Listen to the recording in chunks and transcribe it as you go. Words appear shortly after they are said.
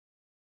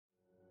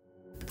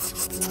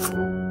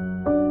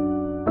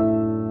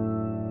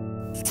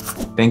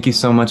Thank you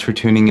so much for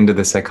tuning into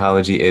the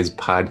Psychology Is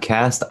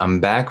podcast. I'm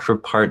back for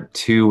part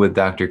 2 with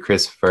Dr.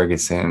 Chris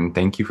Ferguson.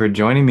 Thank you for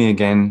joining me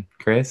again,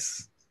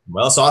 Chris.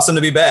 Well, it's awesome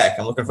to be back.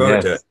 I'm looking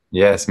forward to it.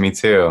 Yes, me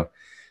too.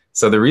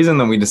 So the reason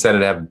that we decided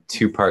to have a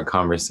 2-part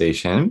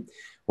conversation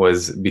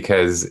was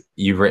because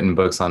you've written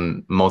books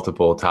on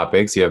multiple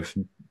topics. You have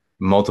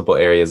multiple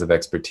areas of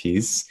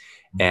expertise.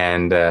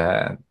 And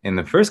in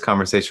the first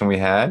conversation we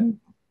had,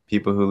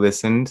 people who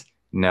listened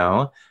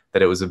know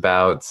that it was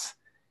about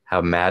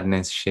how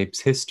madness shapes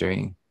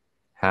history,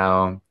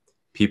 how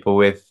people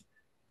with,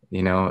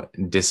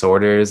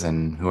 disorders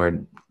and who are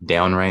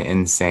downright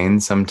insane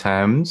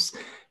sometimes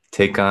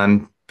take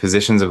on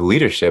positions of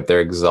leadership.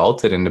 They're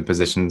exalted into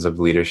positions of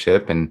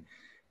leadership and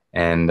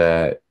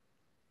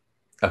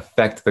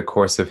affect the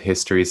course of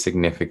history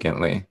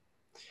significantly.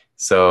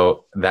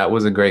 So that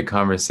was a great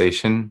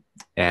conversation,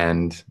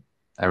 and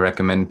I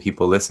recommend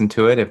people listen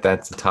to it if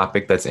that's a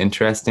topic that's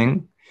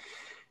interesting.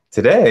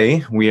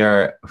 Today, we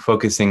are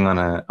focusing on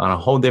a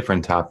whole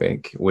different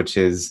topic, which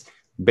is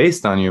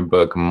based on your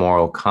book,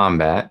 Moral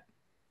Combat,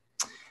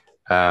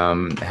 why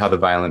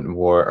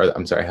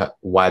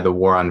the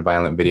war on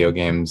violent video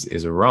games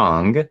is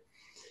wrong.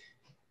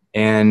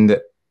 And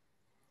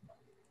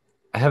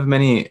I have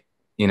many,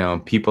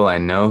 people I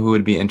know who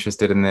would be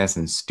interested in this,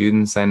 and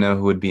students I know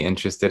who would be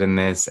interested in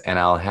this. And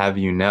I'll have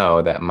you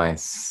know that my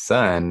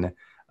son,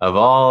 of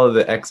all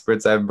the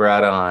experts I've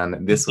brought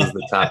on, this was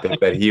the topic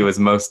that he was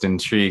most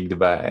intrigued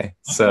by.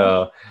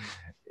 So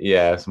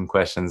yeah, some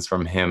questions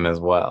from him as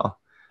well.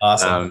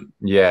 Awesome.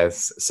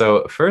 Yes.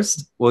 So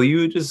first, will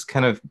you just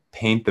kind of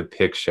paint the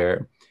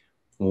picture?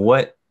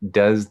 What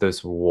does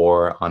this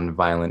war on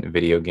violent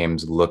video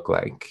games look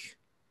like?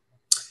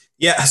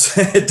 Yes,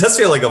 it does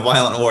feel like a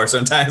violent war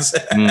sometimes,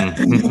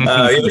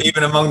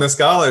 even among the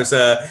scholars.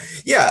 So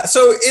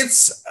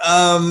it's,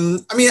 I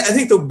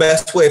think the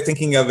best way of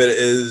thinking of it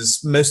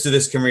is most of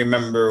us can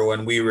remember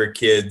when we were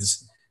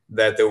kids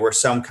that there were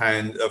some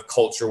kind of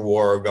culture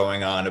war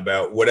going on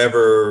about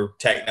whatever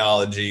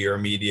technology or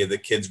media the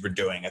kids were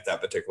doing at that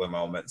particular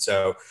moment.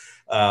 So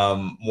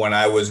when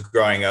I was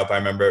growing up, I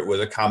remember it was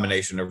a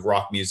combination of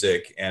rock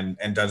music and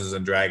Dungeons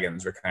and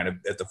Dragons were kind of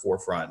at the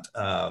forefront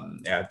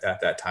at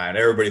that time.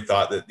 Everybody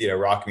thought that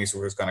rock music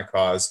was going to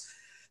cause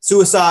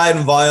suicide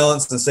and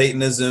violence and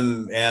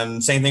Satanism,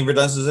 and same thing for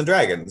Dungeons and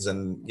Dragons.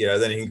 And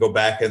then you can go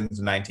back into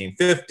the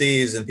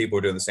 1950s, and people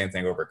were doing the same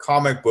thing over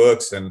comic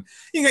books. And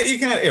you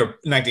can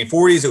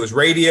 1940s, it was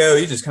radio.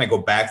 You just kind of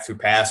go back through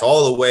past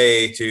all the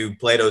way to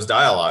Plato's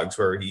dialogues,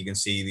 where you can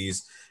see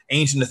these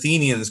ancient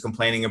Athenians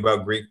complaining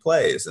about Greek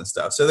plays and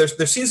stuff. So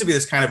there seems to be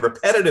this kind of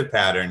repetitive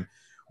pattern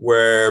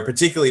where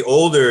particularly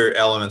older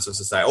elements of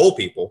society, old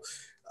people,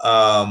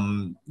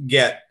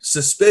 get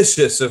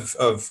suspicious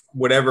of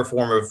whatever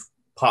form of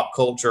pop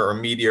culture or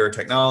media or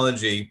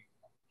technology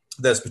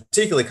that's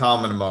particularly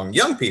common among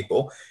young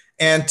people,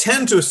 and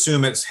tend to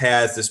assume it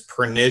has this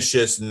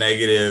pernicious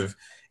negative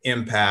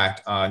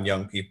impact on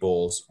young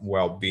people's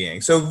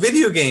well-being. So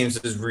video games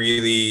is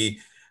really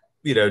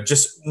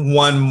just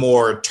one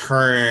more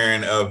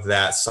turn of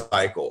that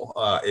cycle,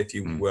 if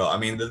you will. I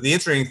mean, the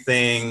interesting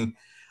thing,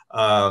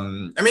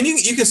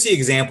 you can see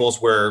examples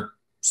where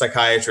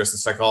psychiatrists and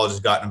psychologists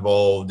got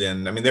involved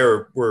in,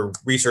 there were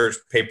research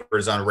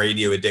papers on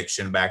radio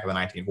addiction back in the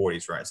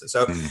 1940s, for instance.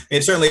 So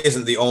it certainly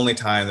isn't the only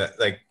time that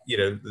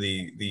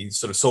the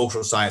sort of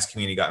social science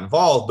community got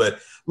involved, but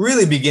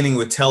really beginning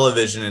with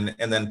television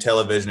and then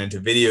television into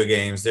video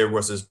games, there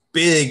was this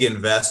big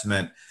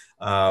investment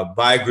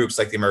by groups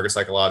like the American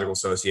Psychological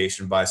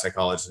Association, by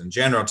psychologists in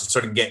general, to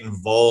sort of get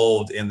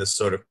involved in this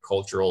sort of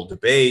cultural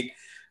debate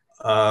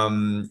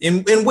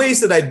in ways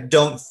that I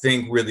don't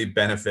think really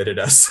benefited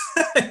us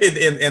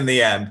in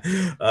the end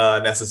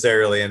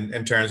necessarily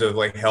in terms of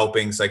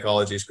helping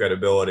psychology's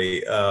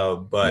credibility.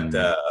 But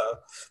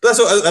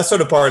that's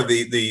sort of part of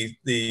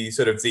the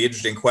sort of the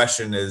interesting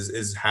question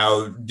is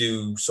how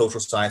do social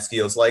science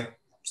fields like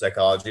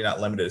psychology, not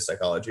limited to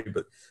psychology,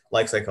 but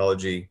like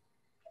psychology,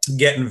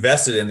 get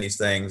invested in these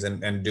things,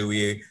 and do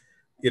we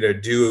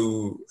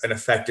do an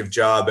effective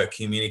job at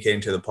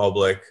communicating to the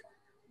public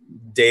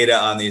data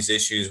on these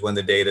issues when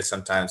the data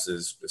sometimes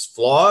is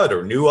flawed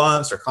or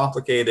nuanced or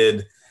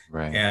complicated.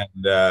 Right.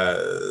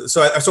 And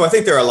so I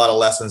think there are a lot of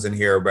lessons in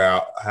here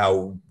about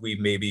how we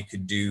maybe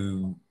could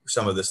do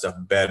some of this stuff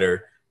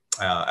better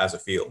as a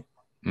field.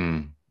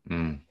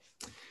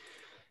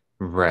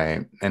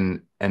 Right.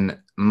 And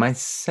my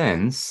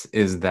sense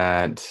is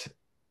that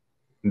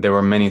there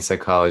were many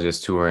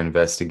psychologists who were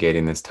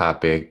investigating this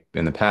topic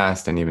in the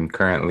past and even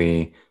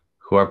currently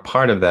who are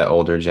part of that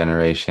older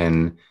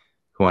generation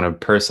who on a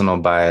personal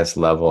bias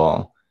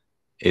level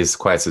is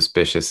quite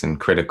suspicious and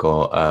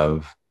critical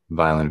of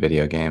violent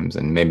video games.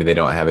 And maybe they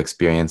don't have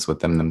experience with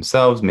them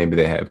themselves. Maybe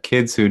they have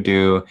kids who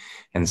do.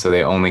 And so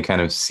they only kind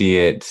of see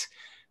it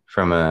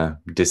from a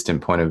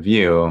distant point of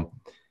view.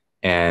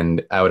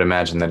 And I would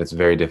imagine that it's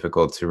very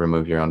difficult to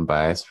remove your own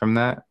bias from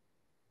that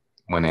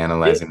when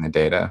analyzing the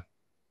data.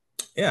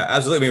 Yeah,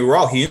 absolutely. I mean, we're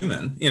all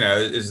human,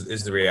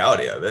 is the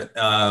reality of it.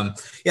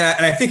 Yeah,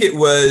 and I think it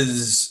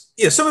was,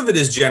 some of it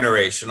is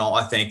generational,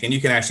 I think, and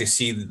you can actually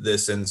see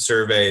this in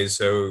surveys.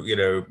 So,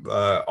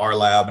 our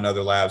lab and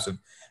other labs have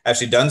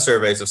actually done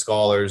surveys of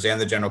scholars and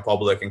the general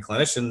public and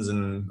clinicians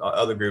and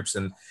other groups,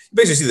 and you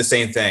basically see the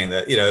same thing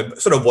that,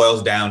 it sort of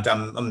boils down to,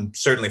 I'm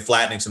certainly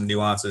flattening some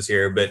nuances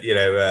here, but,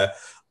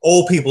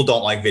 old people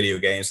don't like video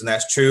games. And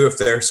that's true if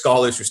they're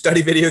scholars who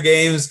study video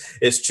games.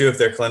 It's true if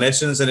they're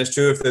clinicians, and it's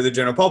true if they're the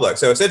general public.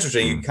 So it's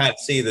interesting. You kind of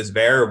see this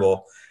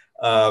variable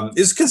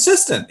is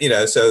consistent,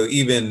 so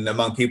even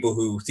among people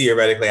who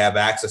theoretically have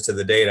access to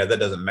the data, that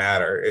doesn't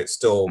matter. It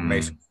still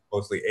makes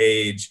mostly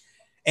age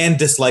and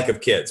dislike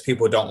of kids.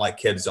 People who don't like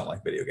kids don't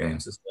like video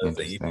games. It's the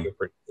thing you feel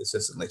pretty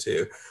consistently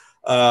too.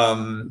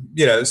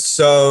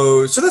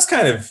 So that's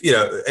kind of,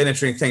 an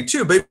interesting thing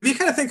too. But you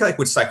kind of think like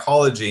with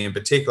psychology in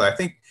particular, I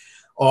think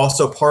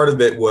also part of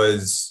it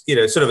was,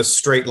 sort of a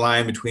straight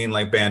line between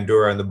like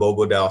Bandura and the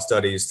Bobo-Dal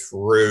studies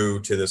through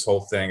to this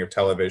whole thing of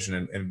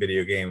television and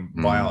video game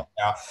violence.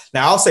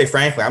 Now I'll say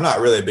frankly, I'm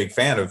not really a big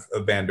fan of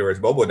Bandura's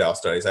Bobo-Dal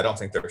studies. I don't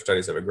think they're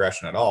studies of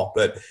aggression at all.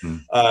 But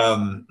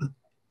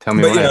tell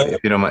me why,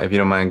 if you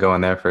don't mind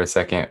going there for a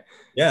second.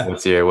 Yeah.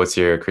 What's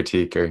your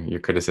critique or your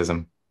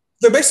criticism?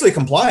 They're basically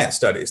compliance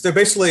studies. They're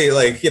basically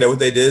like, what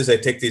they did is they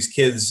take these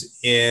kids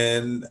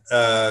in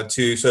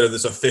to sort of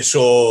this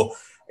official,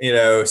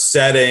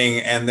 setting,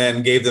 and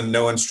then gave them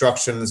no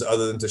instructions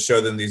other than to show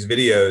them these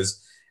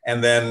videos,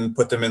 and then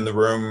put them in the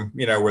room,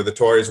 where the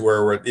toys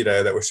were,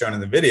 that were shown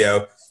in the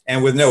video,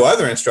 and with no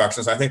other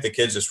instructions. I think the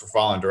kids just were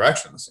following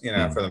directions,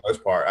 for the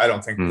most part. I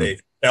don't think they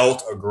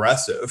felt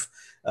aggressive,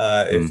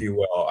 if you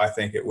will. I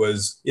think it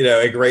was,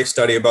 a great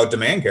study about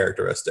demand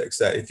characteristics,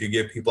 that if you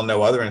give people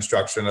no other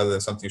instruction other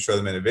than something you show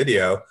them in a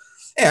video,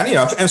 and,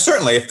 and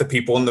certainly if the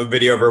people in the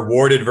video are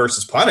rewarded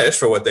versus punished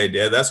for what they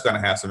did, that's going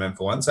to have some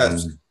influence.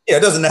 That's,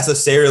 it doesn't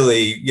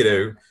necessarily,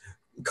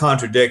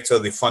 contradict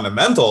the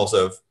fundamentals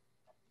of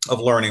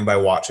learning by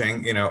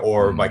watching,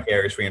 or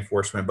vicarious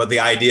reinforcement. But the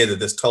idea that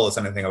this told us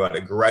anything about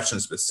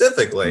aggression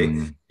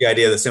specifically, the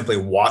idea that simply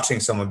watching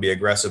someone be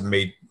aggressive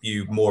made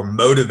you more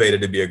motivated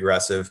to be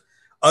aggressive,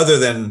 other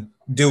than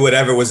do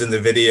whatever was in the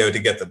video to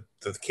get the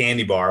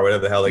candy bar or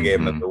whatever the hell they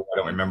gave them. I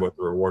don't remember what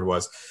the reward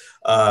was.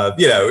 So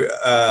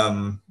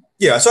I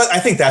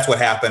think that's what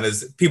happened,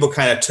 is people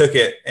kind of took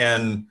it,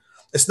 and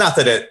it's not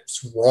that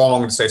it's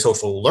wrong to say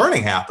social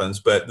learning happens,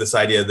 but this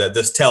idea that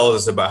this tells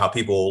us about how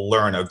people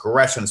learn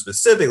aggression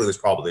specifically was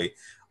probably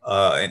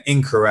an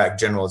incorrect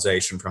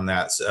generalization from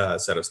that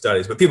set of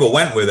studies. But people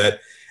went with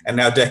it, and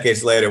now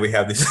decades later we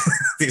have these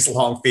these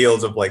long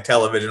fields of like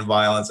television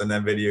violence and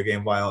then video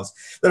game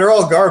violence that are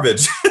all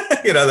garbage.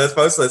 That's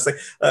mostly, it's like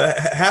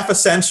half a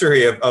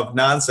century of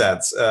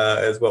nonsense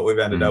is what we've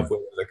ended up with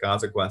as a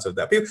consequence of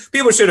that.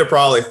 People should have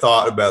probably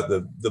thought about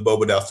the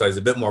Bobo-Dal studies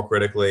a bit more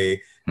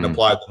critically and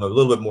applied them a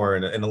little bit more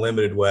in a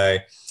limited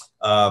way.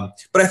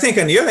 But I think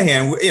on the other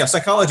hand,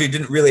 psychology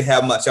didn't really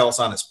have much else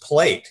on its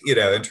plate,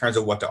 in terms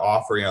of what to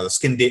offer. The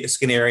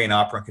Skinnerian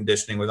operant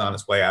conditioning was on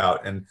its way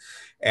out, and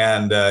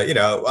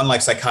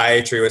unlike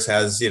psychiatry, which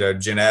has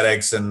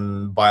genetics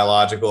and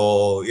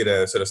biological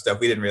sort of stuff,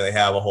 we didn't really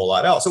have a whole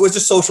lot else. It was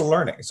just social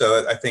learning.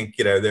 So I think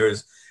there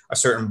was a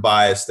certain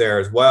bias there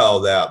as well,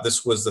 that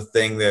this was the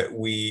thing that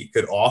we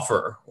could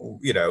offer.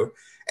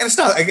 And it's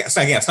not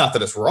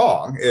that it's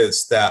wrong.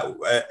 It's that,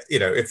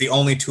 if the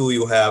only tool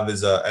you have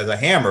is a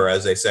hammer,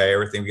 as they say,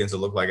 everything begins to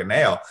look like a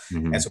nail.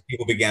 And so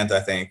people began to,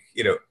 I think,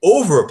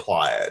 over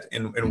apply it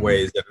in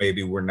ways that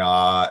maybe were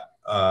not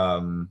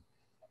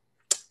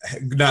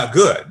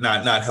good,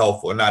 not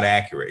helpful, not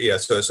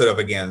accurate. So sort of,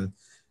 again,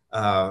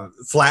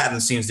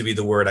 flattened seems to be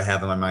the word I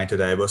have in my mind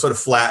today, but sort of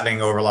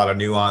flattening over a lot of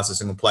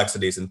nuances and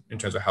complexities in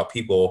terms of how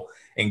people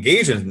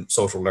engage in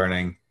social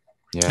learning.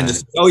 And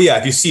just,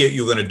 if you see it,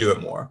 you're going to do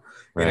it more.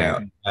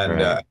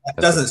 That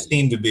doesn't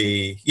seem to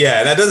be,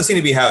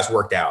 how it's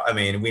worked out. I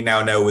mean, we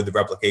now know with the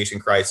replication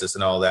crisis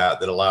and all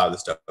that a lot of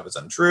this stuff is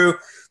untrue,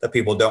 that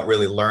people don't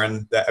really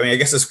learn that. I mean, I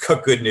guess it's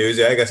good news.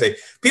 I gotta say,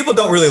 people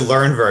don't really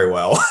learn very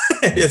well.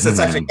 It's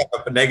actually kind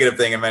of a negative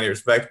thing in many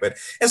respects, but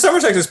in some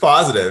respects it's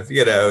positive,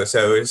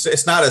 so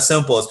it's not as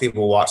simple as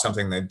people watch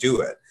something and then do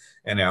it,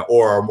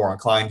 or are more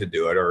inclined to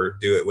do it or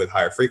do it with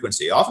higher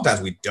frequency. Oftentimes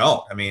we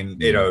don't. I mean,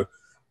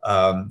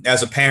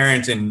 as a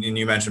parent, and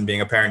you mentioned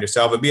being a parent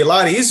yourself, it'd be a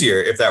lot easier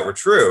if that were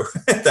true,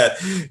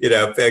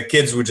 that,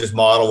 kids would just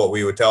model what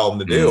we would tell them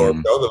to do or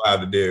show them how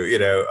to do.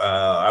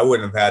 I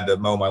wouldn't have had to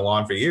mow my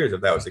lawn for years if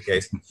that was the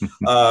case.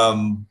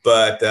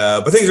 But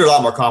things are a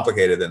lot more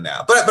complicated than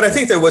that. But I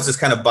think there was this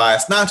kind of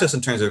bias, not just in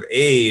terms of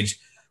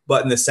age,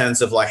 but in the sense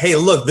of like, hey,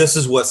 look, this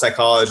is what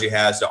psychology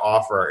has to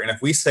offer. And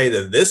if we say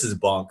that this is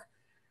bunk,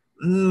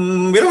 we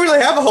don't really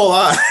have a whole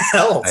lot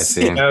else,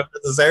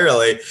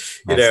 necessarily.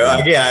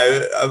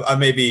 Again, I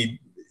may be,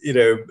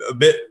 a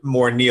bit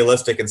more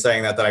nihilistic in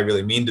saying that I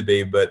really mean to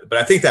be, but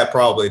I think that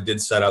probably did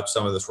set up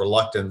some of this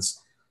reluctance,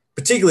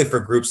 particularly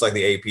for groups like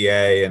the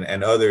APA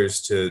and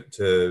others to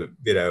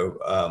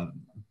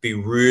be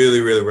really,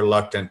 really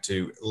reluctant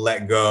to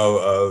let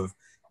go of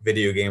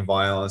video game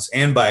violence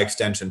and by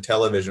extension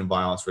television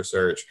violence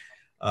research,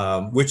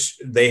 which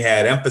they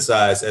had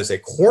emphasized as a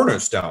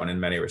cornerstone in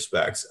many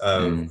respects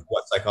of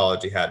what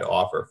psychology had to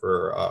offer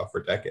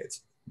for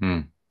decades.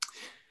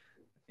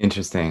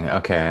 Interesting.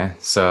 Okay,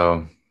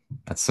 so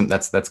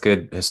that's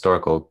good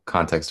historical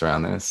context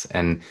around this,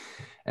 and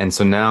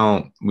so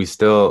now we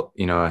still,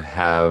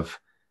 have,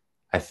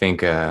 I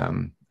think, a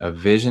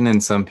vision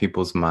in some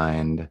people's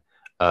mind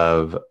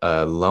of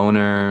a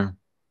loner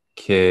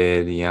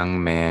kid,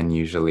 young man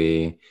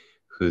usually,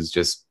 who's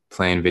just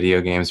playing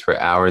video games for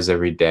hours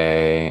every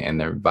day, and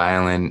they're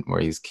violent, where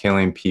he's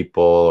killing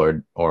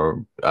people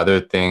or other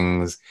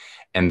things,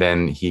 and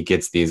then he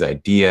gets these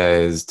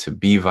ideas to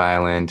be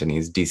violent, and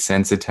he's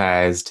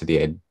desensitized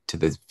to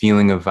the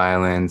feeling of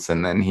violence,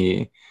 and then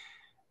he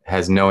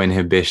has no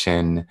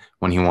inhibition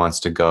when he wants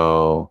to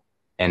go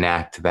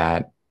enact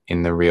that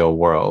in the real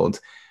world.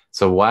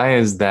 So why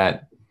is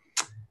that?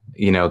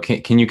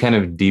 Can you kind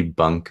of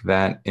debunk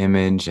that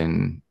image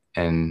and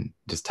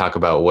just talk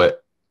about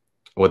what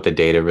the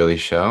data really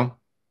show?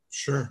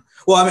 Sure.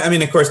 Well, I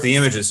mean, of course, the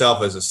image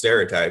itself as a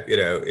stereotype,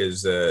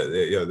 is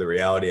the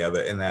reality of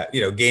it, and that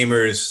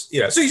gamers,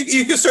 so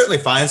you can certainly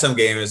find some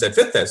gamers that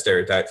fit that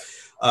stereotype,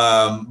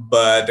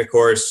 but of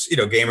course,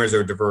 gamers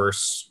are a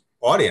diverse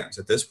audience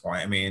at this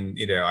point. I mean,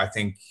 I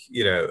think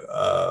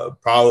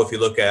probably if you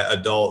look at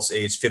adults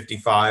age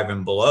 55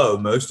 and below,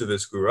 most of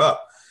us grew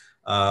up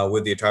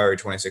with the Atari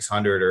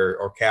 2600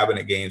 or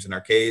cabinet games and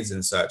arcades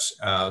and such.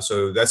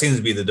 So that seems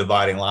to be the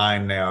dividing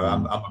line now.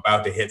 I'm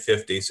about to hit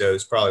 50, so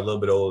it's probably a little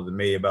bit older than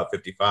me, about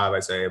 55. I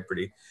say I'm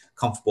pretty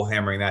comfortable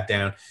hammering that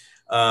down.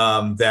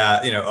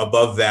 That,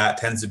 above that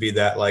tends to be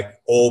that like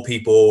old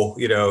people,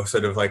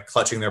 sort of like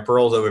clutching their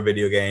pearls over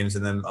video games.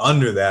 And then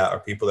under that are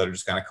people that are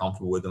just kind of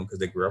comfortable with them because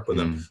they grew up with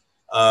them.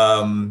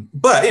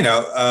 But,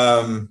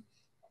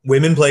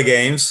 women play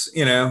games,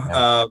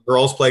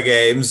 girls play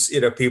games,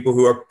 people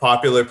who are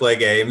popular play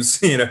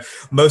games,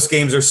 most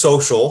games are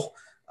social.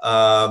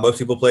 Most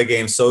people play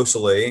games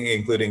socially,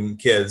 including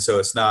kids. So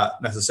it's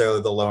not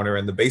necessarily the loner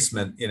in the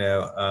basement,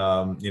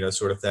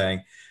 sort of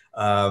thing.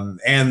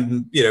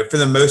 And, for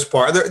the most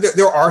part,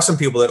 there are some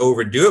people that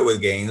overdo it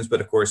with games, but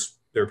of course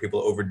there are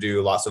people who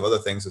overdo lots of other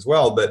things as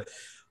well. But,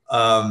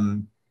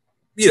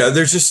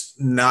 there's just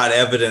not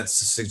evidence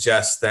to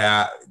suggest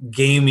that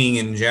gaming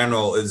in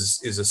general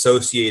is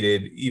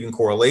associated even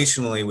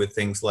correlationally with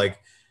things like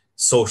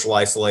social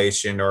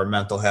isolation or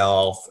mental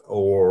health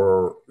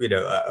or,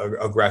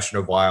 aggression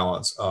or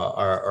violence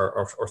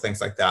or things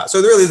like that.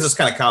 So there really is this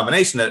kind of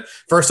combination that,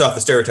 first off,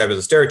 the stereotype is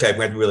a stereotype.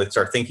 We have to really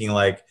start thinking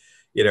like,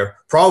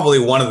 probably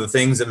one of the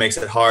things that makes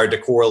it hard to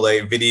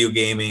correlate video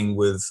gaming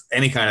with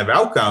any kind of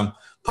outcome,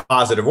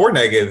 positive or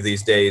negative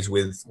these days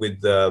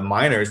with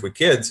minors, with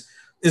kids,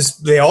 is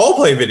they all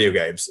play video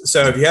games.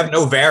 So if you have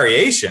no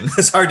variation,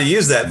 it's hard to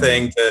use that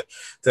thing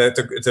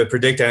to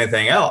predict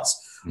anything else.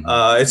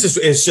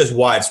 It's just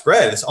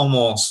widespread. It's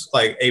almost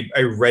like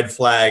a red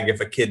flag if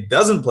a kid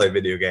doesn't play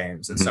video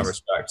games in some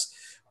respects.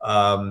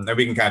 And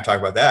we can kind of talk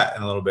about that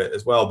in a little bit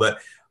as well. But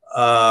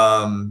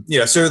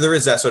so there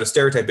is that sort of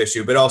stereotype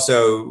issue, but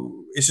also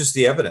it's just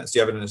the evidence. The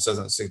evidence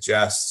doesn't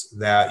suggest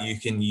that you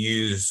can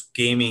use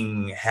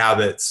gaming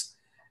habits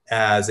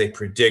as a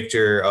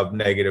predictor of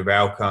negative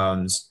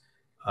outcomes,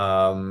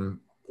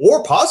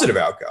 or positive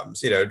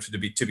outcomes,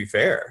 to be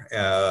fair,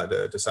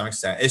 to some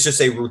extent. It's just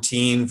a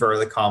routine for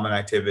the common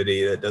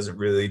activity that doesn't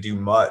really do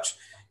much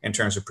in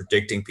terms of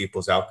predicting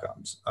people's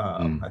outcomes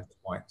at this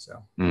point.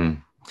 So.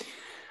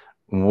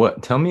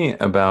 Tell me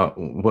about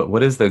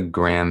what is the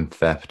grand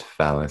theft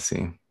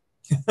fallacy?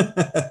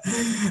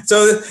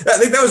 So I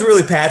think that was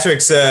really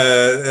Patrick's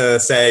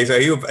saying. So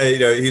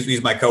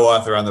he's my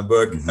co-author on the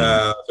book.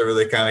 So it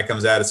really kind of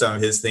comes out of some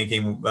of his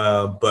thinking.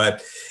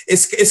 But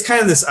it's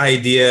kind of this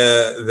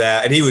idea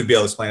that, and he would be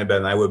able to explain it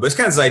better than I would, but it's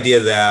kind of this idea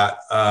that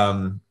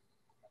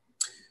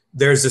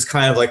there's this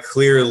kind of like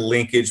clear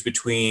linkage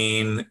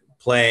between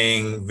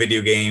playing video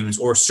games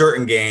or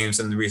certain games,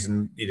 and the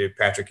reason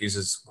Patrick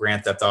uses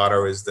Grand Theft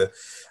Auto as the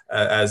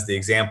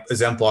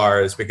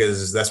exemplar is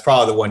because that's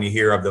probably the one you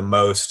hear of the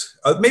most.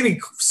 Maybe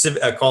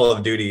Call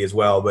of Duty as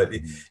well, but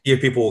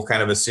people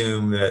kind of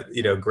assume that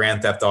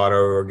Grand Theft Auto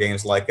or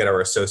games like it are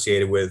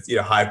associated with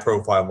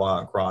high-profile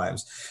violent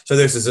crimes. So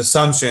there's this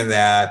assumption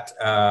that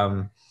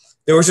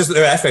there was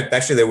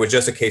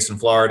just a case in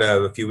Florida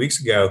a few weeks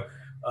ago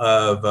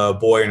of a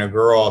boy and a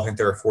girl, I think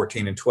they were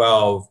 14 and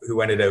 12, who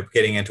ended up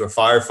getting into a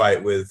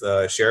firefight with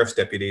sheriff's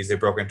deputies. They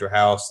broke into a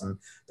house and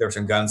there were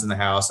some guns in the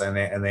house, and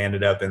they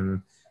ended up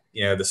in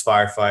this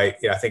firefight.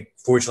 I think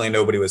fortunately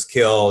nobody was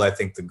killed. I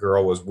think the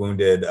girl was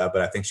wounded,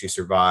 but I think she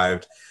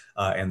survived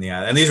in the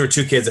end. And these were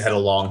two kids that had a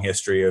long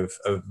history of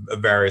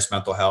various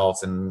mental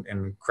health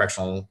and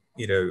correctional,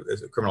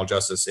 criminal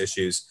justice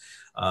issues.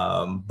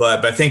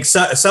 But I think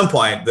at some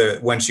point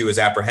when she was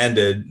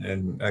apprehended,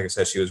 and like I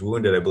said, she was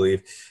wounded, I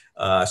believe,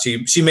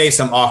 she made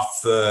some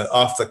off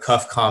the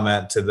cuff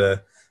comment to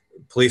the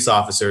police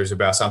officers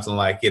about something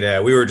like,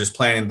 we were just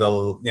planning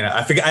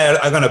I forget,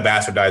 I'm going to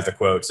bastardize the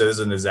quote, so this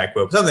isn't an exact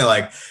quote, but something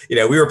like,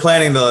 we were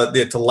planning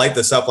to light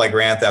this up like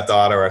Grand Theft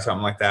Auto or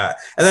something like that.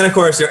 And then, of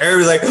course,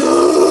 everybody's like,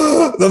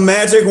 oh, the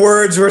magic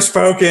words were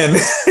spoken.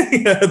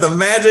 The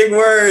magic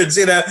words,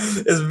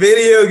 as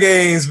video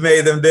games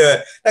made them do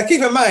it. Now,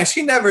 keep in mind,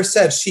 she never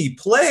said she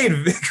played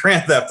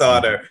Grand Theft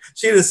Auto.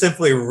 She just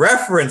simply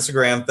referenced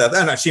Grand Theft. I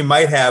don't know, she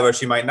might have or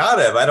she might not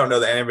have. I don't know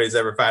that anybody's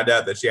ever found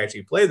out that she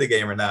actually played the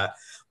game or not.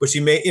 But she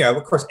made,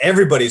 of course,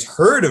 everybody's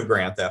heard of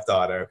Grand Theft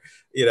Auto,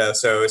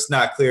 so it's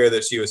not clear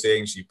that she was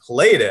saying she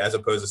played it as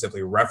opposed to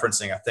simply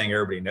referencing a thing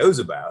everybody knows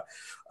about.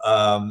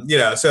 But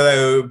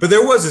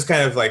there was this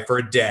kind of like for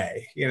a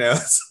day,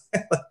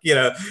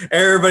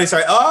 everybody's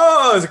like,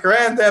 oh, it's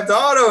Grand Theft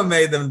Auto and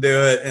made them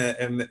do it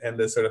and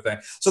this sort of thing.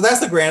 So that's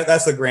the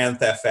Grand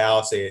Theft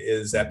fallacy,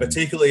 is that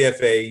particularly if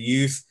a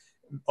youth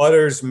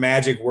utters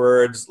magic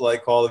words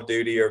like Call of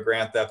Duty or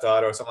Grand Theft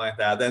Auto or something like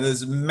that, then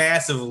there's a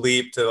massive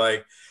leap to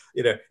like,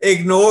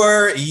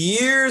 ignore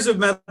years of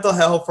mental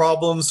health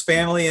problems,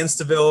 family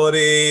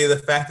instability, the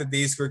fact that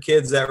these were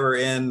kids that were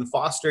in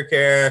foster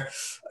care.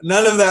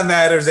 None of that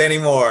matters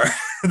anymore.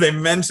 They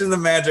mention the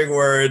magic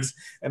words,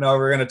 and all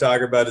we're going to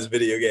talk about is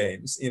video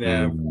games,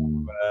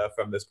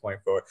 from this point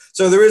forward.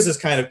 So there is this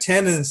kind of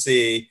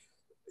tendency,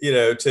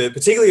 to,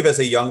 particularly if it's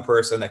a young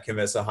person that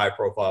commits a high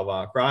profile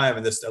violent crime,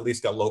 and this at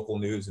least got local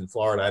news in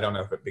Florida. I don't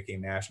know if it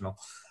became national.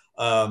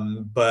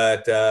 If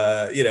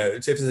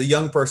it's a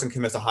young person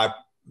commits a high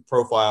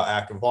profile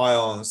act of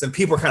violence, then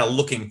people are kind of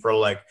looking for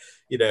like,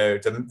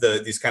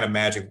 these kind of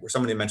magic.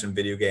 Somebody mentioned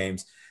video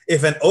games.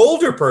 If an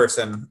older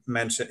person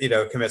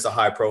commits a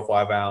high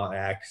profile violent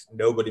act,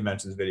 nobody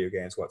mentions video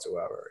games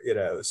whatsoever,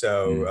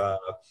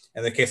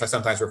 and the case I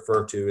sometimes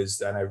refer to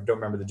is, and I don't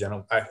remember the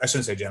gentleman, I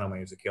shouldn't say gentleman,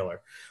 he was a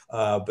killer,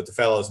 but the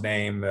fellow's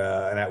name,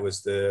 and that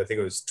was I think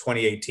it was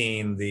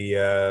 2018,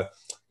 the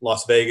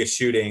Las Vegas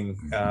shooting,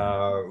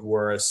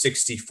 where a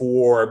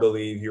 64, I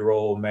believe, year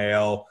old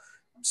male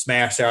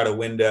smashed out a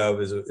window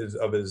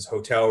of his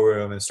hotel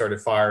room and started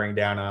firing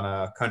down on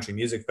a country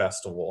music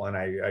festival. And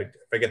I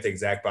forget the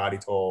exact body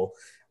toll.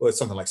 It was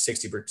something like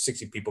 60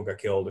 people got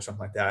killed or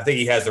something like that. I think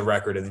he has the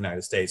record in the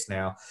United States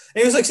now.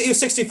 And he was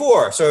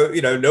 64. So,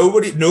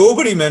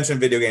 nobody mentioned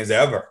video games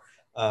ever.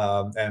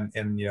 In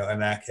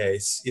that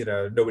case,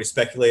 nobody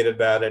speculated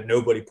about it.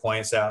 Nobody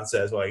points out and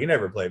says, well, you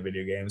never played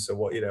video games, so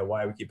what,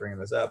 why we keep bringing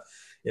this up?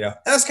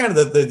 That's kind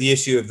of the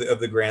issue of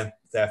the Grand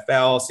Theft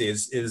fallacy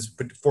is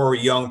for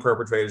young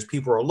perpetrators.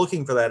 People are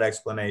looking for that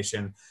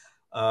explanation,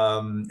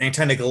 and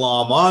tend to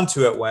glom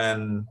onto it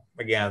when,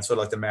 again, sort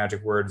of like the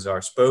magic words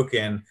are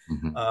spoken.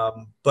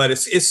 But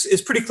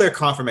it's pretty clear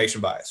confirmation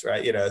bias,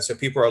 right? So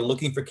people are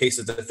looking for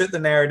cases that fit the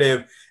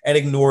narrative and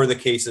ignore the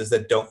cases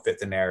that don't fit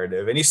the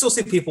narrative. And you still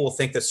see people will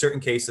think that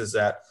certain cases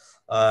that,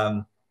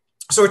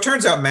 so it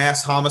turns out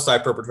mass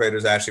homicide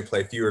perpetrators actually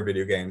play fewer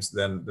video games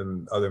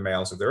than other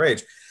males of their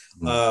age.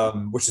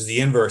 Which is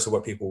the inverse of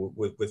what people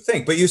would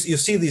think. But you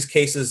see these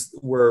cases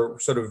where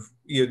sort of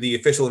the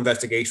official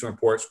investigation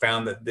reports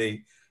found that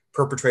the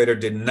perpetrator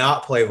did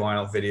not play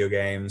violent video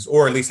games,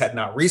 or at least had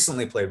not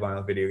recently played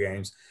violent video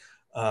games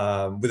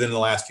within the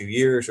last few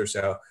years or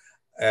so.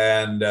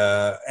 And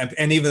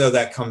even though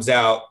that comes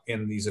out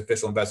in these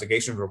official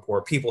investigation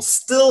report, people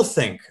still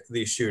think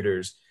these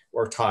shooters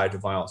are tied to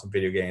violence in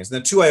video games.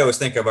 And the two I always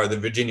think of are the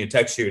Virginia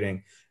Tech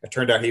shooting. It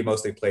turned out he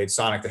mostly played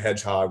Sonic the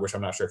Hedgehog, which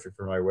I'm not sure if you're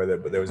familiar with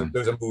it, but there was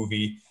a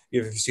movie.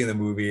 If you've seen the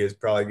movie, it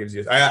probably gives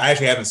you. I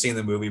actually haven't seen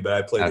the movie, but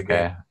I played the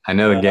game. I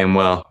know the game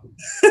well.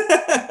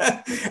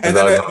 And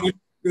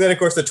then, of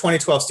course, the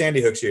 2012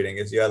 Sandy Hook shooting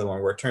is the other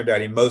one, where it turned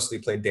out he mostly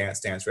played Dance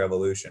Dance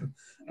Revolution,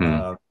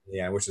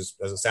 which is,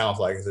 as it sounds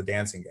like, is a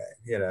dancing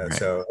game. Right.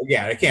 So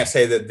again, I can't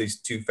say that these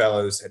two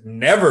fellows had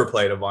never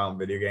played a violent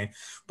video game,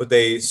 but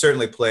they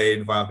certainly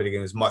played violent video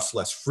games much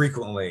less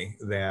frequently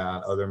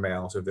than other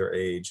males of their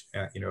age,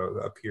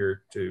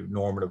 appear to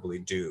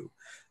normatively do.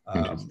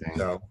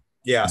 So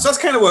that's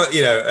kind of what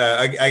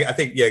I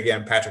think.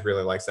 Again, Patrick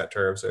really likes that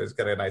term, so it's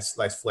got a nice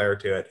flair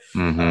to it.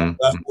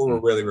 That's what we're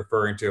really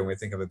referring to when we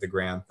think of it. The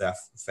Grand Theft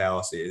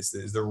fallacy is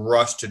the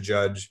rush to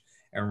judge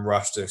and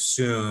rush to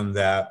assume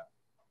that.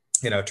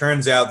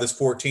 Turns out this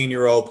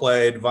 14-year-old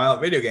played violent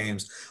video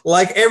games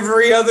like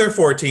every other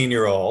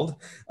 14-year-old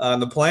on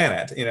the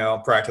planet,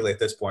 practically at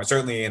this point,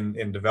 certainly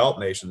in developed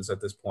nations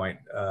at this point,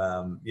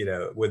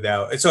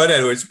 without. So in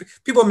other words,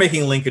 people are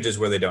making linkages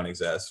where they don't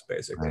exist,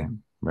 basically.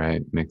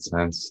 Right. Makes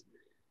sense.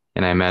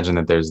 And I imagine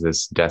that there's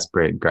this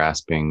desperate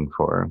grasping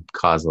for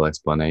causal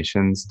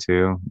explanations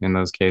too, in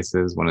those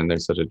cases when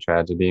there's such a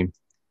tragedy.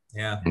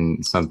 Yeah.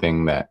 And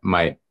something that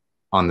might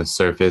on the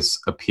surface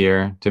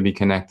appear to be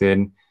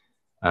connected.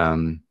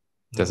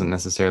 Doesn't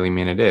necessarily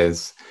mean it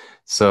is.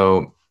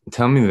 So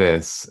tell me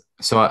this.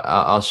 So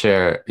I'll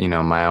share,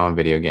 my own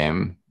video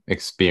game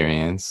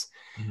experience.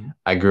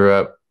 I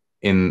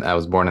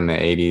was born in the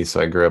 80s,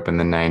 so I grew up in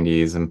the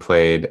 90s and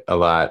played a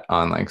lot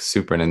on like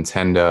Super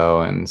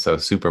Nintendo, and so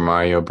Super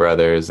Mario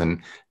Brothers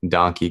and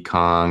Donkey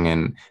Kong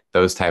and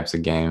those types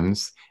of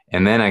games.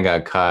 And then I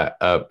got caught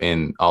up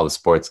in all the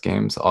sports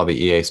games, all the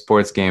EA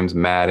sports games,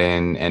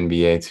 Madden,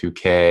 NBA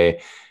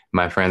 2K.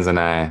 My friends and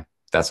I,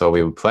 that's what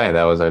we would play.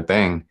 That was our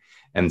thing.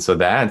 And so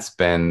that's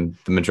been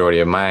the majority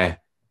of my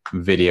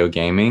video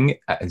gaming.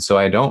 And so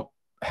I don't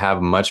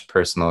have much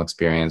personal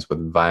experience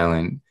with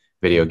violent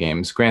video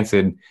games.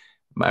 Granted,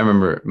 I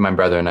remember my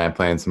brother and I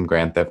playing some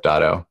Grand Theft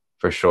Auto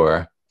for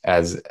sure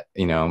as,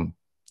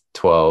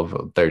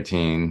 12,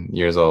 13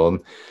 years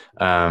old.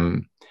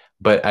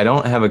 But I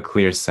don't have a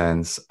clear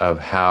sense of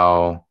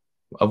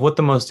what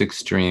the most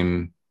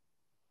extreme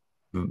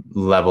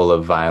level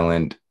of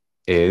violent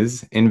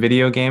is in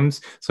video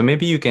games. So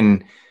maybe you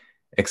can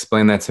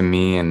explain that to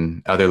me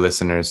and other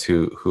listeners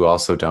who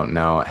also don't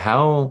know.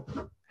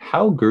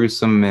 How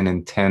gruesome and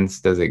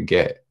intense does it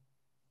get?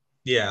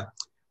 Yeah.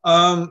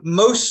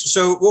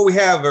 So what we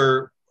have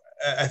are,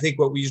 I think,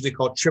 what we usually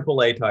call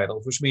AAA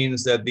titles, which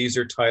means that these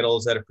are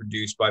titles that are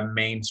produced by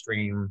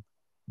mainstream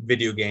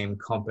video game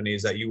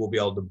companies that you will be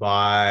able to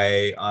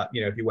buy.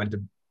 If you went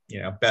to,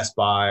 Best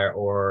Buy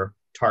or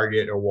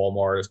Target or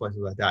Walmart or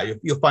places like that,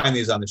 you'll find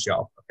these on the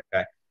shelf.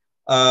 Okay.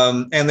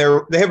 And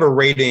they have a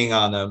rating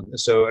on them.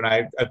 So,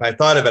 if I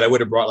thought of it, I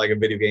would have brought like a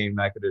video game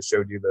and I could have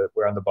showed you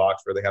where on the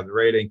box where they have the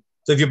rating.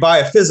 So if you buy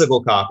a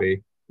physical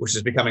copy, which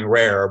is becoming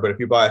rare, but if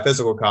you buy a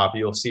physical copy,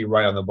 you'll see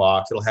right on the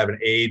box, it'll have an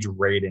age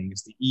rating.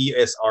 It's the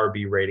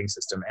ESRB rating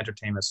system,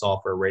 Entertainment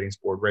Software Ratings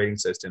Board rating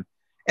system.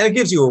 And it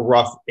gives you a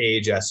rough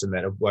age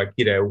estimate of what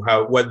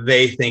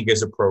they think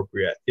is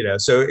appropriate,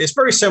 so it's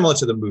very similar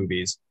to the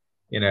movies,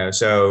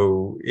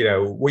 so,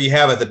 what you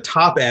have at the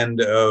top end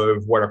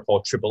of what are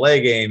called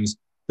AAA games,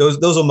 those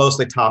will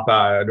mostly top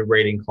out at a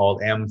rating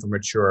called M for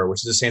mature,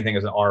 which is the same thing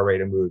as an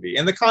R-rated movie.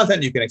 And the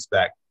content you can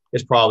expect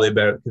is probably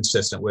about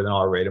consistent with an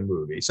R-rated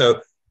movie.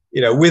 So,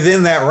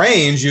 within that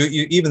range, you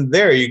even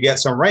there, you get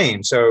some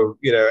range. So,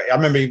 I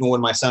remember even when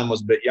my son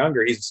was a bit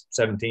younger, he's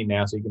 17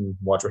 now, so he can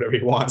watch whatever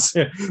he wants.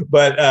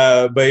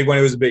 but when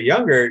he was a bit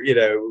younger,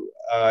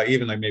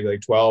 even like maybe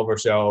like 12 or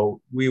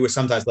so, we would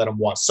sometimes let him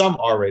watch some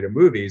R-rated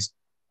movies.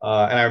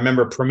 And I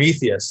remember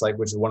Prometheus,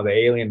 which is one of the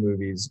Alien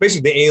movies,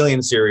 basically the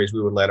Alien series,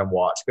 we would let him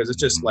watch because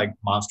it's just like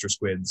monster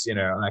squids, and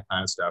that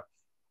kind of stuff.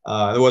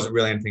 There wasn't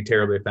really anything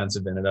terribly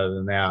offensive in it other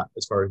than that,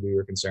 as far as we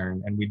were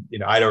concerned. And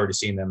I'd already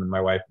seen them, and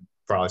my wife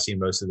probably seen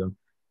most of them.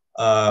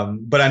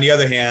 But on the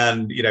other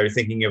hand, you're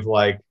thinking of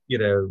was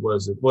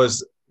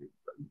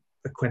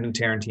the Quentin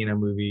Tarantino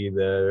movie,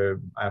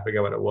 I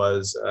forget what it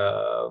was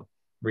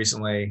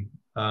recently,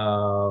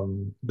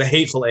 The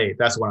Hateful Eight.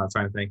 That's what I'm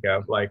trying to think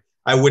of.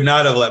 I would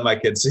not have let my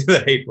kids see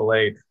The Hateful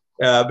Eight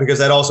because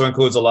that also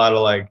includes a lot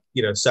of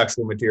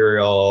sexual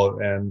material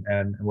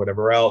and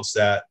whatever else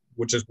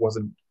which just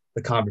wasn't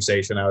the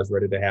conversation I was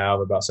ready to have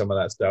about some of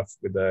that stuff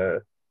with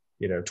the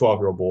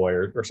 12-year-old boy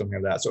or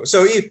something like that.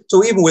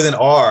 So even within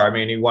R, I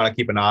mean, you want to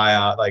keep an eye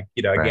out,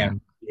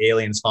 again,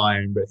 Alien's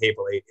fine, but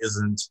Hateful Eight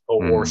isn't,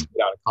 or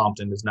Straight Outta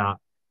Compton is not,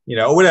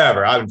 or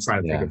whatever. I'm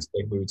trying to think of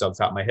big movies off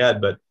the top of my head,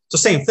 but it's the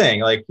same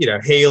thing.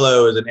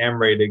 Halo is an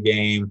M-rated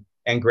game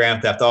and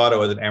Grand Theft Auto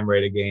is an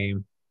M-rated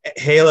game.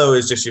 Halo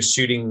is just you're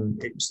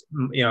shooting,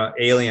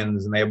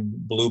 aliens and they have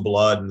blue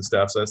blood and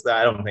stuff. So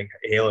I don't think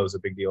Halo is a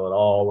big deal at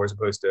all, whereas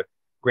opposed to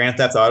Grand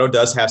Theft Auto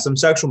does have some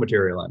sexual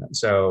material in it.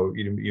 So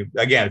you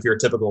again, if you're a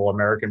typical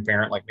American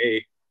parent like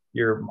me,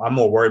 I'm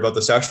more worried about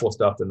the sexual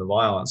stuff than the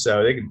violence.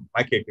 So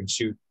my kid can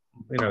shoot,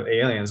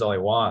 aliens all he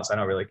wants. I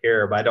don't really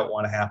care, but I don't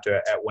want to have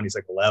to, when he's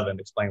 11,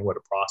 explain what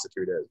a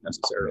prostitute is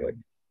necessarily,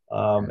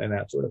 and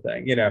that sort of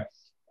thing,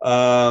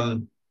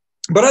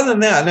 But other than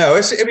that, no,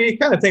 you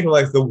kind of think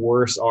of the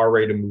worst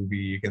R-rated movie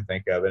you can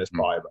think of, and it's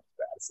probably about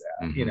as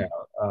bad as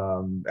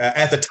that,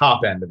 at the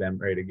top end of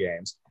M-rated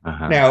games.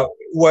 Now,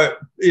 what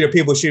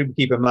people should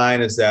keep in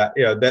mind is that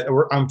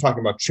I'm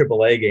talking about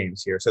AAA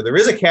games here. So there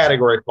is a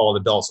category called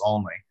adults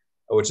only,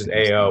 which is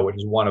AO, which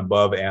is one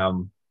above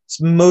M. It's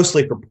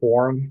mostly for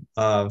porn.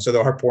 So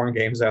there are porn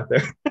games out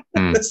there.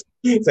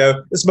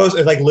 So it's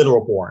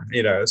literal porn,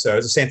 so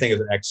it's the same thing as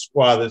an X.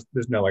 Well,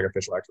 there's no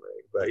official X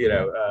rating, but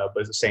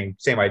but it's the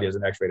same idea as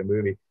an X rated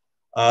movie.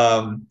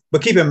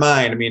 But keep in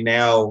mind,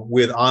 now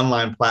with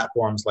online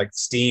platforms like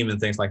Steam and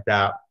things like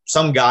that,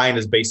 some guy in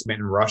his basement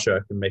in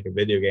Russia can make a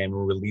video game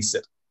and release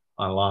it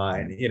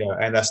online,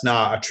 and that's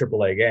not a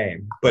AAA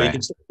game, but he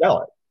can still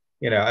sell it,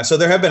 and so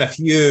there have been a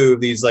few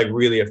of these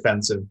really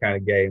offensive kind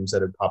of games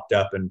that have popped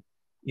up, and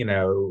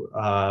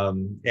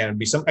and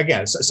be some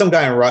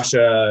guy in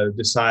Russia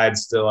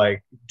decides to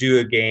do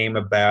a game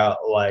about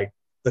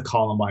the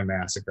Columbine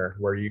massacre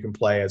where you can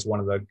play as one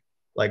of the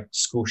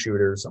school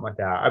shooters, something like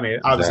that. I mean,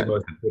 obviously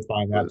most people would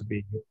find that to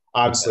be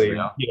obviously,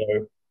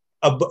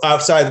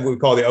 outside what we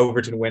call the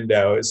Overton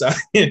window. It's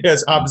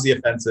obviously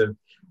offensive.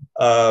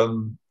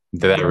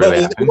 Did that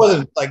really happen? It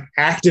wasn't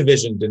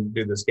Activision didn't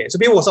do this game. So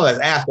people will sometimes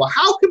ask, well,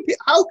 how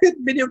could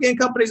video game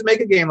companies make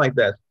a game like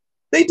this?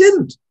 They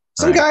didn't.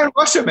 Some guy in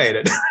Russia made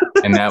it.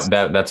 And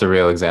that's a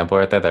real example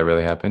right there. That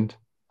really happened.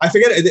 I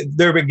forget.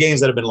 There have been games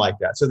that have been like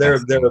that. So there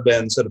have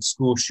been sort of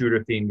school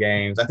shooter themed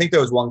games. I think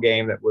there was one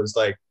game that was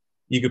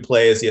you could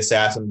play as the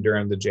assassin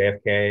during the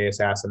JFK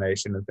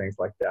assassination and things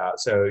like that.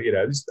 So, you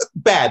know, it's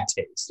bad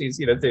taste. He's,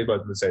 you know, they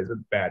both would say it's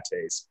bad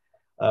taste.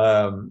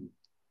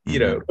 You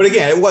know, but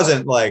again, it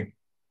wasn't like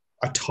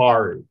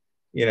Atari,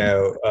 you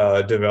know,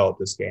 developed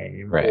this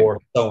game, or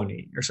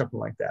Sony or something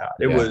like that.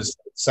 It was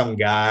some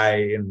guy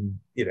in,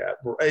 you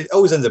know, it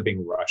always ends up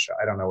being Russia.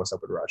 I don't know what's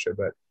up with Russia,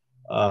 but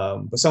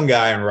some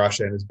guy in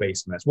Russia in his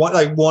basement,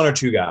 one or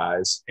two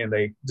guys, and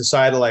they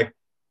decided like,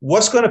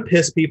 what's going to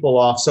piss people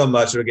off so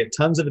much it'll get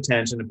tons of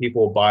attention and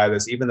people will buy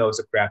this, even though it's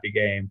a crappy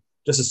game,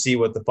 just to see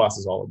what the fuss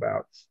is all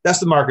about. That's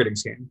the marketing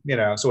scheme, you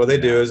know. So what they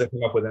do is they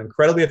come up with an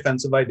incredibly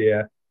offensive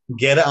idea,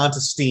 get it onto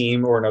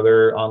Steam or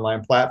another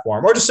online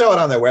platform, or just sell it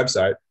on their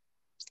website,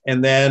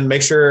 and then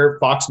make sure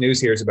Fox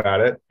News hears about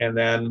it, and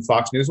then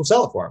Fox News will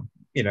sell it for them,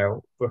 you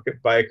know,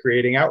 by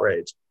creating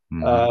outrage.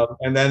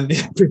 And then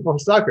people are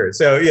suckers.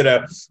 So, you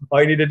know,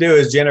 all you need to do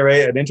is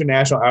generate an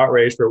international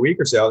outrage for a week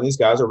or so, and these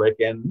guys will rake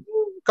in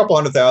a couple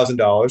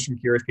 $100,000 from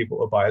curious people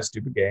who buy a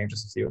stupid game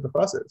just to see what the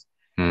fuss is.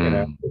 You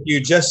know, if you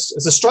just,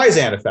 it's a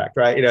Streisand effect,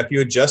 right? You know, if you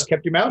had just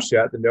kept your mouth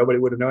shut, then nobody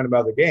would have known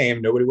about the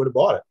game. Nobody would have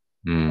bought it.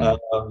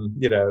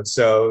 You know,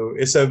 so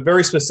it's a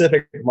very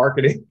specific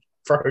marketing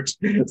approach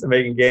to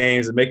making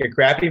games, and make a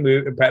crappy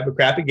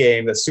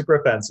game that's super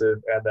offensive,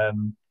 and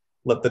then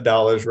let the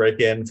dollars rake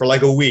in for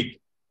like a week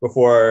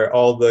before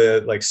all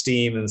the like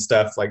Steam and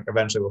stuff like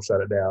eventually will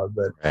shut it down.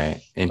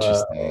 But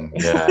interesting.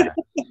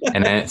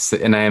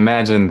 And I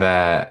imagine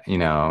that, you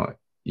know,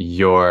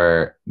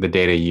 the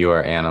data you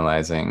are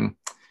analyzing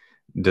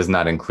does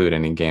not include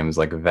any games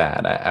like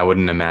that. I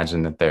wouldn't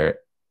imagine that there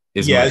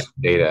is much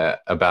data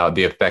about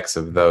the effects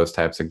of those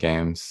types of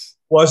games.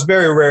 Well, it's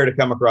very rare to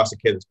come across a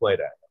kid that's played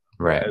it.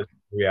 Right. That's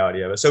the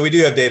reality of it. So we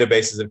do have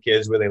databases of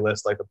kids where they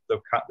list like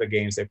the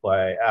games they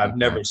play. I've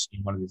never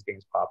seen one of these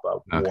games pop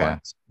up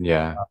once.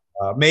 Yeah.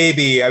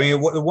 Maybe, I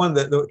mean, the one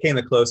that came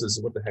the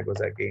closest, what the heck was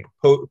that game?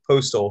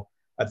 Postal,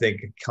 I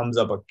think, comes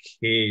up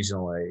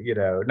occasionally, you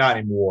know, not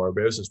anymore,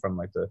 but it was just from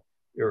like the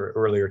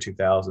earlier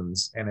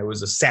 2000s, and it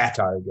was a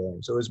satire game.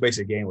 So it was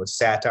basically a game with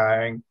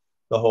satiring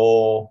the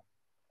whole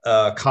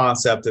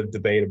concept of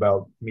debate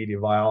about media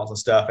violence and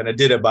stuff, and it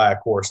did it by, of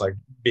course, like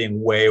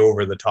being way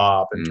over the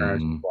top in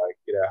terms of like,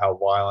 you know, how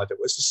violent it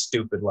was, just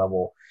stupid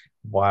level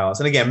violence.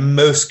 And again,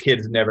 most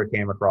kids never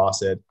came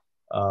across it.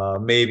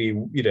 Maybe,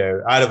 you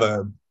know, out of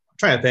I'm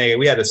trying to think,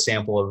 we had a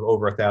sample of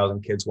over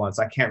 1,000 kids once.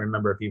 I can't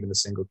remember if even a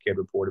single kid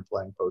reported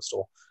playing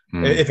Postal.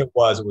 If it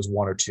was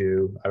one or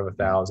two out of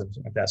 1,000,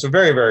 something like that. So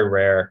very, very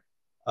rare.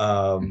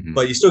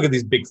 But you still get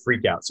these big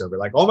freakouts over,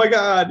 like, oh my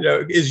God, you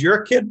know, is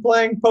your kid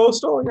playing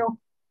Postal? You know,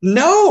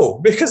 no,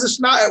 because it's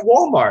not at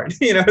Walmart.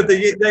 You know,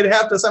 they'd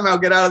have to somehow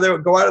go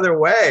out of their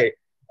way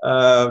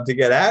to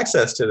get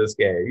access to this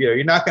game. You know,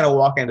 you're not going to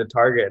walk into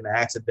Target and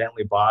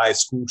accidentally buy a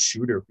school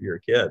shooter for your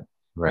kid,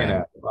 right? You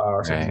know,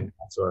 or something.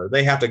 So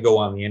they have to go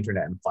on the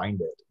internet and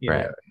find it, you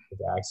know,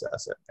 to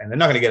access it, and they're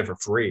not going to get it for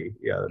free.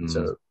 Yeah,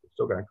 so it's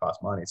still going to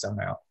cost money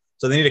somehow.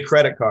 So they need a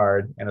credit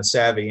card and a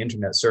savvy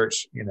internet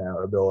search, you know,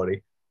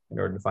 ability in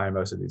order to find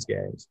most of these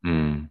games.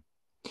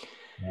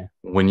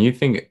 When you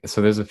think,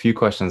 so there's a few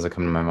questions that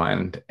come to my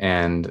mind,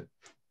 and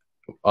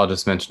I'll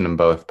just mention them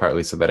both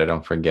partly so that I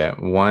don't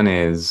forget. One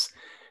is,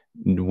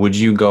 would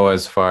you go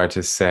as far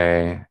to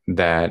say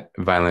that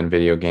violent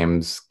video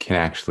games can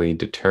actually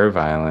deter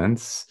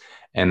violence?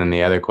 And then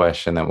the other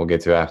question that we'll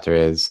get to after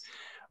is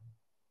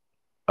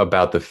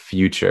about the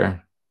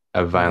future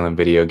of violent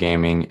video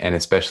gaming, and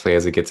especially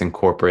as it gets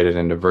incorporated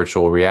into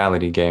virtual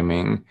reality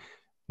gaming,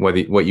 what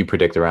you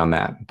predict around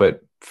that.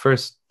 But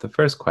first, the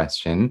first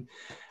question,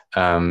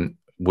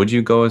 would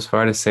you go as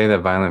far to say that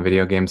violent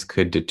video games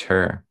could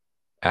deter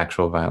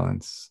actual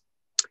violence?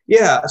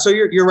 Yeah, so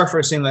you're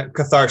referencing the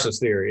catharsis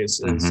theory.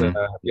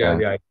 The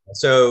idea.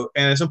 So,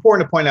 and it's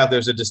important to point out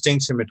there's a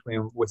distinction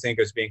between what we think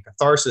as being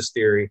catharsis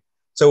theory.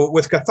 So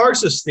with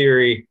catharsis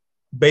theory,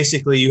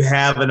 basically you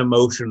have an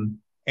emotion,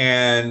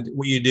 and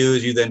what you do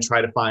is you then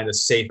try to find a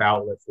safe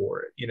outlet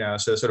for it. You know,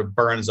 so it sort of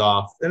burns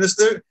off. And there's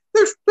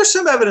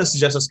some evidence to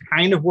suggest this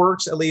kind of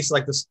works, at least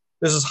like this.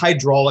 There's this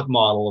hydraulic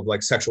model of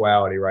like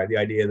sexuality, right? The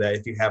idea that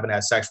if you haven't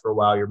had sex for a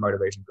while, your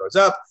motivation goes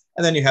up,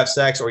 and then you have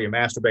sex or you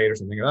masturbate or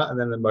something like that, and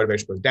then the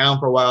motivation goes down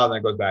for a while, and then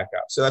it goes back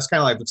up. So that's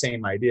kind of like the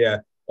same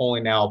idea,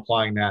 only now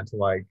applying that to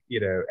like, you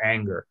know,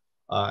 anger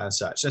and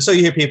such. And so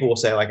you hear people will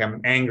say like,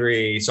 I'm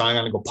angry, so I'm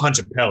going to go punch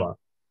a pillow,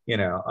 you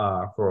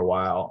know, for a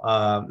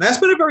while. That's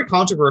been a very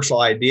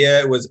controversial idea.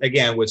 It was,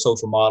 again, with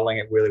social modeling,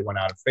 it really went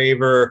out of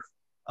favor.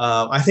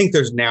 I think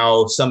there's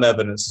now some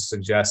evidence to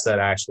suggest that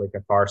actually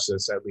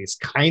catharsis at least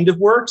kind of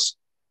works,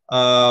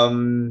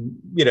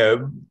 you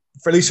know,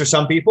 for at least for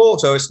some people.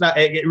 So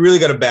it really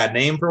got a bad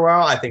name for a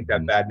while. I think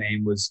that bad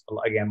name was,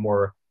 again,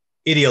 more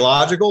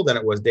ideological than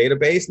it was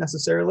data-based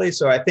necessarily.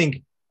 So I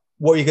think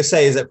what you could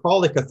say is that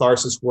probably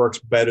catharsis works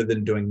better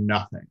than doing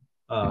nothing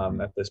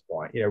at this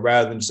point, you know,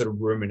 rather than sort of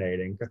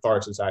ruminating.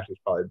 Catharsis actually is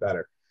probably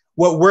better.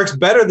 What works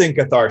better than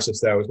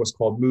catharsis, though, is what's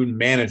called mood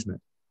management.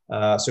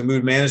 So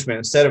mood management,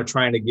 instead of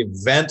trying to give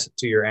vent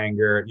to your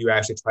anger, you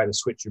actually try to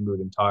switch your mood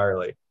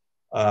entirely.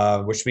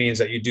 which means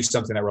that you do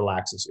something that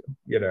relaxes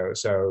you,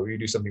 so you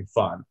do something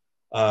fun.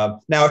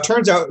 Now, it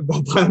turns out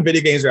violent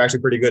video games are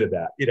actually pretty good at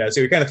that.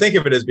 So you kind of think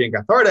of it as being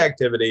cathartic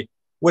activity.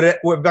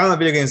 What violent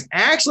video games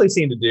actually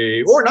seem to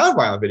do, or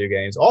non-violent video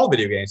games, all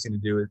video games seem to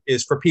do,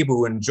 is for people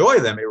who enjoy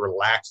them, it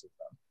relaxes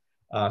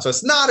them. So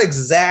it's not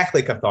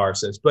exactly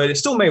catharsis, but it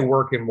still may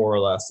work in more or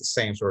less the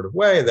same sort of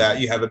way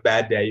that you have a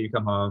bad day, you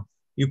come home,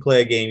 you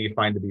play a game you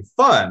find to be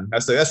fun.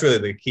 That's really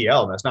the key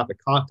element. It's not the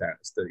content,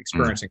 it's the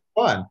experiencing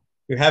fun.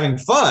 You're having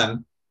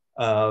fun,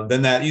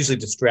 then that usually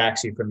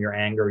distracts you from your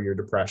anger, your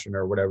depression,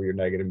 or whatever your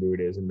negative mood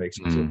is, and makes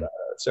you feel better.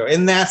 So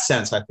in that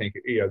sense, I think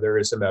there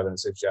is some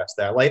evidence that suggests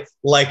that,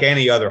 like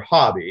any other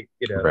hobby,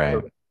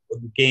 right.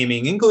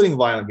 gaming, including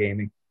violent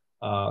gaming,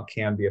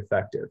 can be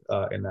effective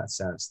in that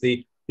sense.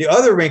 The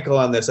other wrinkle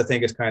on this, I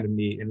think, is kind of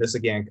neat, and this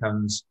again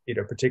comes,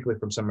 particularly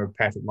from some of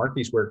Patrick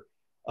Markey's work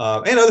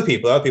and other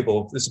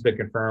people. This has been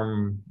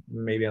confirmed,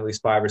 maybe at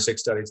least 5 or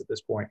 6 studies at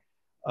this point.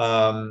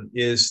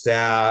 Is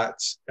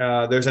that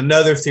there's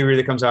another theory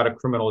that comes out of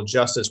criminal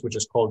justice, which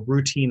is called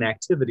routine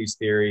activities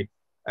theory.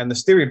 And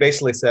this theory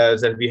basically says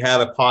that if you have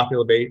a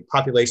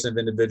population of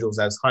individuals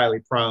that's highly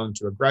prone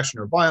to aggression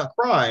or violent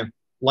crime,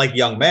 like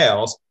young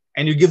males,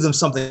 and you give them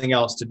something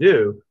else to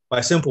do, by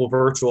simple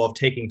virtue of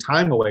taking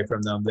time away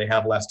from them, they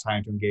have less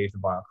time to engage in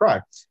violent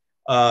crime.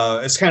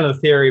 It's kind of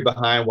the theory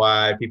behind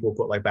why people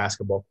put like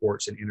basketball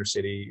courts in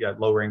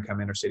lower income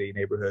inner city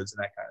neighborhoods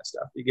and that kind of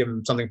stuff. You give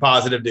them something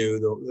positive to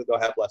do, they'll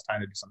have less time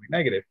to do something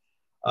negative.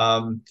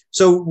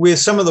 So with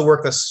some of the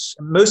work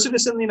most of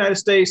it's in the United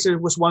States, there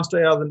was one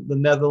study out of the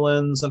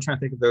Netherlands. I'm trying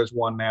to think if there's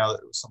one now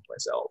that was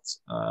someplace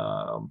else.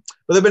 But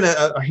there've been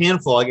a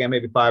handful, again,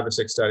 maybe 5 or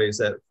 6 studies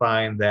that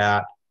find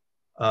that,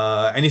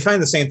 and you find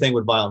the same thing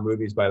with violent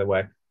movies, by the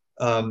way,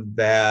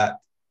 that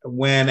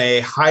when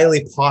a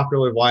highly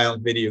popular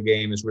violent video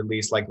game is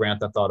released, like Grand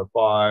Theft Auto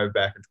 5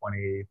 back in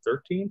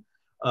 2013,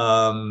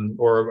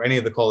 or any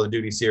of the Call of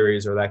Duty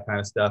series or that kind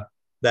of stuff,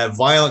 that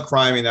violent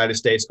crime in the United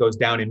States goes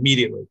down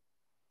immediately.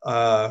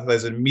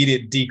 There's an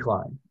immediate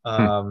decline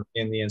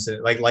in the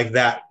incident, like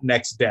that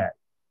next day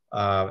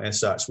and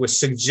such, which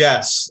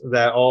suggests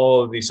that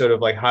all of these sort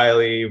of like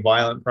highly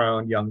violent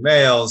prone young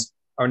males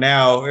are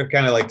now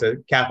kind of like,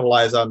 to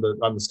capitalize on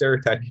the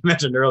stereotype you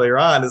mentioned earlier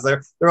on, is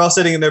they're all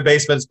sitting in their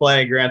basements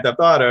playing Grand Theft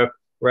Auto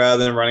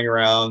rather than running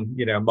around,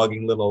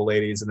 mugging little old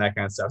ladies and that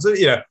kind of stuff. So,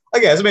 again,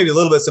 it's maybe a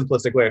little bit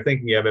simplistic way of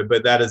thinking of it,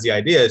 but that is the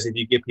idea, is if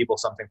you give people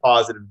something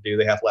positive to do,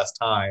 they have less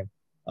time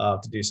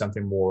to do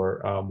something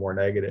more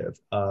negative.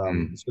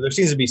 So there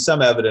seems to be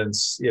some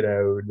evidence,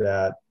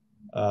 that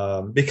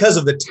because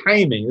of the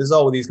timing, there's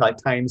all of these like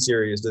time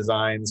series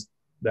designs,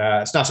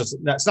 that it's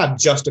not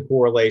just a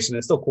correlation.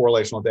 It's still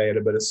correlational data,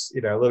 but it's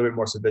a little bit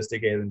more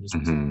sophisticated than just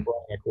a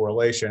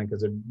correlation,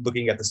 because they're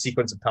looking at the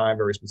sequence of time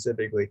very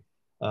specifically.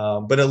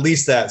 But at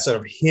least that sort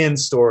of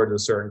hints towards a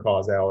certain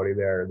causality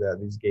there, that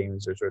these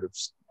games are sort of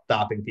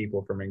stopping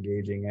people from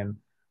engaging in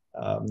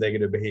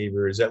negative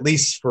behaviors, at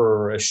least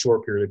for a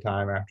short period of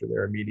time after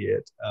their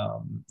immediate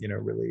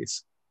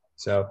release.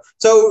 So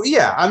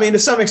yeah, I mean, to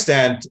some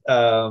extent,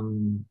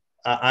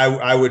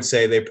 I would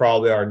say they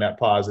probably are net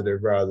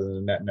positive rather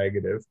than net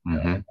negative.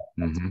 And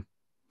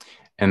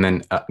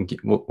then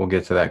we'll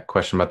get to that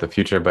question about the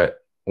future, but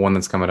one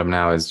that's coming up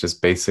now is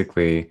just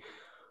basically,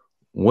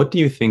 what do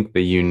you think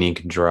the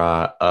unique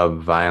draw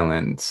of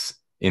violence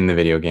in the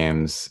video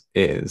games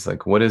is?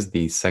 Like, what is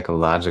the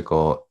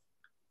psychological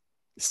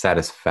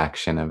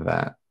satisfaction of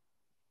that?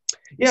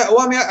 Yeah, well,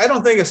 I mean, I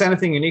don't think it's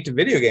anything unique to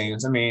video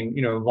games. I mean,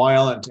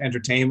 violent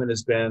entertainment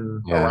has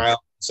been around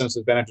since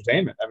there's been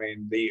entertainment. I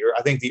mean,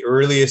 I think the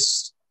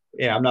earliest,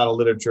 I'm not a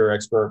literature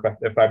expert, but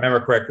if I remember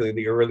correctly,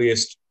 the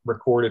earliest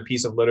recorded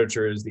piece of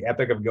literature is the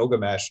Epic of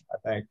Gilgamesh, I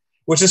think,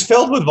 which is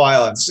filled with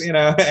violence,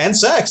 and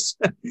sex.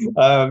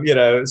 So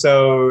even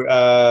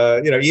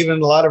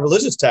a lot of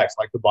religious texts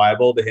like the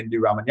Bible, the Hindu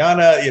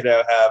Ramayana,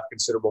 have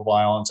considerable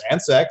violence and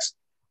sex,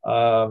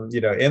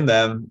 in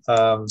them.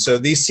 So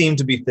these seem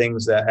to be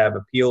things that have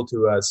appealed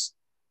to us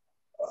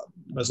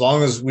as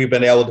long as we've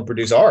been able to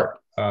produce art.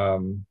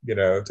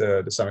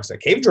 To some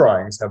extent, cave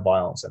drawings have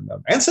violence in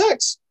them and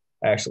sex.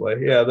 Actually,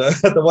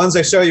 the ones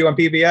they show you on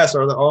PBS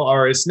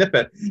are a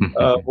snippet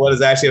of what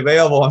is actually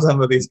available on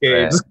some of these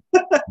caves.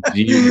 Right.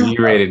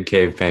 G-rated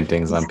cave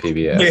paintings on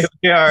PBS.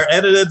 They are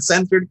edited,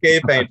 censored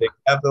cave paintings.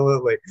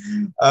 Absolutely.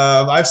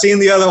 I've seen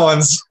the other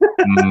ones.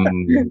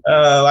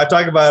 I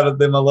talk about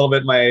them a little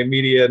bit in my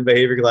media and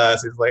behavior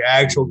classes, like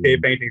actual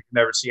cave paintings you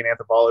never see in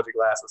anthropology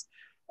classes.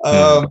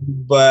 So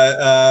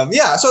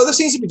there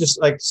seems to be just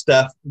like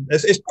stuff.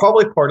 It's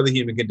probably part of the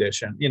human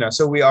condition,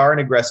 so we are an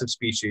aggressive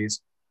species.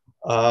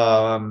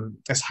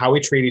 That's how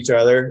we treat each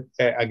other.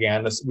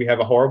 Again, we have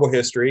a horrible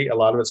history. A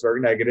lot of it's very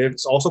negative.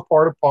 It's also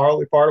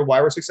partly part of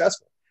why we're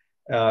successful,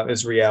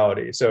 is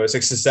reality. So it's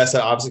a success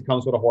that obviously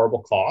comes with a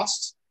horrible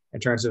cost in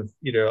terms of,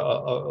 a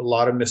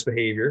lot of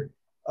misbehavior.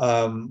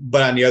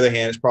 But on the other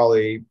hand, it's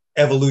probably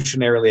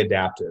evolutionarily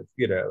adaptive,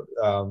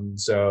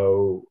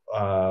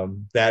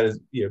 that is,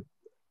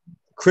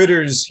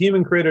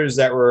 human critters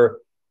that were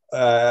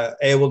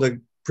able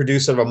to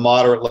produced sort of a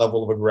moderate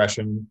level of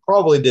aggression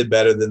probably did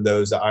better than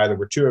those that either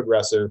were too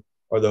aggressive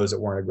or those that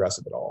weren't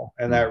aggressive at all.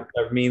 And that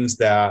means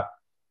that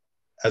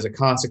as a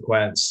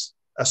consequence,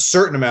 a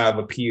certain amount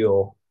of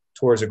appeal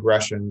towards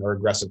aggression or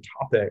aggressive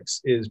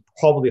topics is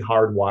probably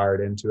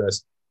hardwired into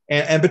us,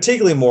 and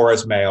particularly more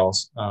as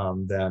males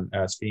than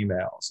as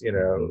females. You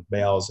know,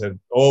 males have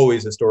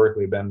always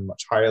historically been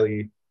much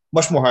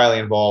more highly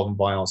involved in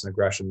violence and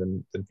aggression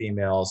than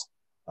females.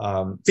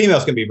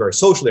 Females can be very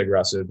socially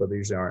aggressive, but they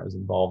usually aren't as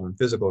involved in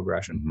physical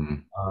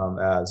aggression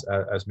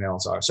as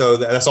males are. So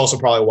that's also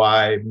probably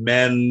why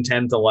men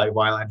tend to like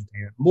violent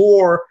entertainment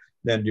more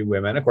than do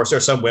women. Of course, there are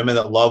some women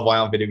that love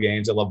violent video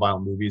games, that love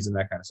violent movies and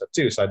that kind of stuff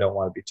too. So I don't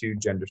want to be too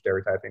gender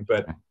stereotyping,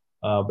 but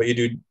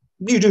you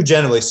do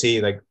generally see,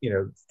 like, you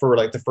know, for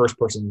like the first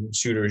person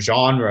shooter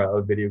genre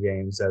of video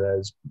games, that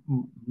is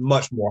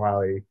much more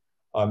highly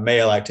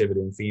male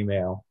activity than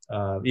female,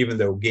 even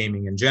though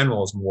gaming in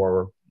general is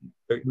more,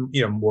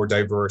 you know, more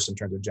diverse in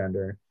terms of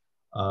gender.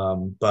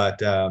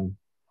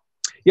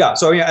 Yeah,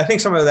 so yeah, I think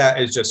some of that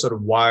is just sort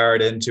of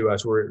wired into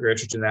us. We're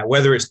interested in that,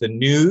 whether it's the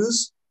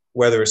news,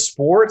 whether it's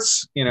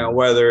sports, you know,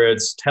 whether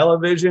it's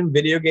television,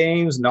 video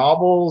games,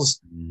 novels,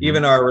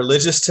 even our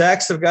religious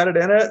texts have got it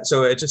in it.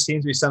 So it just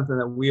seems to be something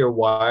that we are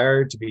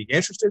wired to be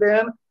interested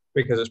in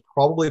because it's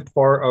probably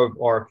part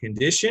of our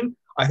condition.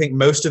 I think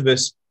most of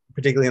us,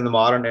 particularly in the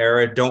modern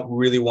era, don't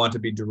really want to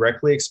be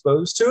directly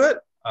exposed to it.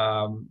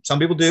 Some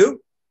people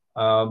do.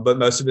 But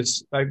most of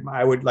it's,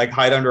 I would like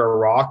hide under a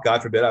rock.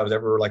 God forbid I was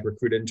ever like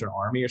recruited into an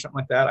army or something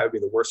like that. I would be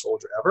the worst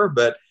soldier ever.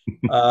 But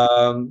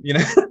you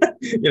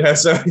know,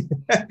 so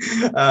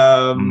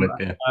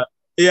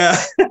yeah.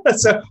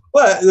 So,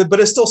 but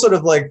it's still sort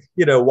of like,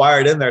 you know,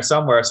 wired in there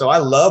somewhere. So I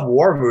love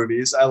war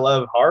movies. I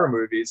love horror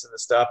movies and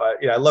stuff.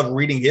 I love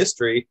reading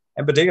history,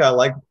 and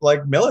particularly I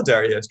like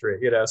military history.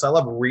 You know, so I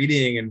love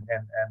reading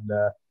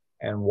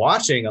and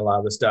watching a lot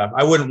of the stuff.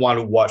 I wouldn't want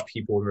to watch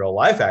people in real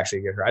life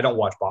actually get hurt. I don't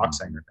watch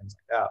boxing or things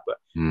like that. But,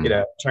 you know,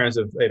 in terms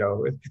of, you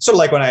know, it's sort of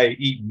like when I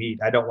eat meat,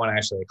 I don't want to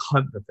actually like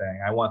hunt the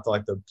thing. I want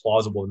the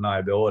plausible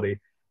deniability,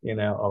 you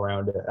know,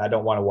 around it. I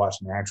don't want to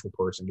watch an actual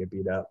person get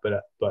beat up.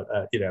 But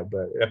you know,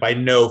 but if I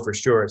know for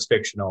sure it's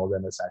fictional,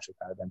 then it's actually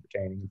kind of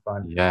entertaining and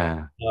fun.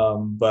 Yeah.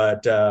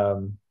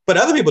 But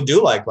other people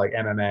do like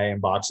MMA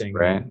and boxing,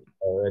 right?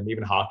 And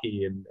even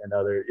hockey and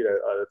other, you know,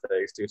 other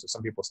things too. So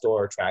some people still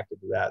are attracted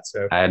to that.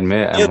 So I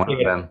admit I'm one of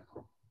them.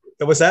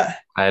 What's that?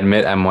 I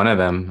admit I'm one of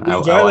them. I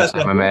watch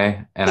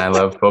MMA and I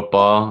love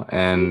football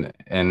and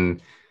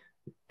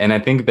I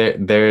think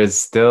there's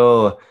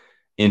still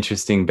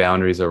interesting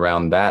boundaries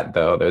around that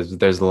though.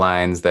 There's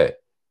lines that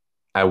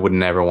I would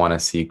never want to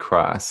see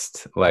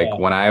crossed. Like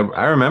when I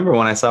remember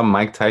when I saw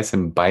Mike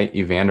Tyson bite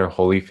Evander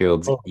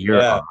Holyfield's ear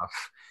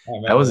off.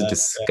 That was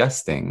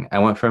disgusting. I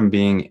went from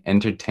being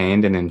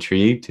entertained and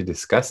intrigued to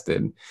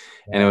disgusted.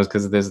 And it was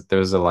because there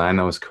was a line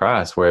that was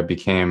crossed where it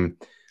became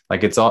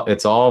like it's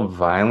all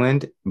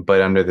violent,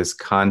 but under this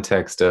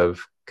context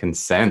of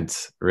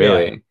consent,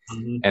 really.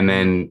 And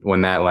then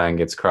when that line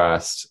gets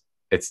crossed,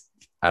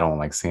 I don't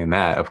like seeing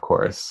that, of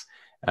course.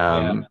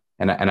 And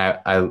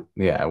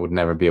I would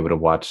never be able to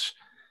watch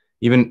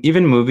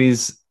even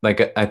movies.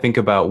 Like I think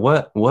about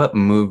what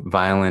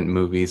violent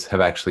movies have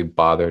actually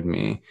bothered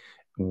me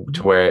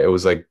to where it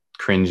was like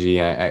cringy.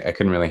 I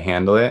couldn't really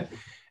handle it.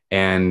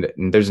 And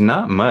there's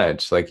not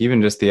much. Like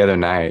even just the other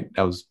night,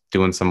 I was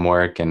doing some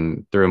work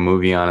and threw a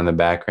movie on in the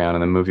background,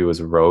 and the movie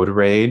was Road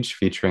Rage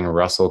featuring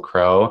Russell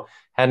Crowe.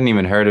 Hadn't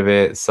even heard of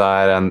it,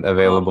 saw it on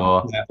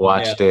available,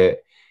 watched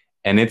it,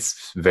 and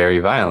it's very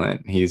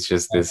violent. He's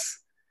just this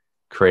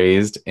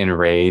crazed,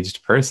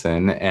 enraged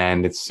person,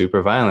 and it's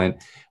super violent.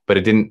 But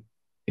it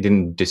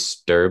didn't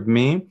disturb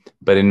me.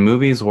 But in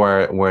movies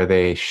where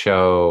they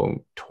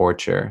show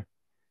torture,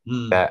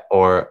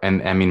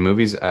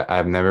 movies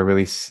I've never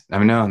really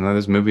no,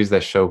 there's movies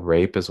that show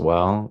rape as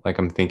well. Like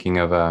I'm thinking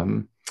of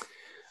oh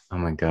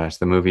my gosh,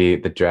 the movie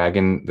The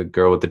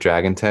Girl with the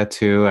Dragon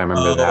Tattoo. I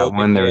remember that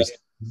one. There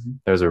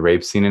was a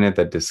rape scene in it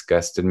that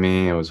disgusted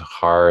me. It was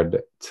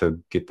hard to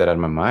get that out of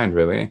my mind,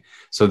 really.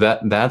 So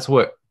that's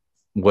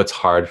what's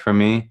hard for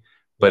me.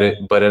 But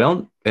it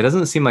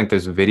doesn't seem like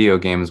there's video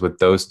games with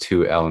those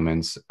two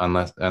elements,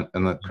 unless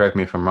correct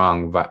me if I'm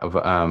wrong,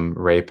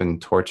 rape and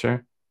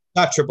torture.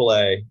 Not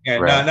AAA,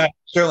 and not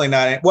certainly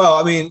not. Well,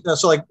 I mean,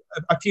 so like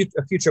a few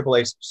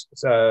AAA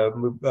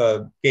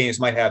games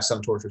might have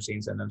some torture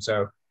scenes in them.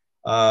 So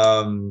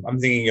I'm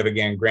thinking of,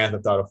 again, Grand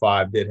Theft Auto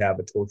 5 did have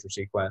a torture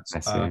sequence,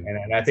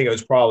 and I think it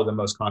was probably the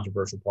most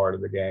controversial part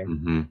of the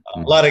game. A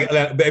lot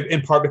of,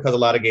 in part because a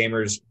lot of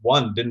gamers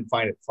didn't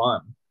find it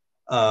fun,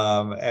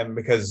 and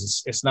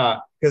because it's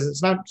not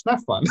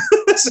fun.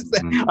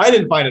 I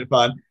didn't find it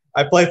fun.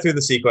 I played through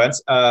the sequence.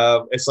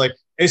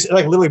 It's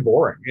like literally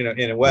boring, you know,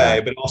 in a way,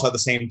 but also at the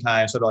same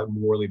time sort of like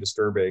morally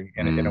disturbing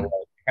in a way,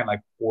 kind of like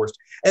forced.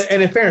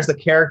 And in fairness, the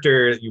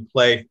character that you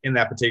play in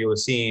that particular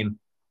scene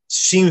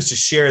seems to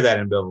share that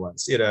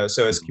ambivalence, you know.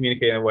 So it's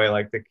communicating in a way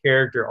like the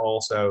character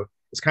also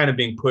is kind of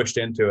being pushed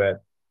into it,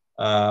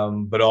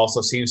 but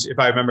also seems, if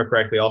I remember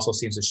correctly, also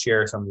seems to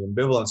share some of the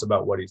ambivalence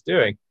about what he's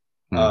doing.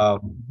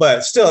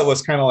 But still, it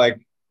was kind of like,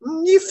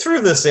 you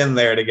threw this in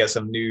there to get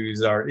some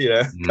news or,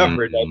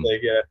 coverage, I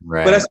think. Yeah.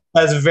 Right. But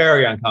that's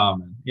very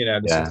uncommon, Yeah.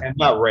 and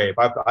not rape.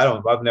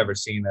 I've never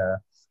seen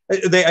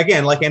they,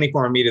 again, like any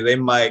form of media, they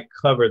might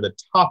cover the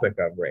topic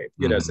of rape,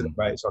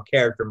 so a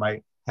character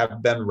might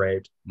have been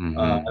raped,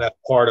 and that's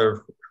part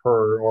of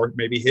her or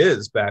maybe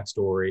his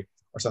backstory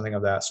or something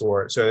of that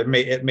sort. So it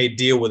may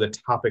deal with the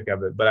topic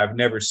of it, but I've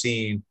never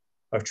seen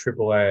a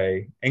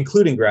AAA,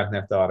 including Grand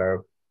Theft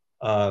Auto,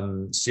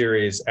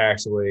 series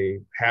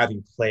actually have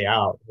you play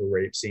out a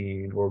rape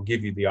scene or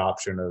give you the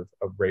option of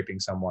raping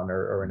someone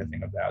or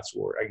anything of that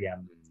sort.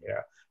 Again,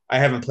 I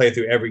haven't played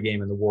through every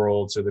game in the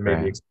world, so there may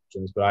be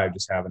exceptions, but I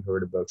just haven't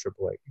heard of both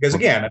AAA. Because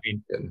again, I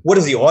mean, what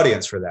is the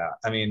audience for that?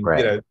 I mean,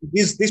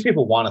 these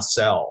people want to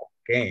sell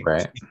games,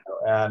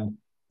 and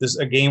this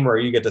a game where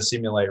you get to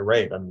simulate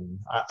rape. I mean,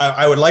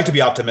 I would like to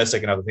be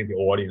optimistic enough to think the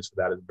audience for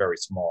that is very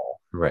small,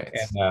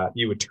 and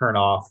you would turn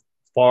off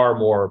far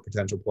more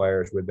potential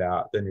players with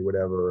that than you would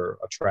ever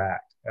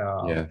attract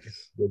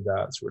with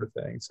that sort of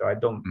thing. So I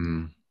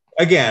don't.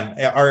 Again,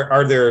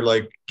 are there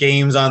like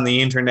games on the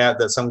internet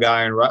that some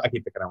guy in I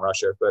keep picking on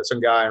Russia, but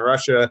some guy in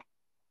Russia?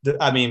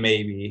 I mean,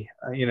 maybe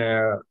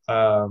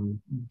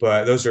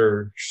but those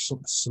are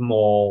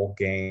small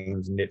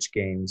games, niche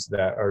games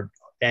that are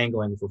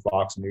angling for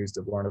Fox News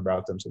to learn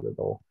about them so that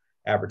they'll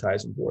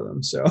advertise them for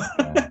them. So,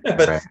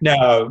 but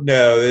no,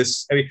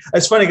 this. I mean,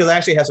 it's funny because I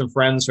actually had some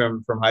friends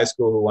from high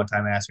school who one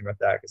time asked me about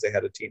that because they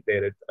had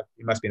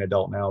he must be an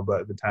adult now, but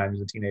at the time he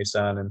was a teenage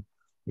son and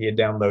he had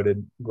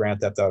downloaded Grand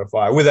Theft Auto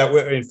 5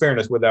 in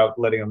fairness, without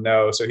letting him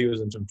know. So he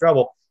was in some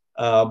trouble.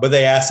 But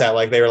they asked that,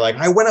 like, they were like,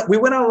 we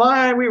went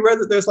online, we read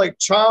that there's like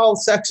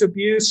child sex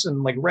abuse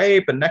and like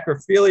rape and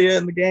necrophilia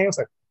in the game. It's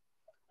like,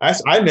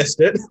 I missed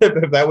it.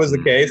 If that was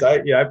the case,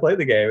 I played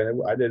the game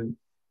and I didn't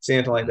see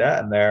anything like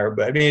that in there.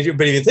 But I mean, if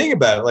you think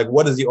about it, like,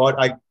 what is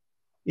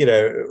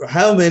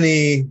how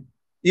many,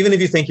 even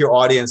if you think your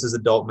audience is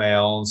adult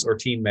males or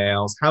teen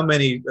males, how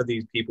many of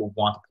these people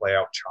want to play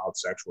out child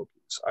sexual abuse?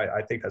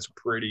 I think that's a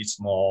pretty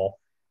small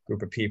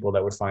group of people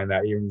that would find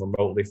that even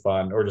remotely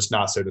fun or just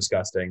not so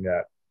disgusting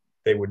that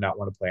they would not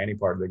want to play any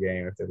part of the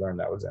game if they learned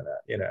that was in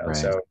it,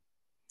 So,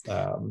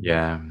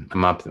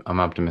 I'm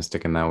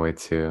optimistic in that way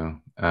too.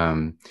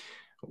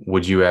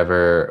 Would you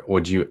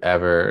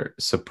ever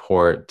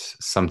support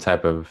some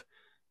type of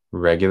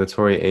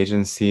regulatory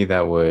agency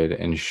that would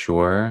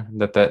ensure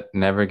that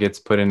never gets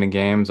put into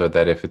games, or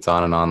that if it's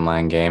on an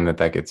online game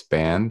that gets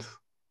banned?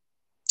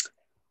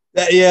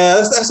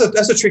 That's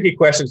a tricky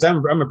question because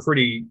I'm a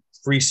pretty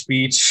free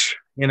speech.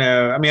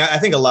 I mean, I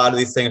think a lot of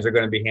these things are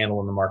going to be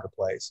handled in the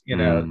marketplace.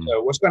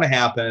 So what's going to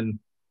happen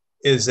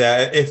is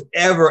that if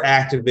ever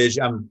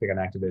Activision, I'm picking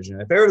Activision,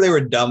 if ever they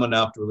were dumb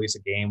enough to release a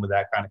game with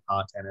that kind of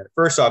content in it,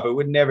 first off, it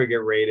would never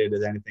get rated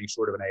as anything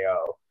short of an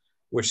AO,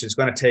 which is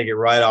going to take it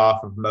right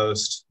off of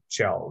most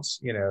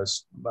shelves.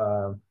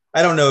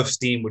 I don't know if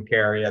Steam would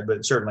carry it,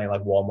 but certainly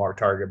like Walmart,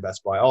 Target,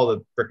 Best Buy, all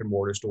the brick and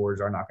mortar stores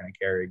are not going to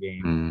carry a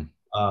game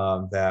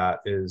that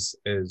is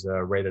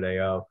rated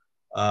AO.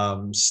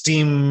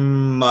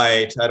 Steam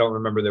might, I don't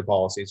remember their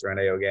policies around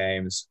AO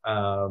games.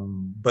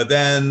 But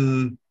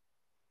then,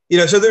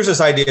 so there's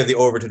this idea of the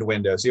Overton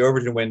window. So the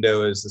Overton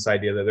window is this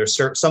idea that there's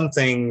some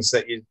things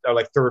that are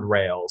like third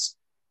rails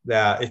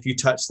that if you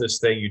touch this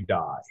thing, you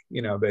die,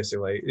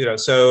 basically,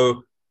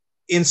 so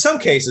in some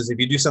cases, if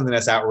you do something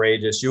that's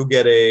outrageous, you'll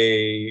get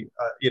the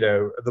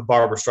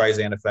Barbra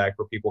Streisand effect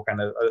where people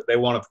kind of, they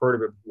won't have heard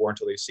of it before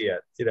until they see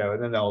it,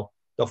 and then they'll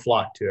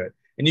flock to it.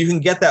 And you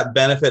can get that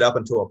benefit up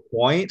until a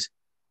point.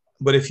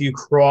 But if you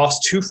cross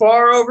too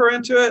far over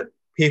into it,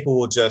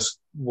 people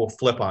will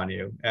flip on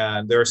you.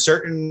 And there are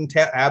certain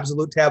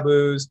absolute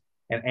taboos,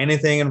 and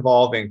anything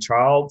involving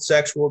child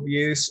sexual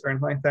abuse or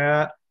anything like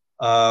that.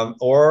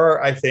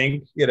 Or I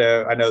think, I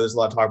know there's a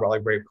lot of talk about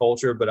like rape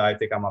culture, but I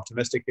think I'm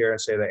optimistic here and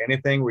say that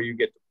anything where you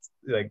get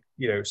like,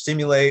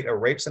 simulate a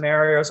rape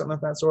scenario or something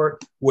of that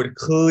sort would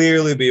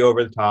clearly be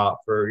over the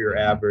top for your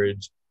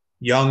average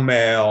young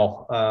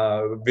male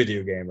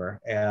video gamer,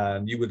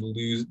 and you would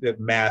lose a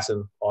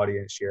massive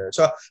audience share.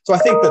 So I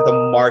think that the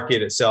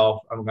market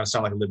itself, I'm going to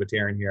sound like a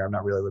libertarian here. I'm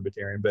not really a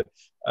libertarian, but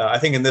I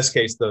think in this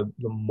case, the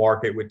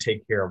market would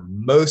take care of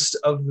most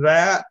of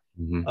that.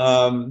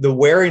 The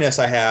wariness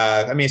I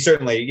have, I mean,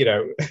 certainly,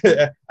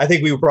 I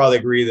think we would probably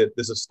agree that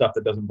this is stuff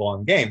that doesn't belong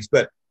in games,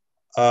 but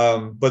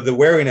the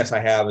wariness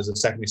I have is the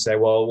second you say,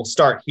 well, we'll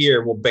start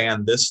here, we'll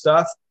ban this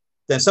stuff,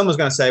 then someone's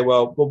going to say,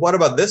 well, what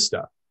about this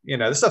stuff?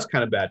 This stuff's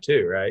kind of bad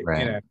too, right?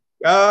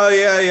 Oh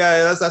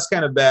yeah, that's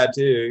kind of bad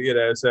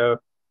too, so,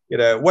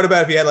 what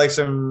about if you had like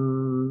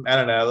some, I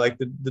don't know, like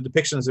the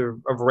depictions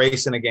of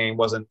race in a game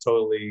wasn't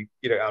totally,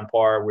 on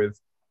par with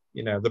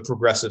the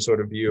progressive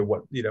sort of view of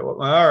what,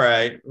 all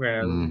right,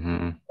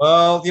 Mm-hmm.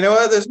 well, you know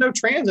what, there's no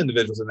trans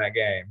individuals in that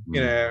game,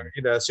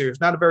 Mm-hmm. so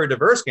it's not a very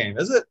diverse game,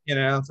 is it?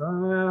 And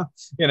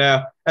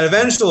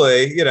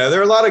eventually, there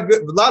are a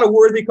lot of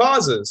worthy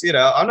causes.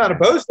 I'm not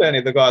opposed to any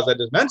of the causes I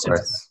just mentioned.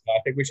 I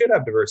think we should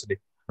have diversity.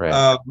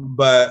 Right.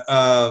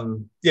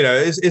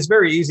 It's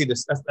very easy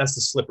that's the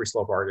slippery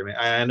slope argument.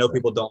 I know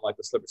people don't like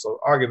the slippery slope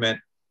argument.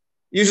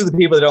 Usually the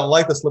people that don't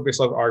like the slippery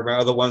slope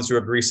argument are the ones who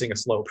are greasing a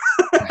slope.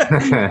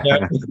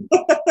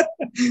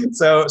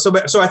 So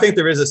I think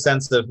there is a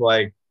sense of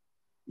like,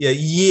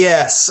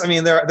 yes. I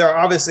mean, there are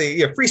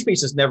obviously, free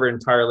speech is never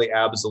entirely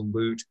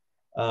absolute,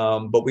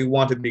 but we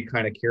want to be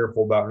kind of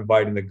careful about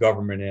inviting the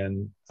government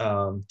in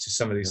to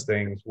some of these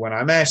things when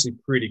I'm actually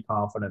pretty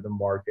confident the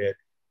market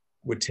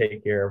would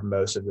take care of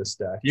most of this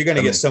stuff. You're going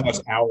to get so much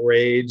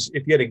outrage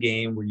if you had a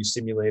game where you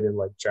simulated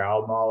like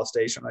child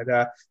molestation like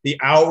that. The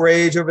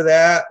outrage over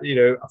that,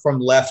 from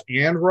left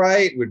and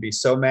right would be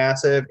so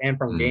massive, and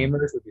from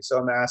gamers would be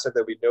so massive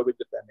that we'd nobody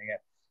defending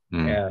it.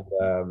 And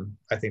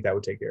I think that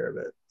would take care of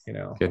it.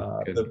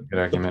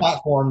 The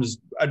platforms,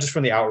 just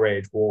from the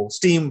outrage,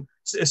 Steam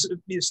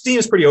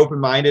is pretty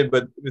open-minded,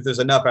 but if there's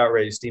enough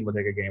outrage, Steam will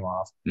take a game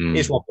off. You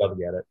just won't be able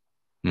to get it.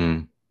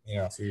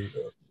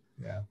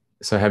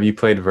 So have you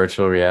played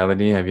virtual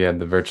reality? Have you had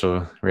the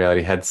virtual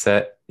reality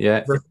headset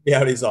yet? Virtual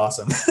reality is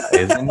awesome.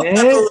 Isn't it?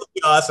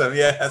 Absolutely awesome.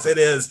 Yes, it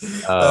is.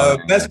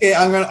 Best game.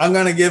 I'm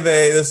gonna give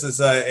this is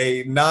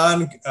a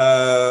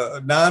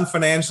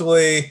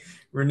non-financially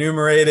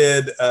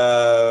remunerated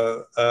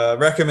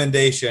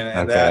recommendation,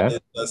 and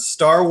that is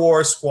Star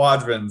Wars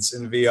Squadrons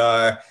in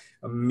VR.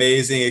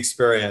 Amazing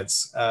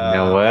experience. You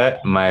know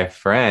what? My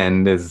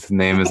friend, his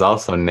name is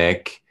also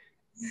Nick.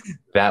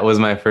 That was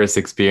my first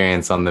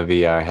experience on the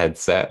VR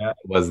headset,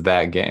 was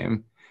that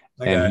game.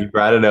 Okay. And he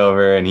brought it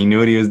over and he knew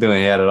what he was doing.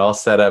 He had it all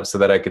set up so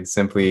that I could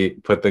simply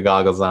put the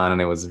goggles on and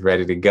it was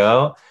ready to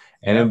go.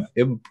 And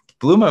it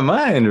blew my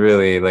mind,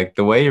 really. Like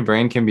the way your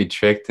brain can be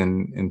tricked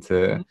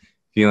into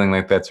feeling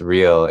like that's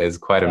real is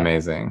quite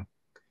amazing.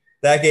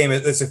 That game,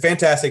 it's a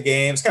fantastic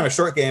game. It's kind of a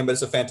short game, but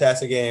it's a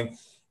fantastic game.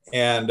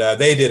 And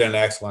they did an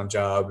excellent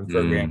job in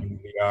programming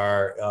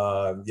VR.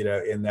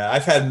 In that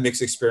I've had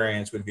mixed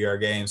experience with VR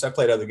games. I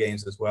played other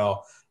games as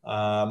well.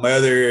 My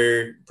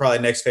other probably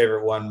next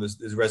favorite one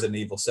is Resident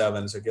Evil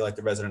 7. So if you like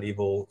the Resident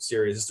Evil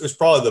series, it was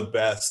probably the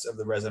best of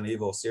the Resident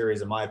Evil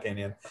series in my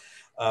opinion.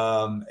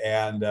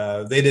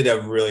 They did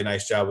a really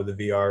nice job with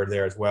the VR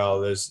there as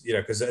well. There's,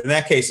 because in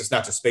that case, it's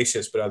not just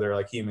spaceships, but other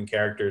like human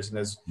characters. And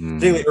there's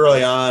particularly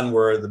early on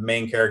where the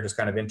main character is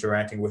kind of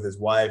interacting with his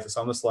wife. It's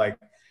almost like,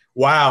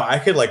 wow, I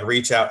could like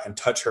reach out and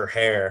touch her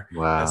hair.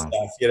 Wow. And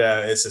stuff.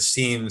 It just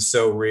seems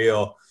so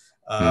real.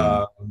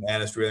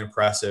 And it's really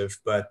impressive.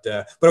 But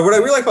what I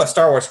really like about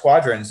Star Wars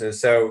Squadrons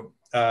is we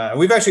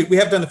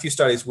have done a few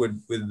studies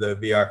with the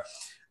VR.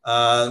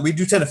 We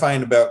do tend to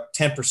find about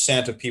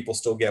 10% of people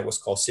still get what's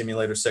called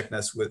simulator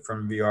sickness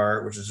from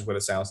VR, which is what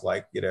it sounds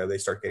like. They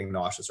start getting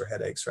nauseous or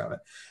headaches from it.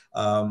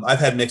 I've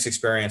had mixed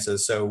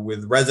experiences. So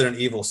with Resident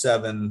Evil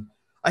 7,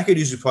 I could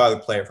usually probably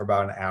play it for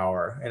about an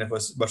hour. And if it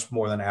was much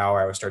more than an hour,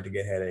 I would start to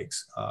get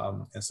headaches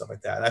and stuff like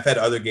that. And I've had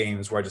other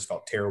games where I just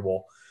felt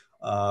terrible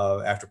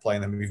after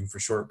playing them even for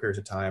short periods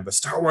of time. But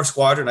Star Wars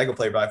Squadron, I could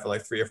play by for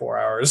like 3 or 4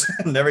 hours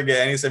and never get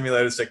any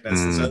simulator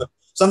sickness. So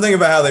something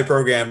about how they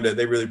programmed it,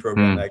 they really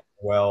programmed that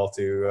well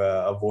to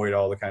avoid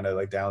all the kind of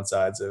like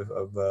downsides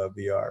of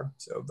VR.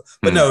 So,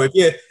 but no, if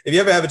you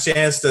ever have a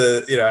chance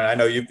to, and I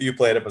know you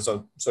played it, but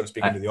so sort of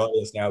speaking to the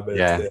audience now, but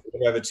if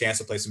you have a chance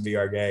to play some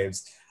VR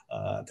games,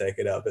 take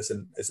it up. It's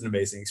an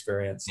amazing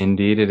experience.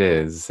 Indeed it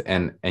is.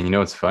 And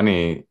what's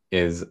funny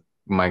is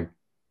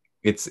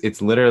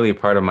it's literally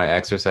part of my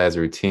exercise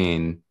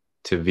routine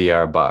to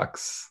VR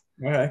box.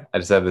 Okay. I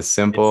just have this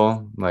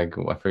simple, like,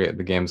 I forget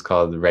the game's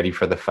called, Ready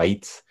for the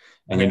Fight.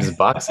 And you're just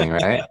boxing,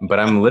 right? But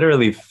I'm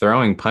literally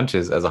throwing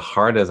punches as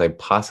hard as I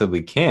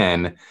possibly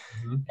can.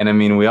 And I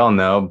mean, we all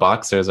know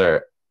boxers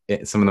are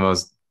some of the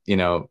most,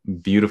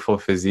 beautiful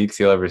physiques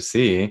you'll ever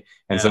see.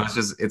 And so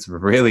it's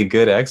really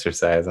good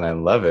exercise and I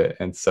love it.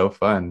 And it's so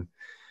fun.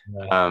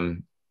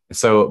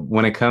 So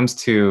when it comes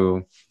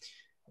to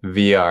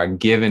VR,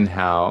 given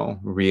how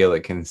real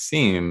it can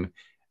seem,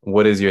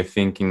 what is your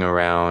thinking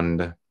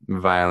around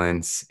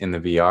violence in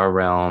the VR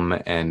realm?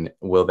 And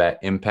will that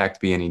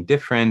impact be any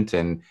different?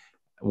 And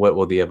what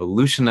will the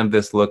evolution of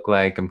this look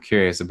like? I'm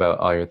curious about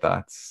all your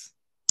thoughts.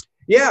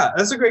 Yeah,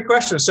 that's a great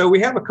question. So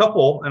we have a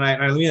couple, and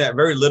I mean that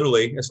very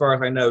literally, as far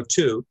as I know,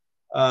 2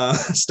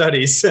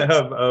 studies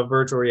of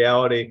virtual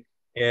reality,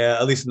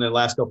 at least in the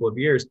last couple of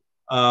years.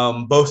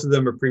 Both of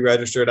them are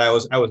pre-registered. I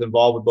was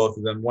involved with both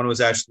of them. One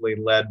was actually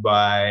led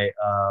by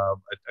a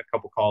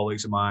couple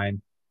colleagues of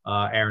mine,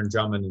 Aaron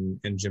Drummond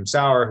and Jim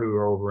Sauer, who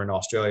are over in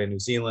Australia and New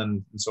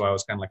Zealand. And so I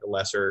was kind of like a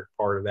lesser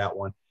part of that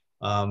one.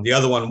 The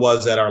other one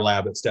was at our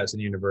lab at Stetson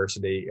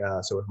University.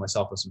 So with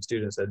myself and some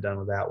students that had done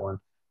with that one.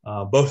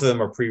 Both of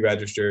them are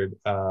pre-registered,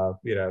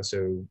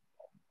 so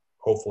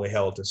hopefully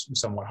held to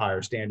somewhat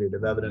higher standard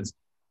of evidence.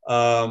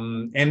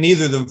 And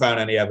neither of them found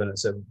any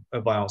evidence of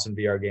violence in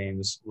VR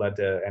games led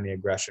to any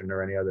aggression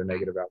or any other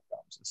negative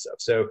outcomes and stuff.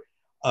 So,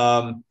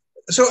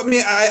 I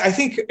mean, I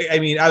think,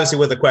 obviously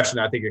with the question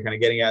I think you're kind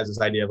of getting at is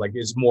this idea of like,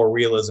 is more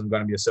realism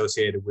going to be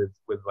associated with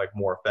like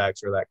more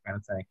effects or that kind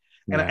of thing?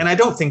 And I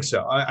don't think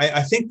so.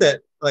 I think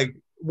that like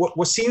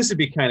what seems to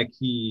be kind of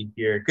key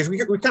here, because we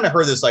kind of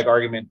heard this like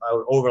argument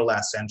over the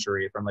last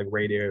century from like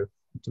radio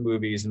to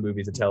movies and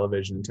movies to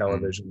television and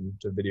television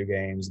to video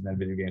games and then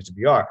video games to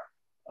VR.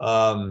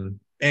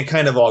 And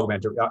kind of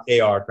augmented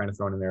AR kind of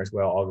thrown in there as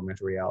well,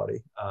 augmented reality,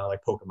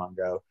 like Pokemon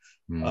Go.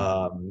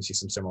 You see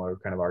some similar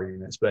kind of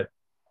arguments, but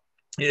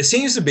it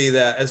seems to be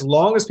that as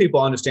long as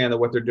people understand that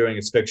what they're doing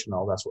is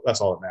fictional,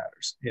 that's all that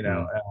matters, you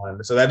know.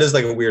 So that is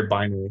like a weird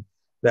binary,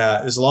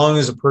 that as long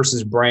as a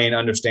person's brain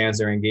understands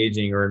they're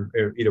engaging or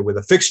with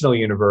a fictional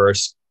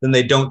universe, then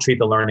they don't treat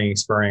the learning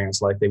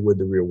experience like they would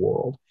the real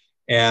world.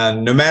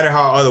 And no matter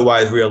how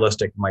otherwise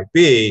realistic it might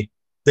be,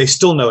 they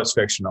still know it's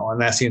fictional,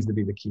 and that seems to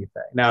be the key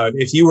thing. Now,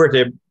 if you were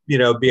to,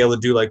 be able to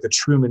do like the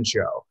Truman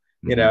Show,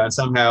 and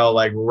somehow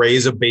like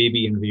raise a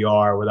baby in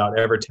VR without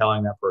ever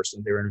telling that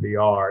person they're in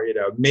VR,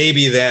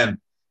 maybe then,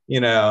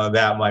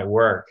 that might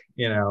work,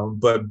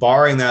 but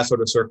barring that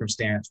sort of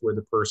circumstance where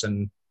the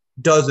person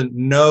doesn't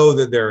know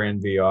that they're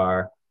in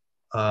VR,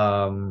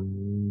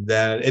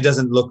 then it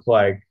doesn't look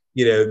like,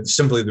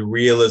 simply the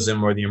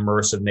realism or the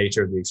immersive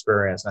nature of the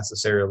experience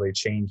necessarily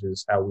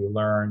changes how we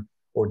learn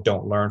or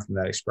don't learn from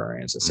that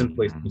experience. It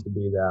simply seems to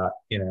be that,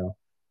 you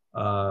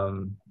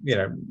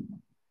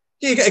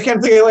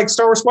can't think of like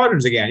Star Wars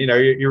Squadrons again.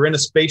 You're in a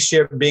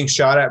spaceship being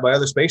shot at by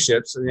other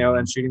spaceships,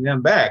 and shooting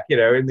them back,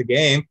 in the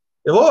game.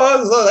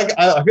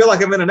 I feel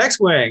like I'm in an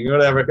X-Wing or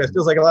whatever. It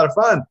feels like a lot of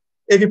fun.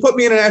 If you put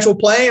me in an actual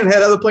plane and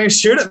had other planes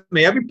shoot at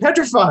me, I'd be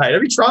petrified.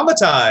 I'd be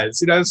traumatized.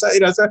 So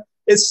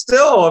it's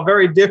still a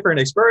very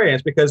different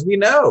experience because we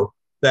know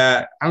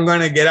that I'm going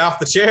to get off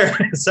the chair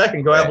in a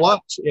second, go have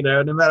lunch,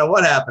 no matter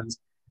what happens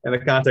in the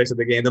context of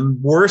the game. The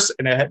worst,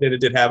 and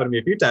it did happen to me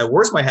a few times,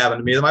 worse might happen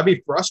to me. I might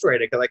be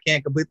frustrated because I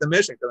can't complete the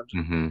mission because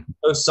I'm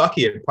so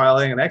sucky at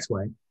piloting an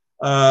X-Wing.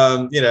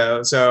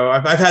 So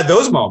I've had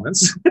those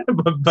moments,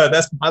 but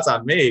that's not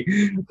on me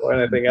or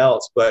anything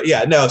else. But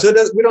yeah, no, so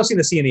we don't seem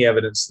to see any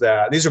evidence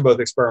that these are both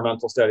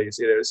experimental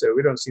studies, so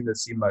we don't seem to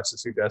see much to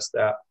suggest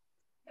that.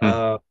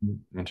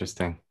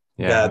 Interesting.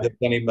 Yeah, there's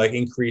any like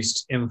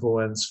increased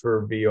influence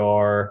for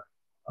VR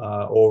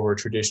over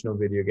traditional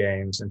video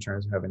games in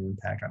terms of having an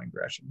impact on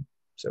aggression.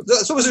 So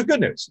this is good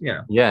news.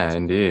 Yeah,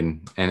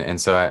 indeed. And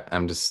so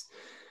I'm just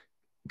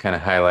kind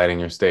of highlighting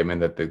your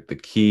statement that the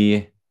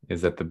key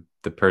is that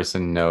the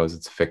person knows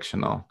it's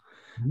fictional.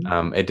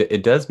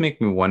 It does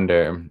make me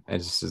wonder,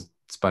 it's just a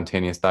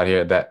spontaneous thought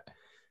here, that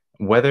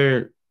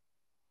whether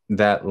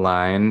that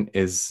line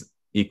is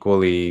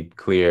equally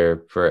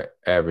clear for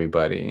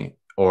everybody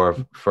or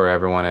for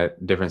everyone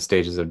at different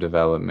stages of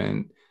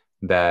development,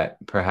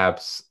 that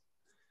perhaps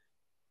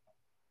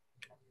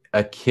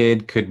a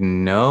kid could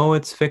know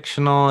it's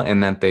fictional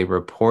and that they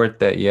report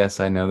that, yes,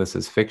 I know this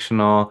is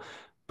fictional,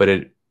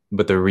 but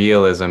the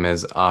realism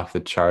is off the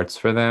charts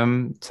for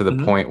them to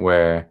the point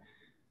where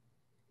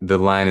the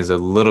line is a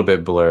little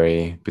bit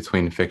blurry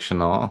between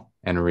fictional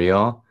and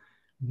real.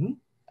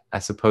 I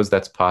suppose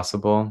that's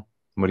possible.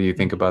 What do you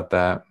think about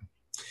that?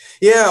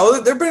 Yeah,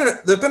 well,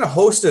 there've been a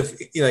host of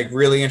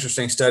really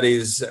interesting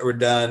studies that were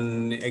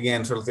done,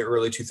 again, sort of the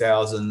early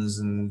 2000s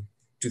and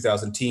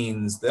 2000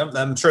 teens.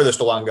 I'm sure they're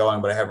still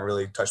ongoing, but I haven't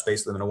really touched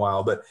base with them in a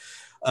while. But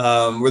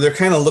where they're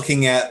kind of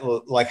looking at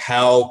like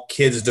how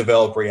kids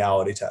develop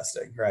reality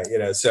testing, right?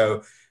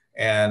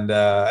 And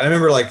I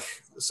remember like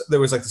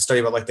there was like the study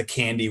about like the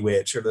candy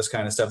witch or this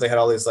kind of stuff. They had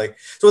all these so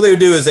what they would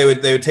do is they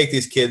would take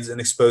these kids and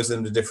expose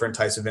them to different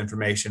types of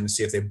information and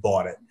see if they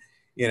bought it.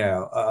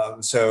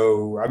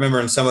 So I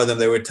remember in some of them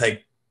they would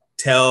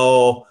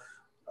tell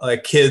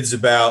like kids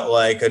about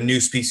like a new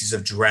species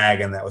of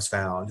dragon that was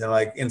found, and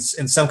like in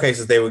some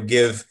cases they would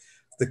give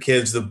the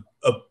kids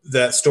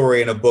that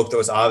story in a book that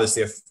was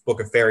obviously a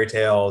book of fairy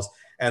tales,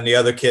 and the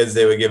other kids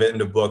they would give it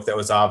in a book that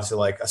was obviously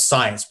like a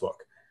science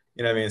book.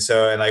 You know what I mean?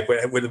 So, and like,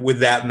 would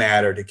that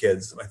matter to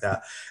kids like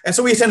that? And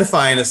so we tend to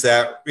find is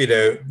that,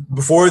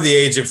 before the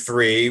age of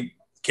 3,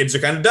 kids are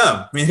kind of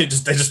dumb. I mean, they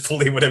just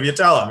believe whatever you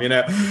tell them,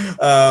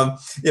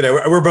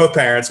 we're both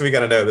parents. We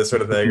got to know this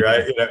sort of thing,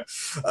 right?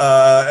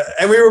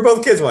 And we were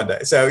both kids one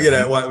day. So,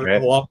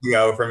 long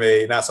ago for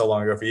me, not so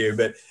long ago for you,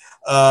 but,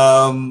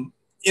 and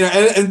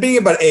being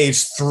about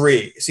age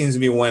 3 seems to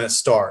be when it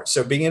starts.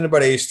 So beginning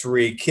about age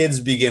 3, kids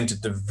begin to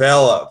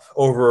develop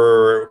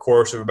over a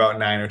course of about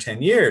 9 or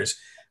 10 years.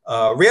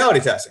 Reality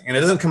testing, and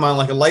it doesn't come on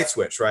like a light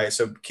switch, right?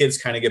 So kids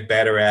kind of get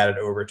better at it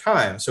over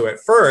time. So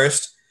at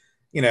first,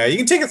 you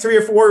can take a 3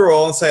 or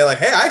 4-year-old and say like,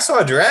 "Hey, I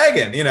saw a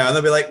dragon," and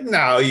they'll be like,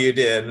 "No, you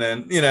didn't,"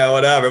 and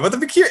whatever. But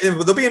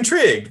they'll be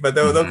intrigued, but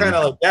they'll kind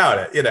of like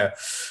doubt it,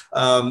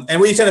 And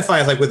what you tend to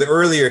find is like with the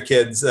earlier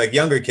kids, like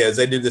younger kids,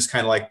 they do this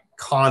kind of like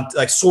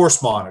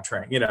source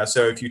monitoring,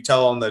 So if you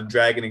tell them the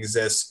dragon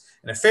exists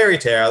in a fairy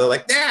tale, they're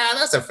like, nah,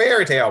 that's a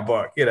fairy tale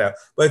book, you know.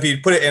 But if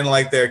you put it in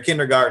like their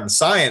kindergarten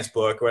science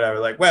book or whatever,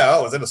 like, well,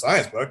 it was in a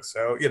science book,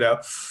 so you know,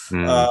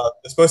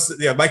 it's supposed to.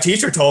 You know, my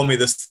teacher told me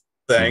this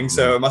thing,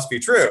 so it must be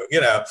true,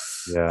 you know.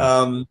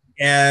 Yeah.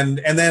 And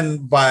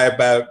then by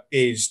about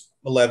age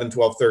 11,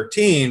 12,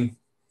 13,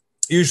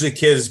 usually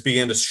kids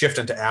begin to shift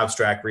into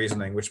abstract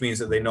reasoning, which means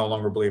that they no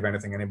longer believe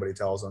anything anybody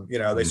tells them. You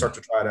know, they start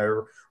to try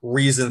to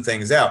reason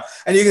things out.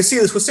 And you can see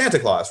this with Santa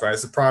Claus, right?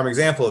 It's a prime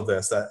example of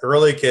this, that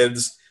early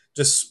kids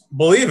just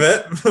believe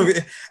it.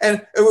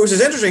 And which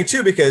is interesting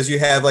too, because you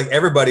have like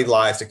everybody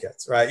lies to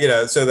kids, right? You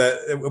know, so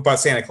that about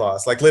Santa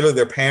Claus, like literally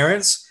their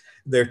parents,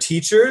 their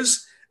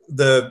teachers,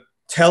 the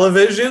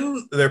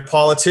television, their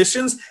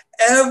politicians,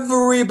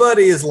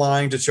 everybody is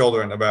lying to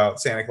children about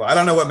Santa Claus. I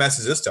don't know what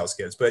message this tells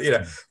kids, but you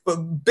know, but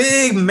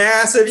big,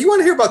 massive. You want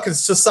to hear about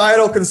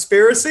societal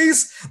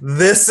conspiracies?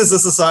 This is a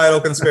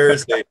societal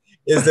conspiracy: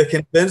 is to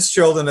convince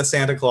children that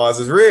Santa Claus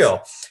is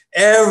real.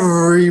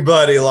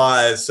 Everybody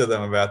lies to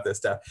them about this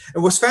stuff.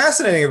 And what's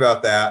fascinating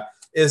about that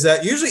is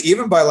that usually,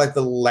 even by like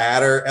the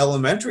latter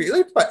elementary,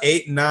 like about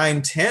 8,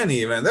 9, 10,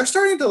 even, they're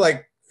starting to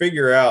like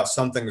figure out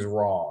something's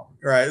wrong.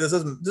 Right. This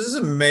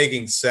isn't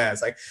making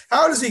sense. Like,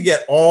 how does he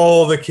get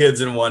all the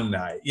kids in one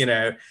night? You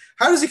know,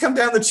 how does he come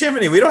down the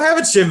chimney? We don't have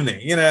a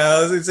chimney, you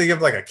know, does he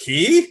have like a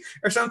key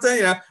or something?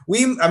 You know,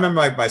 I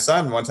remember my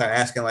son one time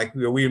asking, like,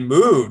 we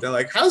moved and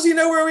like, how does he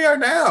know where we are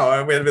now?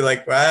 And we'd be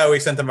like, well, we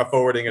sent him a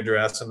forwarding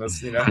address and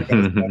this, you know,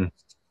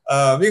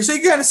 so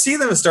you kind of see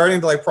them starting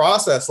to like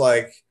process,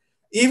 like,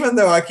 even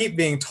though I keep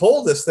being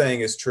told this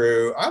thing is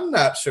true, I'm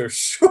not so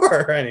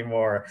sure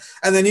anymore.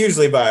 And then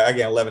usually by,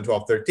 again, 11,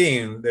 12,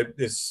 13,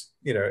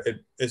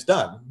 it's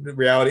done.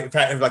 Reality, in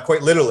fact, like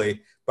quite literally,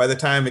 by the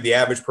time the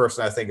average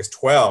person I think is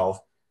 12,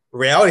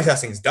 reality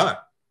testing is done.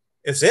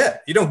 It's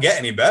it. You don't get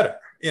any better.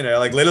 You know,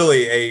 like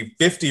literally a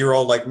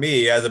 50-year-old like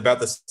me has about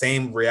the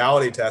same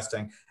reality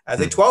testing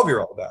as a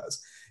 12-year-old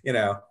does. You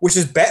know, which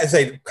is bad.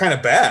 It's kind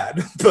of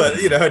bad,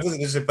 but you know, it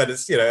doesn't. But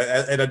it's, you know,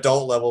 an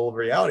adult level of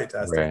reality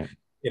testing. Right.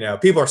 You know,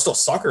 people are still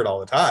suckered all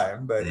the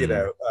time, but you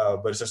know,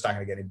 but it's just not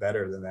going to get any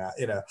better than that.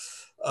 You know,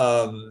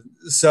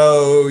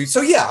 so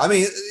yeah. I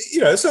mean,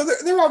 you know, so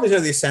there obviously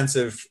are these sense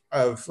of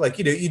like,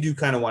 you know, you do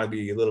kind of want to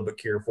be a little bit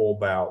careful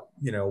about,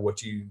 you know,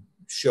 what you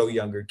show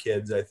younger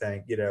kids. I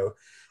think, you know,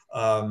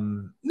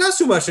 not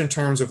so much in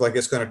terms of like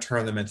it's going to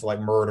turn them into like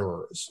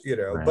murderers, you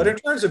know, but in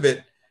terms of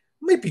it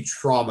might be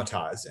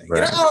traumatizing.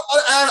 Right. You know,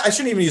 I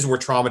shouldn't even use the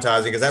word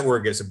traumatizing because that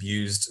word gets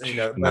abused. You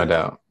know, no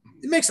doubt.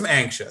 It makes them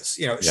anxious,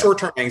 you know,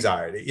 short-term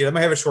anxiety. You know, they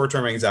might have a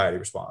short-term anxiety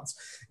response,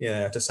 you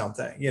know, to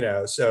something, you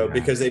know, so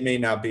because they may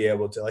not be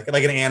able to, like an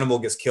animal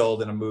gets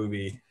killed in a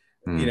movie,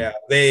 you know,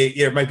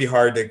 it might be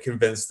hard to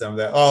convince them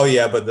that, oh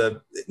yeah,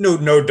 but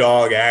no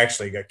dog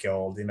actually got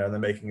killed, you know, in the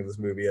making of this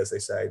movie, as they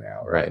say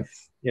now, right?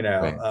 You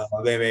know,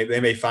 they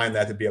may find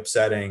that to be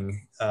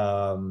upsetting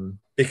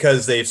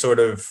because they've sort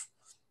of,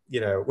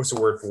 you know, what's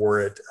the word for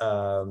it?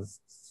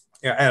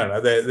 Yeah, I don't know.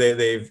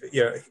 They've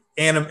you know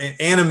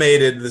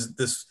animated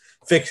this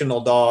fictional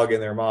dog in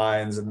their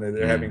minds, and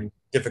they're having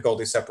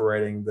difficulty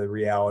separating the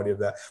reality of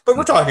that. But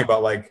we're talking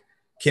about like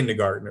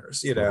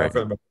kindergartners, you know,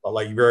 for the,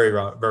 like very,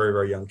 very,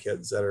 very young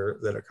kids that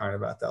are kind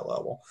of at that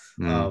level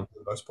for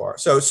the most part.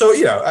 So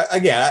you know,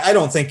 again, I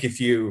don't think if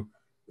you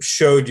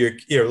showed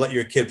let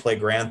your kid play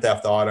Grand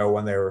Theft Auto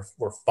when they were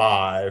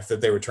 5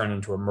 that they would turn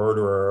into a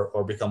murderer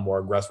or become more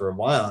aggressive or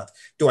violent.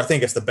 Do I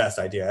think it's the best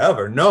idea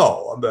ever?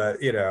 No, but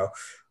you know.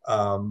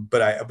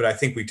 But I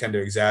think we tend to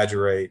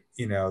exaggerate,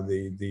 you know,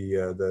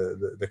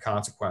 the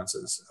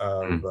consequences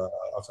of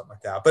something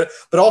like that.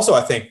 But also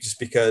I think just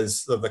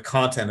because of the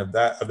content of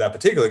that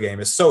particular game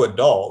is so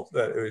adult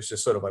that it was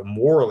just sort of like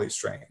morally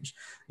strange,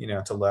 you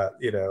know, to let,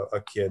 you know,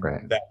 a kid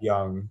that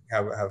young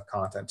have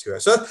content to it.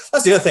 So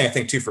that's the other thing I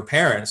think too for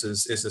parents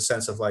is the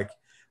sense of like,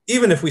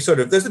 even if we sort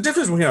of, there's a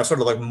difference between, you know,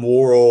 sort of like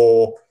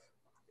moral,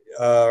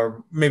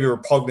 maybe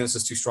repugnance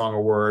is too strong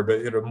a word,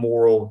 but, you know,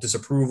 moral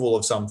disapproval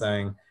of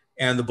something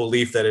and the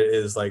belief that it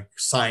is like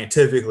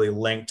scientifically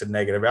linked to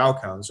negative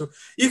outcomes. So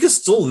you can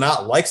still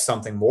not like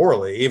something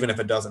morally, even if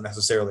it doesn't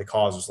necessarily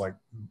cause just like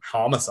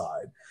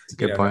homicide. That's a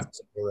good point.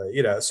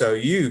 You know, so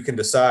you can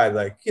decide,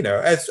 like, you know,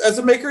 as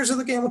the makers of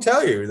the game will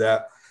tell you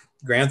that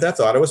Grand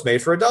Theft Auto was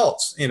made for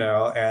adults, you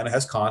know, and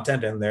has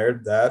content in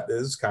there that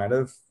is kind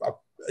of,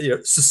 you know,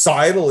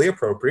 societally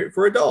appropriate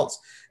for adults.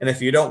 And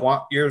if you don't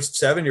want your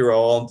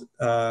 7-year-old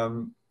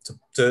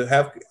to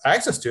have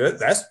access to it,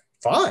 that's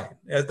fine.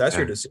 That's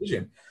your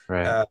decision.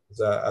 Right.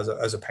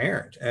 As a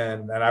parent,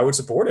 and I would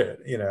support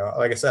it. You know,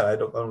 like I said, I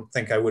don't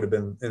think I would have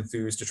been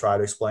enthused to try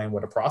to explain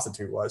what a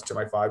prostitute was to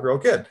my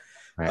 5-year-old kid.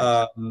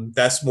 Right.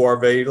 That's more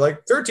of a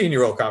like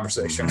 13-year-old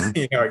conversation.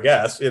 You know, I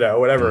guess, you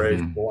know, whatever age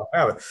people want to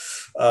have it.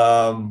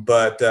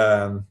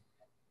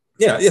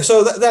 You know, yeah.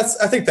 So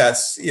I think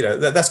that's, you know,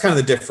 that's kind of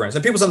the difference.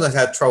 And people sometimes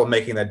have trouble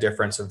making that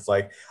difference of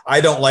like, I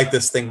don't like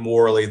this thing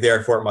morally,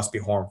 therefore it must be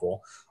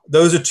harmful.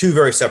 Those are two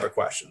very separate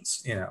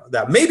questions. You know,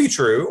 that may be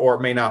true or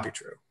it may not be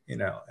true. You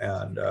know,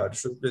 and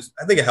just,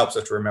 I think it helps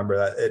us to remember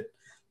that it,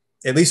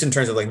 at least in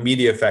terms of like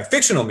media effects,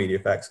 fictional media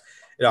effects,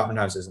 it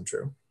oftentimes isn't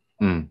true.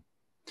 Mm.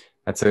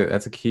 That's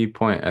a key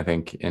point, I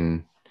think,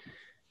 in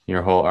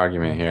your whole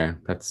argument here.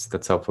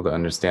 That's helpful to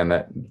understand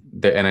that,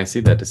 and I see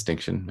that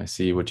distinction. I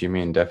see what you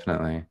mean,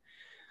 definitely.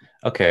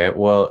 Okay,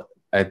 well,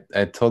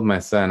 I told my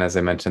son, as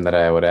I mentioned, that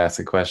I would ask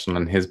a question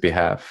on his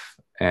behalf,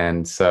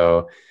 and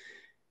so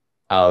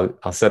I'll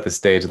set the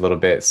stage a little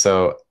bit.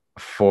 So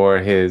for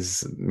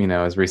his,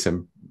 his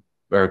recent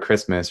or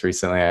Christmas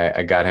recently,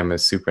 I got him a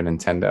Super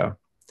Nintendo.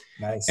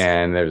 Nice.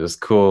 And there's this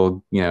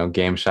cool,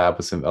 game shop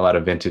with a lot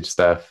of vintage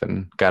stuff,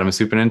 and got him a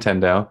Super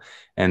Nintendo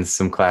and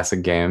some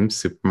classic games,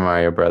 Super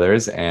Mario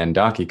Brothers and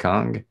Donkey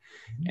Kong.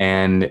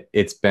 And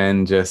it's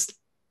been just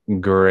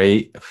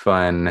great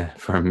fun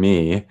for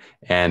me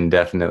and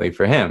definitely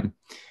for him.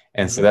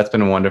 And so that's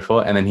been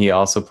wonderful. And then he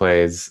also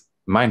plays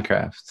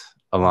Minecraft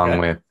along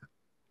with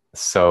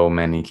so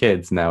many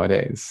kids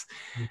nowadays.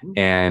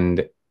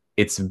 And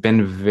it's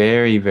been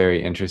very,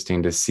 very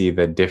interesting to see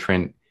the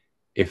different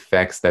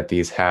effects that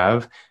these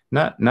have,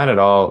 not at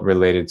all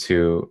related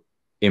to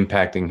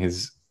impacting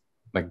his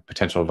like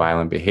potential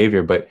violent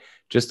behavior, but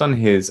just on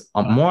his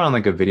more on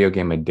like a video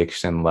game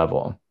addiction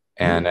level.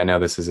 And I know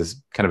this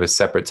is kind of a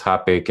separate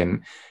topic,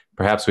 and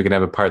perhaps we can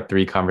have a part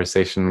 3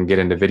 conversation and get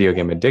into video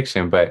game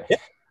addiction. But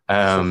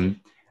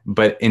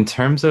in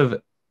terms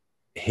of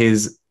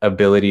his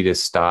ability to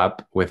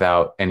stop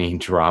without any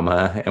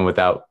drama and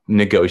without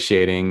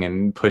negotiating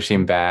and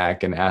pushing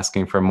back and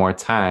asking for more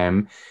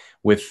time,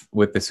 with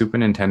the Super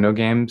Nintendo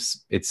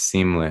games, it's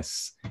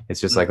seamless.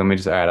 It's just like, all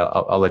right,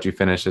 I'll let you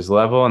finish this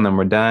level and then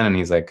we're done. And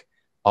he's like,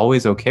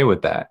 always okay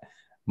with that.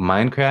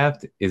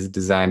 Minecraft is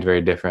designed very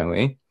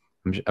differently.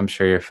 I'm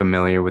sure you're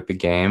familiar with the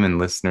game, and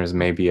listeners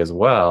may be as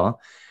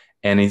well.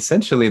 And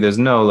essentially, there's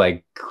no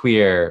like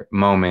clear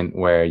moment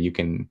where you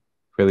can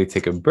really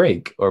take a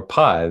break or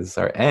pause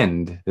or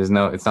end. It's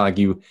not like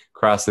you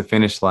cross the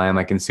finish line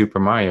like in Super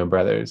Mario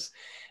Brothers.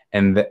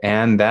 And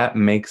that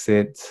makes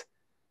it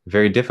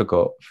very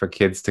difficult for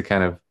kids to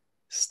kind of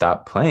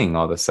stop playing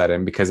all of a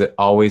sudden, because it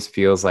always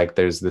feels like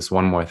there's this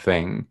one more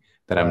thing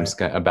that I'm just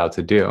about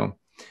to do.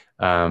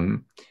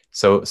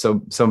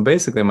 So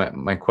basically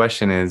my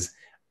question is,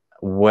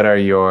 what are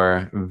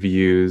your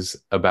views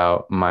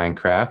about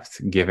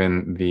Minecraft,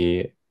 given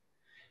the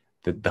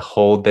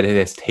hold that it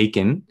has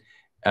taken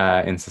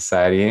in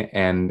society?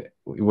 And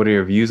what are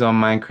your views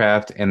on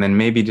Minecraft? And then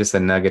maybe just a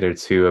nugget or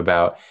two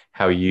about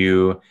how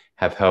you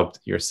have helped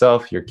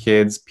yourself, your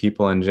kids,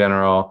 people in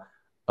general,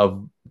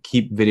 of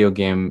keep video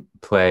game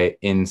play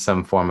in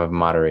some form of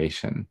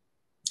moderation.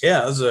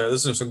 Yeah,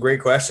 those are some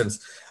great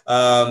questions.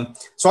 So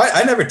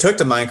I never took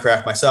to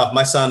Minecraft myself.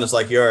 My son is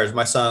like yours.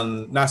 My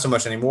son, not so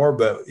much anymore,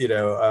 but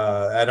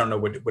I don't know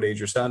what age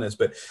your son is,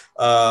 but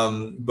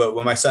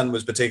when my son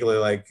was particularly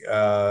like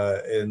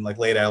in like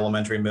late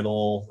elementary,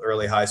 middle,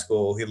 early high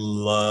school, he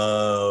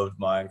loved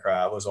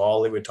Minecraft. It was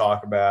all he would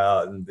talk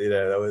about, and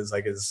that was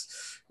like his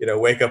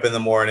wake up in the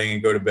morning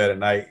and go to bed at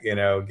night,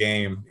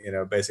 game,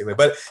 basically.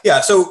 But yeah,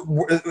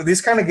 so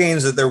these kind of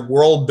games, that they're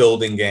world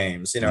building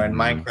games, and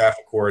Minecraft,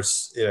 of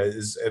course,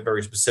 is a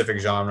very specific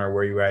genre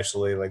where you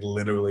actually like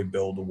literally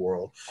build a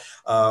world.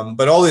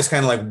 But all these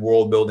kind of like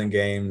world building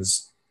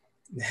games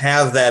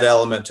have that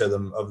element to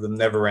them of them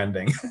never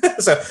ending.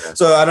 So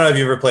I don't know if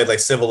you ever played like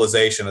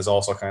Civilization, is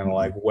also kind of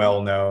like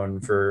well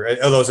known for,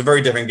 although it's a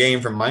very different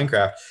game from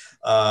Minecraft.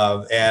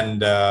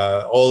 And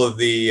all of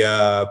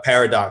the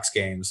Paradox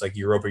games like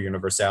Europa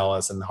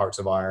Universalis and the Hearts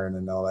of Iron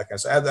and all that kind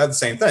of stuff. That's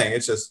the same thing.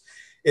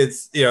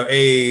 It's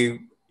a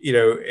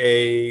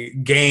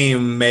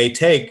game may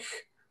take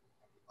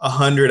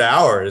 100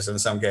 hours in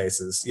some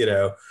cases,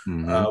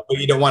 but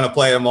you don't want to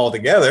play them all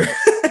together.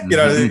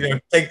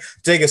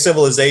 Take a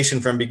Civilization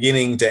from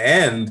beginning to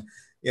end.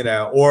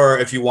 Or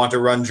if you want to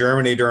run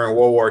Germany during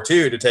World War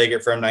II, to take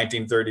it from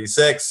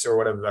 1936 or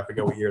whatever, I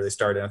forget what year they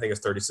started. I think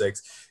it's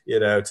 36,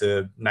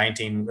 to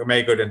 19, or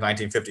may go to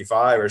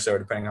 1955 or so,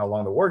 depending how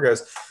long the war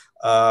goes.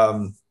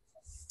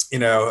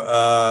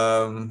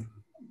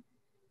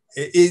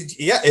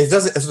 It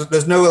doesn't,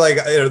 there's no like,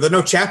 there's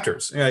no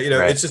chapters, right.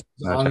 It's just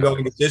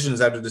ongoing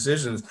decisions after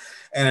decisions.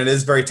 And it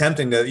is very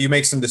tempting that you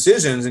make some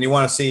decisions and you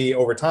want to see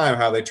over time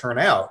how they turn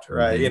out.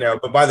 Right.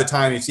 But by the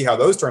time you see how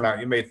those turn out,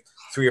 you made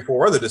 3 or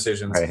 4 other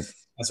decisions. Right.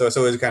 And so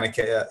it kind of,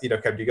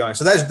 kept you going.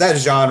 So that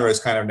genre is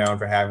kind of known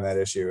for having that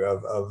issue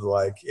of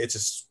like, it's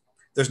just,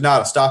 there's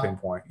not a stopping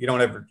point. You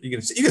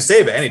can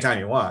save it anytime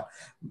you want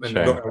and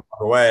go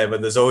away,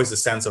 but there's always a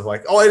sense of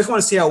like, oh, I just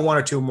want to see how 1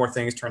 or 2 more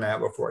things turn out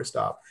before I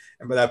stop.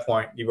 And by that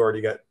point, you've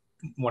already got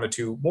 1 or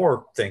 2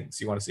 more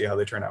things you want to see how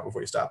they turn out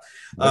before you stop.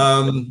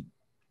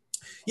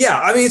 Yeah,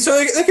 I mean, so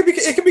it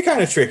can be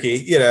kind of tricky,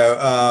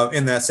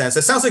 in that sense.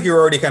 It sounds like you're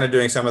already kind of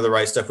doing some of the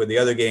right stuff with the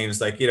other games.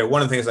 Like,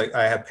 one of the things like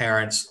I have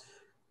parents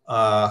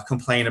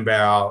complain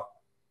about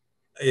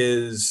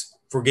is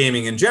for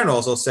gaming in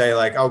general. So they'll say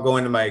like, I'll go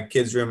into my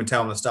kid's room and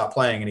tell him to stop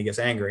playing, and he gets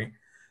angry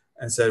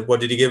and said, well,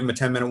 did you give him a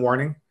 10-minute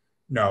warning?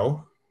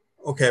 No.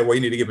 Okay, well,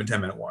 you need to give him a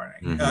 10-minute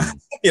warning, 10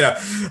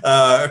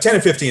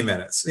 to 15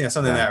 minutes,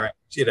 something like that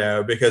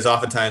range, because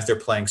oftentimes they're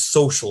playing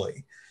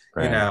socially.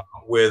 you know,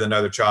 with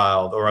another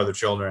child or other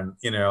children,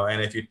 you know,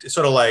 and if you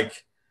sort of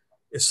like,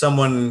 if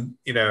someone,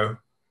 you know,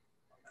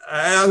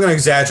 I'm going to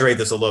exaggerate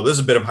this a little, this is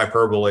a bit of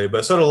hyperbole,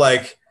 but sort of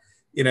like,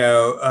 you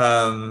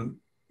know,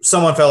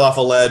 someone fell off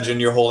a ledge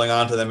and you're holding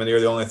on to them and you're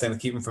the only thing to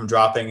keep them from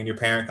dropping, and your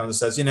parent comes and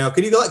says, you know,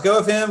 could you let go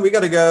of him? We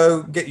got to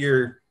go get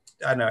your,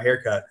 I don't know,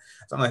 haircut,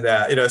 something like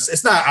that. You know,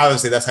 it's not,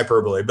 obviously that's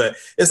hyperbole, but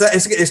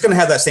it's going to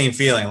have that same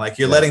feeling, like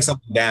you're letting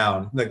something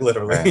down, like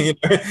literally, you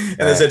know,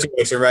 in a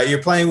situation, right?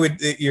 You're playing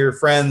with your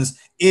friends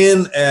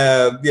in,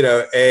 you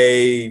know,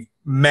 a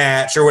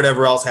match or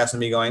whatever else has to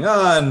be going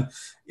on,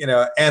 you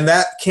know, and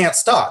that can't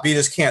stop. You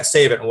just can't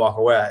save it and walk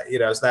away. You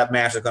know, so that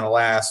match is going to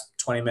last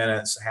 20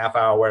 minutes, half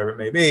hour, whatever it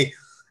may be.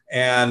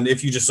 And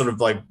if you just sort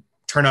of like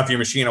turn off your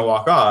machine and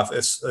walk off,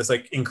 it's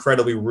like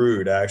incredibly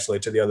rude actually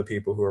to the other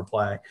people who are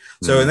playing.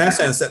 So in that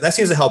sense, that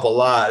seems to help a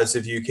lot, is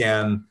if you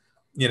can,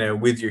 you know,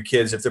 with your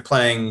kids, if they're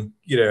playing,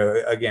 you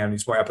know, again,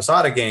 these more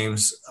episodic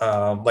games,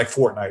 like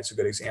Fortnite is a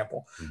good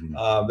example,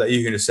 that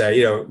you can just say,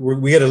 you know,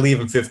 we got to leave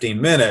in 15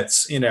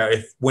 minutes, you know,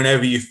 if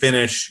whenever you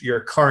finish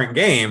your current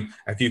game,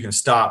 if you can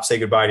stop, say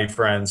goodbye to your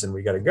friends and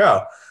we got to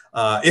go.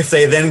 If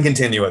they then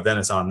continue it, then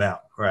it's on them,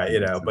 right?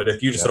 You know, but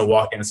if you just sort of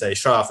walk in and say,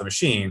 shut off the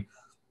machine,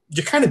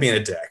 you're kind of being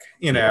a dick,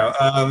 you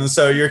know?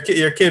 So your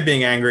kid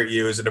being angry at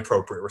you is an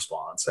appropriate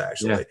response,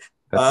 actually.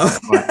 That's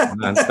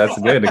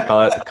good to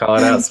call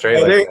it out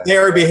straight. They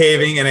are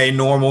behaving in a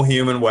normal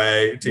human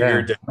way to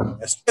your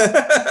dickness.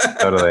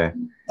 Totally.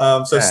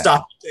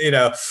 Stop, you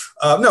know,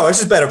 no, it's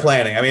just better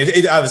planning. I mean,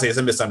 obviously it's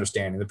a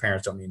misunderstanding. The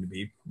parents don't mean to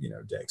be, you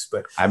know, dicks,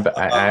 but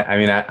I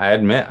mean, I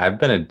admit I've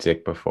been a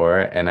dick before,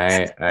 and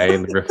I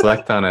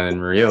reflect on it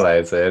and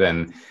realize it.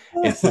 And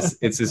it's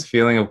this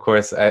feeling, of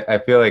course, I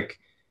feel like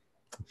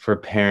for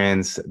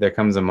parents, there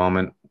comes a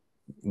moment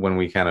when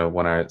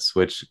our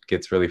switch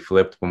gets really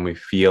flipped, when we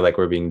feel like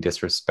we're being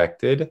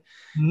disrespected.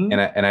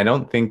 And I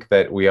don't think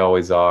that we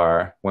always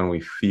are when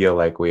we feel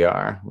like we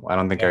are. I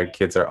don't think our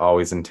kids are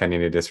always intending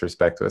to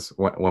disrespect us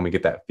when we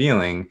get that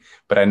feeling.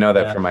 But I know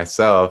that for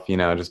myself, you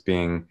know, just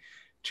being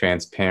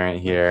transparent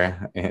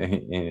here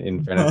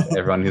in front of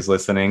everyone who's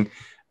listening,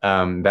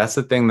 that's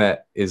the thing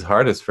that is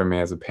hardest for me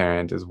as a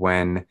parent, is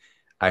when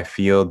I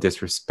feel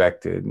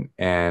disrespected.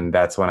 And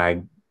that's when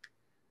I,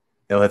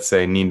 let's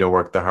say, need to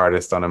work the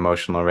hardest on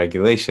emotional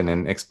regulation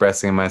and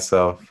expressing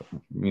myself,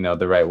 you know,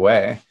 the right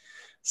way.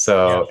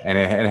 So, and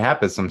it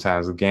happens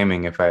sometimes with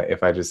gaming. If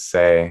I just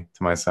say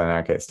to my son,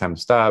 okay, it's time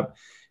to stop,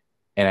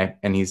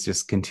 and he's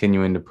just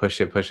continuing to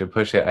push it,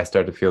 I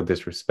start to feel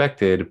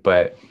disrespected.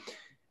 But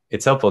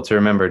it's helpful to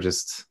remember,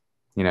 just,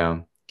 you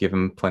know, give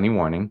him plenty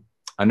warning.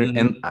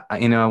 And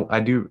you know, I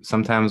do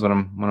sometimes when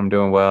I'm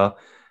doing well,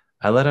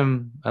 I let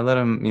him,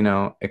 you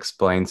know,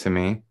 explain to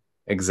me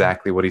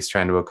exactly what he's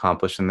trying to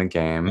accomplish in the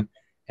game.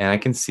 And I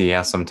can see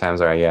how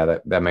sometimes, all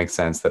right, that makes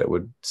sense, that it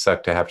would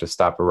suck to have to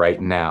stop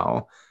right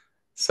now.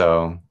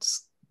 So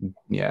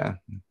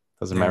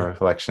those are my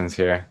reflections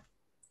here.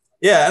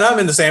 Yeah, and I'm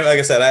in the same, like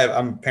I said,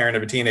 I'm a parent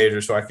of a teenager,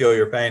 so I feel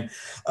your pain.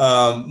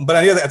 But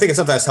I think it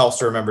sometimes helps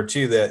to remember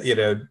too that, you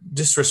know,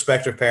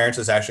 disrespect of parents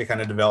is actually kind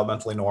of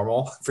developmentally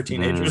normal for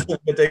teenagers in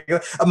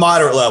particular, a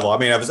moderate level. I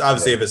mean,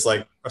 obviously if it's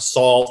like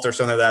assault or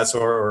something of that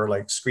sort, or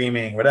like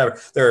screaming, whatever,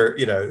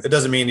 you know, it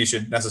doesn't mean you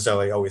should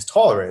necessarily always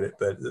tolerate it,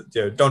 but,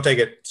 you know, don't take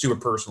it super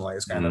personally.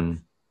 It's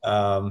kind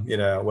of, you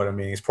know, what I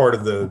mean, it's part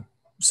of the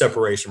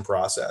separation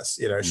process.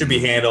 You know, it should be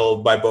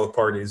handled by both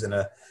parties in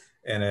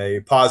a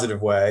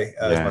positive way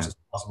as much as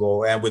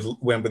possible, and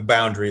with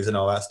boundaries and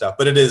all that stuff.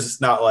 But it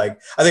is not like,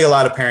 I think a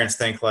lot of parents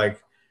think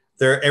like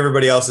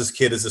everybody else's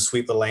kid is a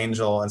sweet little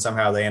angel, and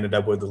somehow they ended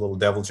up with the little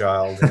devil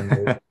child. And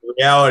the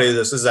reality is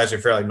this is actually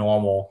a fairly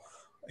normal,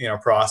 you know,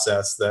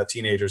 process that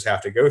teenagers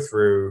have to go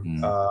through.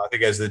 I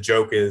think, as the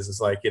joke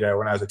is like, you know,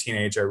 when I was a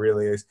teenager,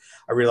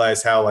 I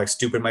realized how like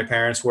stupid my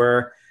parents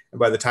were. And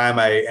by the time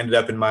I ended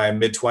up in my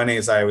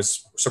mid-20s, I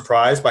was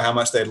surprised by how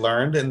much they'd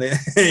learned, and that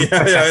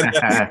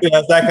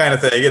kind of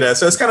thing. You know,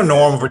 so it's kind of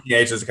normal for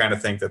teenagers to kind of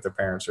think that their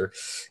parents are,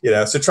 you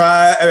know. So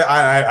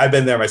I've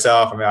been there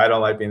myself. I mean, I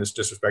don't like being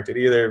disrespected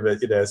either,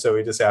 but, you know, so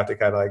we just have to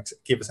kind of like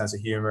keep a sense of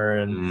humor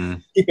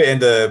and keep it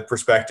into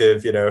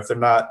perspective. You know, if they're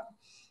not,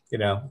 you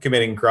know,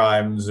 committing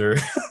crimes or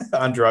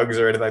on drugs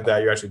or anything like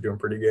that, you're actually doing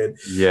pretty good.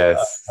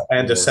 Yes.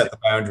 And just set the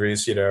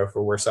boundaries, you know,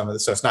 for where some of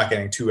this, so it's not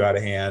getting too out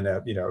of hand.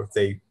 You know, if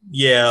they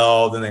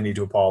yell, then they need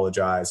to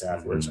apologize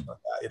afterwards, something like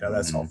that. You know,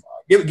 that's all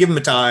fine. Give them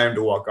the time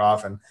to walk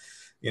off and,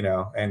 you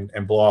know, and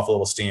blow off a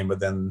little steam,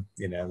 but then,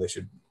 you know, they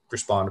should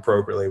respond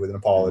appropriately with an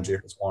apology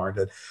if it's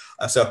warranted.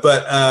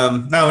 But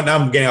now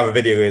I'm getting off of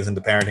video games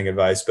into parenting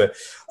advice, but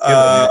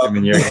I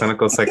mean, you're a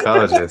clinical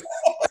psychologist,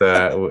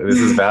 so this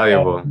is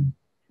valuable.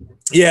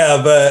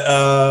 Yeah,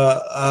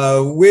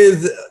 but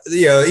with,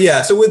 you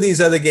know, so with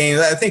these other games,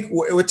 I think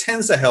what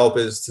tends to help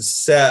is to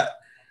set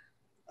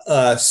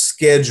a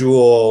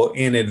schedule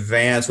in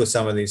advance with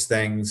some of these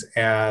things,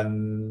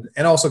 and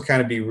also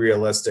kind of be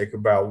realistic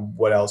about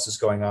what else is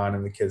going on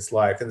in the kid's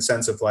life, in the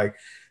sense of like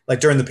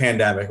during the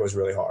pandemic, it was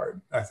really hard,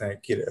 I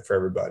think, you know, for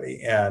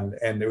everybody, and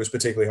it was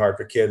particularly hard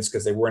for kids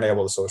because they weren't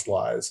able to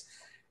socialize.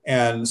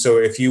 And so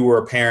if you were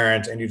a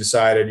parent and you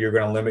decided you're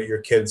going to limit your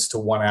kids to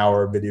 1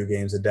 hour of video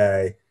games a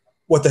day,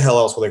 what the hell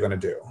else were they going to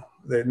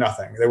do?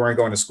 Nothing. They weren't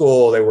going to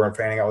school. They weren't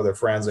hanging out with their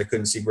friends. They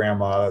couldn't see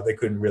grandma. They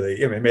couldn't really,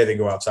 maybe they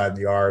go outside in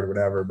the yard or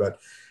whatever. But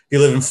if you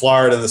live in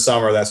Florida in the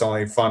summer, that's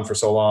only fun for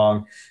so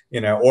long,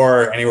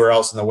 or anywhere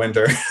else in the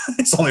winter.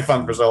 It's only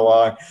fun for so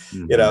long,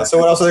 So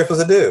what else are they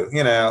supposed to do?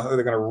 Are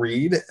they going to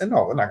read?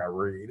 No, they're not going to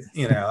read.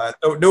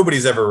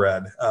 Nobody's ever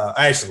read.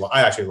 I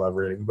actually love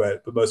reading,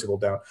 but most people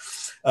don't.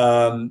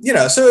 So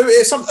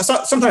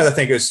sometimes I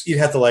think you'd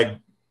have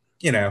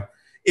to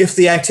if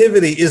the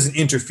activity isn't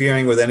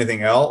interfering with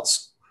anything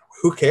else,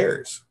 who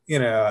cares?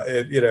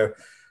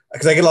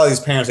 Because I get a lot of these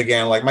parents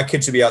again, like my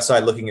kid should be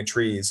outside looking at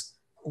trees.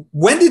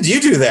 When did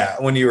you do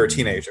that when you were a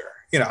teenager?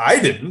 I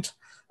didn't.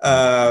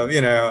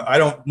 I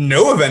don't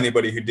know of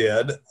anybody who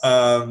did.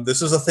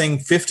 This is a thing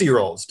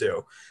 50-year-olds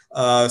do.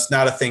 It's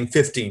not a thing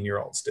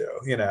 15-year-olds do,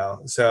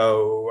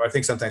 So I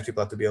think sometimes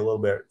people have to be a little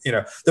bit,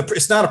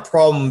 it's not a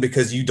problem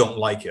because you don't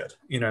like it.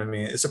 You know what I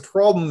mean? It's a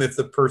problem if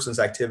the person's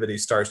activity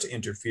starts to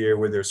interfere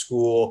with their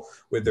school,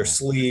 with their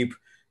sleep.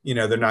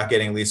 They're not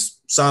getting at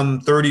least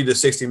some 30 to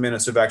 60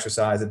 minutes of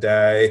exercise a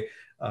day.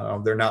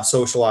 They're not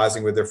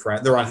socializing with their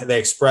friends. They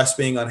express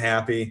being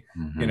unhappy.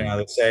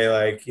 They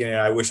say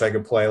I wish I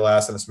could play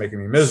less and it's making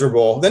me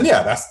miserable. Then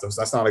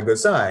that's not a good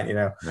sign.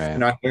 You're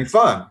not having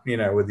fun.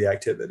 With the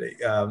activity.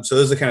 So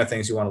those are the kind of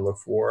things you want to look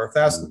for.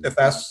 If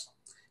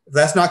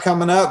that's not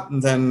coming up,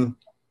 then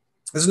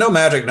there's no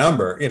magic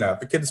number.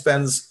 If a kid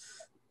spends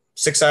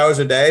 6 hours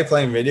a day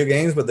playing video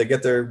games, but they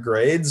get their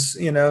grades,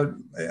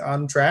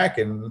 on track,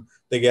 and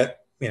they get,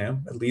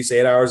 at least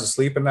 8 hours of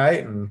sleep a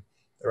night, and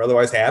they're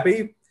otherwise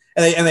happy.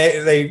 And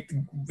they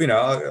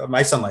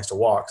my son likes to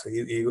walk. So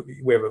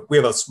we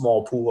have a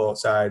small pool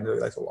outside, and he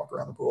likes to walk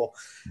around the pool.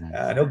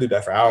 And he'll do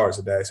that for hours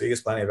a day. So he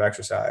gets plenty of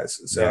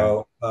exercise.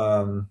 So,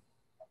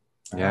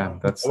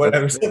 that's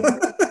whatever.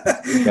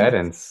 That's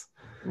guidance.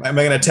 Am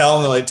I going to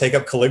tell him to take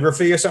up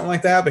calligraphy or something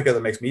like that because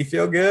it makes me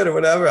feel good or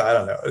whatever? I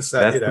don't know. It's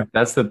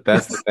that's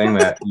the thing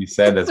that you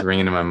said that's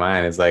ringing in my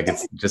mind is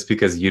it's just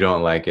because you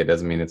don't like it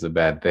doesn't mean it's a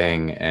bad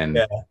thing. And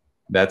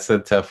that's a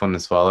tough one to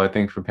swallow, I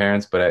think, for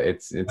parents, but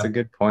it's a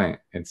good point.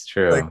 It's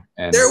true.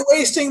 And they're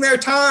wasting their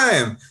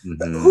time.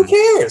 Who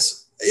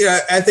cares?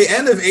 At the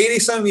end of 80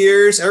 some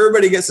years,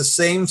 everybody gets the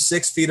same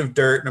 6 feet of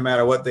dirt no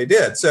matter what they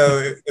did.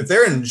 So if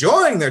they're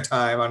enjoying their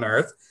time on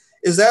Earth,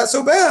 is that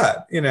so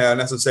bad,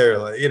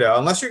 necessarily,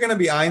 unless you're going to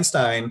be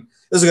Einstein.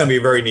 This is going to be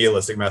a very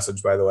nihilistic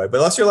message, by the way, but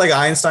unless you're like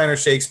Einstein or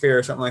Shakespeare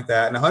or something like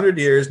that, in 100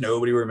 years,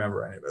 nobody will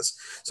remember any of this.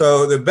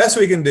 So the best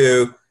we can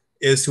do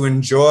is to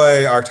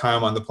enjoy our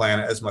time on the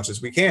planet as much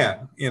as we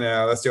can.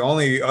 That's the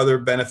only other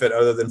benefit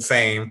other than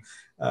fame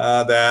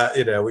that,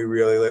 we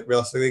really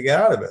realistically get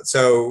out of it.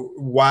 So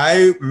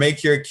why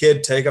make your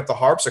kid take up the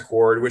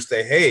harpsichord, which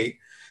they hate,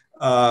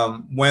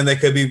 when they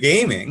could be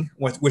gaming,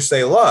 which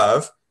they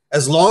love,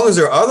 as long as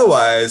they're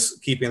otherwise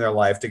keeping their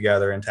life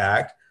together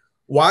intact?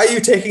 Why are you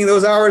taking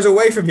those hours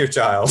away from your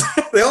child?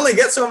 They only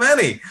get so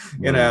many,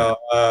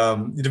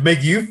 to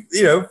make you,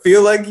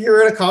 feel like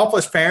you're an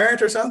accomplished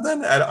parent or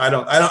something. I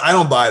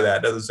don't buy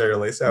that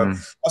necessarily. So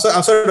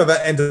I'm sort of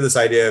into this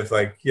idea of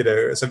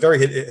it's a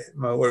very,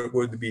 what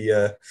would be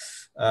a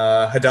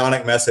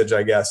hedonic message,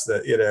 I guess,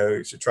 that,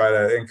 you should try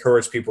to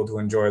encourage people to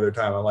enjoy their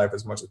time in life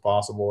as much as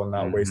possible and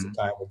not waste the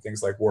time with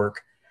things like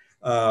work.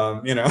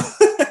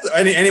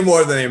 Any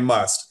more than they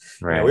must.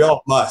 Right. We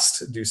all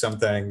must do some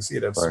things,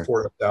 to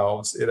support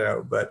ourselves,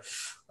 but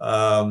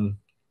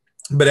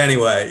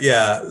anyway,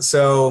 yeah.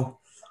 So,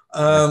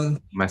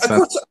 my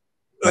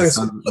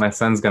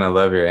son's gonna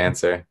love your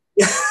answer.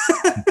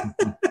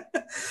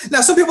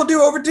 Now, some people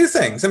do overdo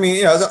things. I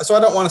mean, so I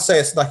don't want to say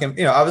it's like,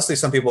 obviously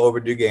some people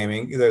overdo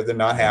gaming. They're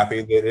not happy.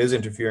 It is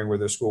interfering with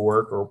their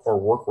schoolwork or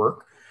work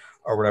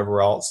or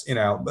whatever else, and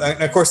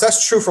of course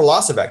that's true for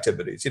lots of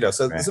activities,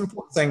 so This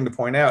important thing to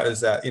point out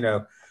is that,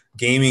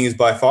 gaming is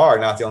by far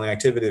not the only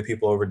activity that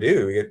people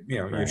overdo.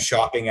 Your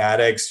shopping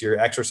addicts, your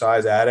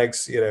exercise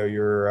addicts,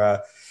 your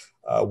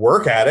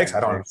work addicts. I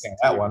don't understand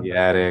that one.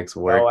 Addicts,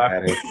 work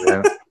addicts.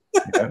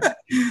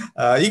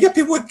 You get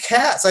people with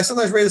cats. I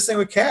sometimes read this thing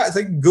with cats.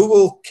 Like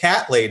Google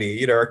cat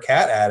lady, or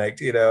cat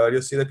addict.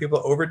 You'll see that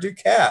people overdo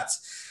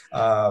cats.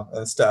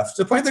 And stuff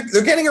to the point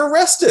they're getting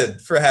arrested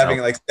for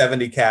having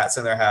 70 cats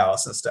in their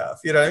house and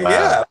stuff,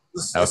 wow.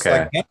 It's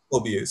like animal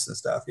abuse and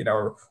stuff,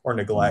 or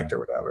neglect or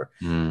whatever.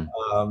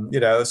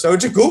 So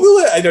just Google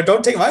it.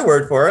 Don't take my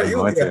word for it.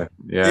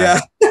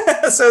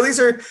 So these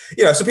are,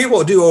 so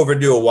people do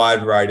overdo a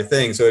wide variety of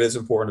things. So it is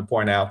important to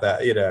point out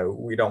that,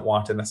 we don't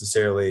want to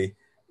necessarily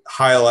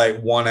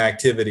highlight one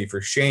activity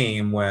for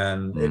shame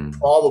when it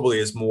probably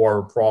is more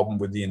a problem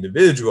with the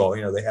individual.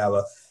 They have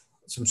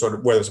some sort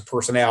of, whether it's a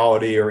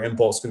personality or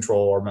impulse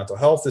control or mental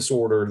health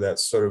disorder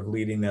that's sort of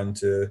leading them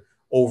to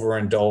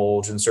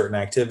overindulge in certain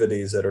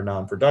activities that are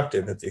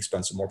non-productive at the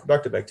expense of more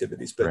productive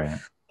activities. But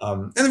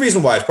and the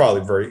reason why is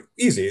probably very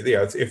easy.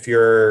 If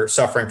you're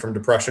suffering from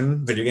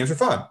depression, video games are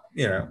fun.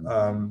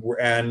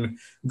 And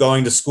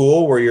going to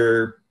school where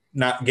you're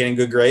not getting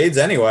good grades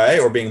anyway,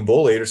 or being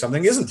bullied or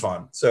something isn't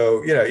fun.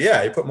 So,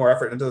 you put more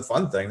effort into the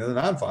fun thing than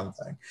the non-fun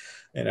thing,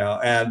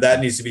 and that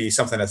needs to be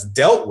something that's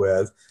dealt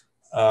with.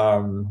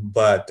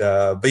 But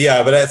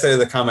I'd say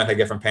the comment I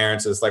get from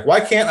parents is like, why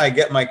can't I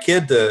get my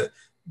kid to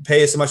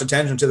pay as much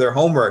attention to their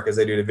homework as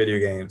they do to video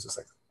games? It's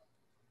like,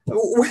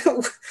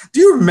 do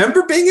you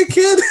remember being a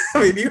kid?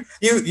 I mean,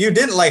 you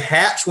didn't like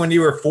hatch when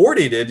you were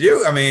 40, did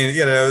you? I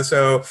mean,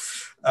 so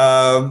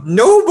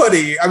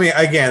nobody, I mean,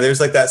 again, there's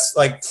like that's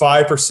like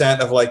 5%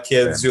 of like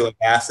kids who like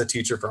ask the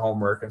teacher for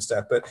homework and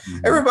stuff, but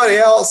everybody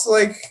else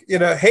like,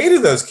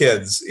 hated those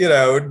kids.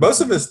 Most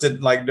of us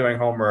didn't like doing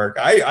homework.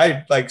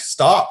 I like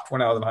stopped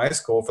when I was in high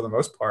school for the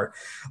most part,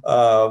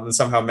 and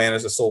somehow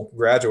managed to still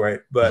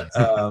graduate. But,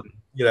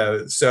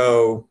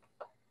 so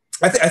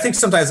I think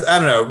sometimes, I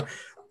don't know,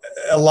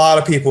 a lot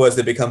of people, as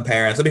they become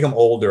parents, they become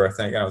older, I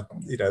think,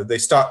 they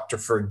start to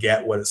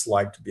forget what it's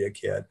like to be a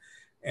kid,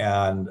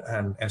 and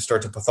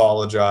start to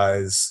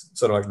pathologize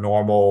sort of like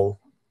normal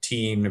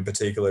teen in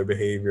particular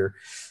behavior.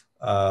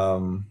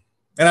 And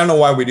I don't know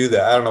why we do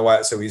that. I don't know why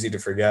it's so easy to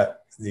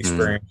forget the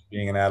experience of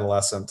being an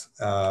adolescent,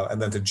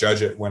 and then to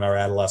judge it when our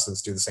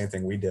adolescents do the same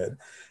thing we did.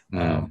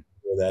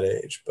 That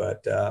age,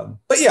 but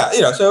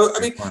yeah, so I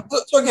mean,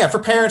 so again, for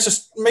parents,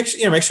 just make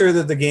sure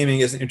that the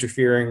gaming isn't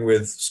interfering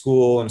with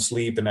school and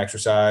sleep and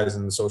exercise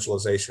and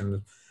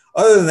socialization.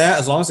 Other than that,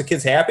 as long as the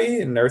kid's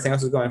happy and everything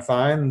else is going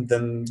fine,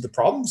 then the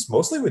problem's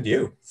mostly with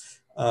you,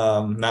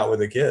 not with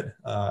the kid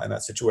in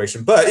that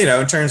situation. But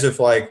in terms of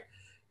like,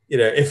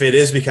 if it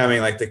is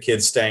becoming like the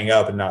kid's staying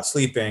up and not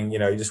sleeping, you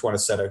just want to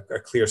set a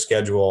clear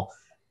schedule,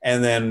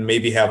 and then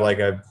maybe have like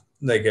an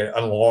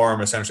alarm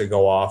essentially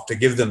go off to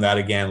give them that,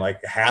 again, like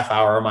a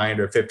half-hour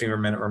reminder,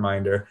 15-minute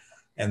reminder,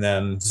 and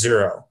then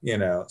 0,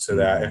 so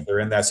that if they're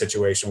in that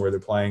situation where they're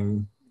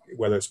playing,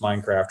 whether it's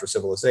Minecraft or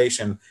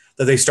Civilization,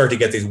 that they start to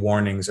get these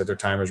warnings that their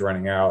time is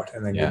running out,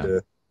 and they need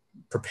to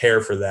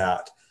prepare for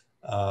that.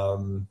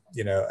 And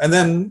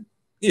then,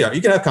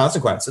 you can have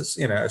consequences,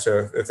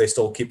 so if they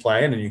still keep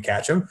playing and you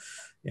catch them,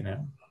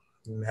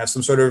 have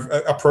some sort of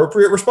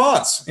appropriate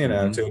response,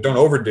 to don't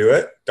overdo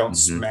it. Don't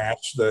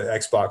smash the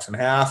Xbox in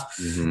half.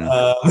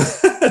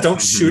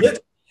 Don't shoot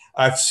it.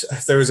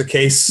 There was a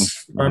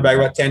case running back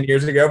about 10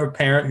 years ago of a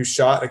parent who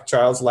shot a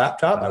child's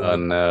laptop.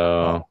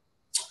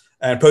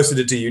 And posted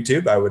it to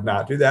YouTube. I would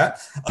not do that.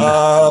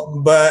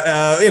 But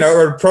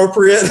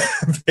appropriate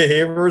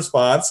behavior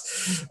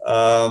response,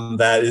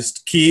 that is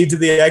key to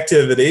the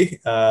activity.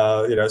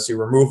 So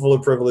removal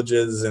of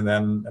privileges, and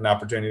then an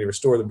opportunity to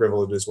restore the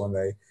privileges when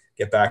they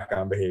get back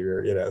on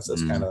behavior, so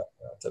it's kind of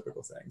a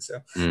typical thing.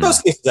 So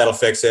most cases that'll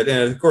fix it.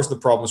 And of course the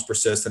problems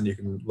persist, and you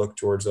can look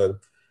towards a,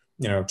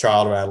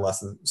 child or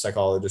adolescent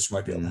psychologist who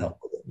might be able to help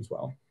with it as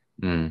well.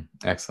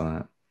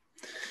 Excellent.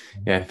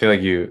 Yeah. I feel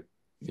like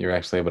you're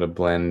actually able to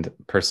blend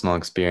personal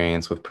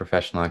experience with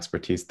professional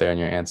expertise there in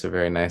your answer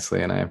very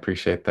nicely. And I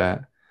appreciate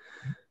that.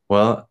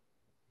 Well,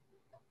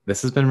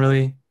 this has been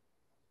really,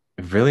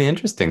 really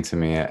interesting to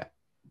me.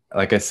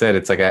 Like I said,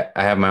 it's like I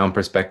have my own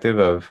perspective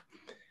of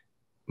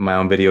my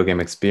own video game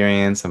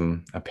experience.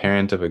 I'm a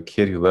parent of a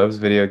kid who loves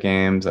video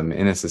games. I'm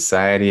in a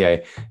society.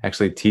 I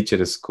actually teach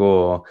at a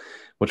school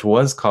which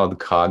was called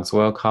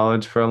Cogswell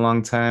College for a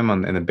long time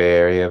in the Bay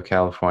Area of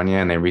California,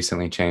 and they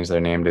recently changed their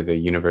name to the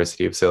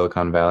University of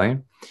Silicon Valley.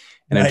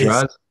 And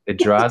nice. it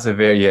draws a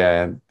very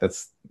that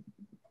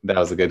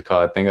was a good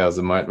call. I think that was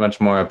a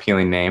much more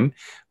appealing name,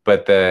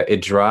 but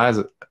it draws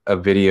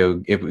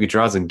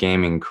a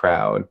gaming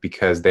crowd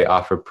because they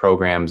offer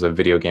programs of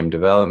video game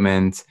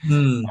development,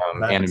 nice.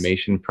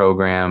 Animation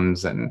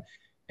programs, and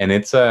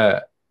it's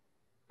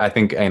I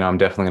think, I'm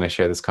definitely going to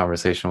share this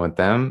conversation with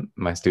them,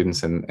 my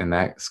students in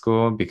that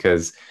school,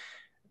 because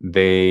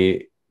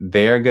they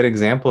are good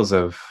examples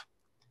of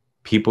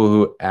people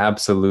who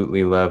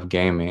absolutely love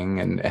gaming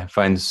and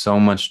find so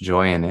much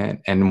joy in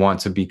it and want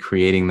to be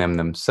creating them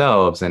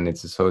themselves. And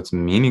it's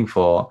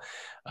meaningful.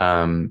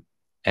 And,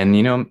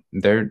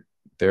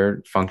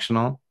 they're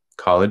functional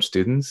college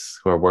students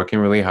who are working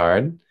really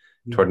hard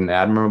toward an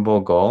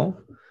admirable goal.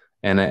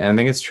 And I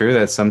think it's true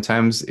that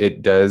sometimes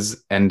it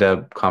does end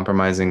up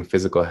compromising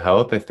physical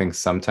health. I think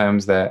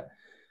sometimes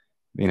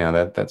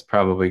that's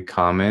probably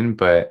common,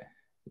 but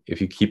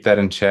if you keep that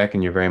in check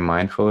and you're very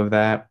mindful of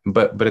that,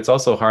 but it's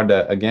also hard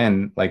to,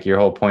 again, like your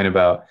whole point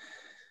about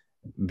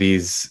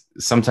these,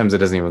 sometimes it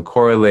doesn't even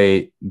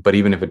correlate, but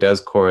even if it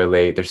does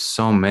correlate, there's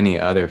so many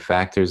other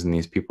factors in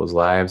these people's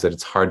lives that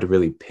it's hard to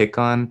really pick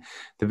on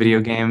the video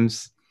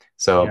games.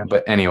 So,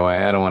 But anyway,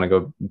 I don't want to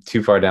go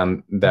too far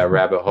down that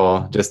rabbit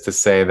hole, just to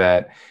say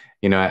that,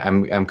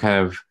 I'm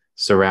kind of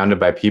surrounded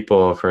by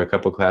people for a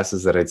couple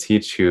classes that I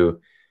teach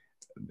who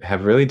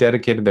have really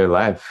dedicated their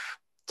life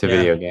to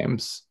video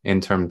games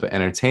in terms of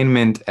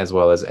entertainment, as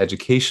well as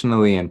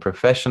educationally and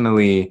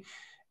professionally.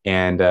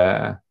 And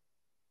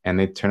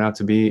they turn out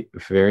to be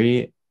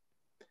very,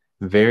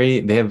 very,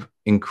 they have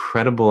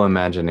incredible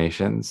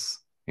imaginations,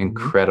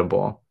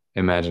 incredible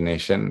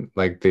imagination.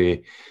 Like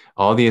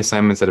all the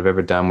assignments that I've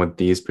ever done with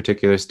these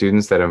particular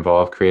students that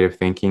involve creative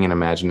thinking and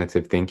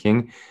imaginative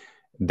thinking,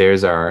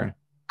 theirs are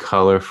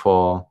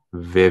colorful,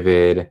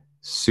 vivid,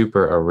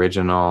 super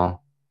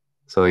original.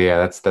 So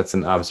yeah, that's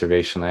an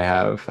observation I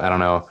have. I don't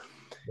know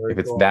Very if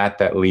it's cool.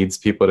 that leads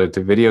people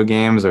to video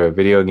games, or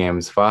video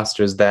games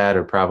fosters that,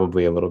 or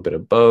probably a little bit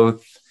of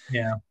both.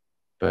 Yeah.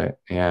 But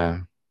yeah,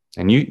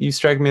 and you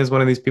strike me as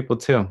one of these people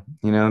too,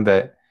 you know,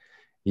 that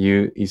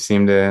you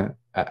seem to,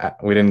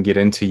 we didn't get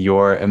into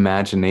your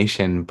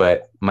imagination,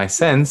 but my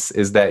sense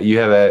is that you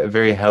have a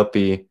very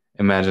healthy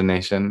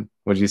imagination.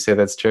 Would you say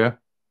that's true?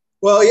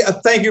 Well, yeah,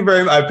 thank you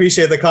very much. I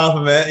appreciate the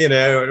compliment. You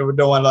know, we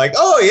don't want to like,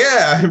 oh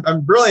yeah, I'm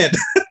brilliant.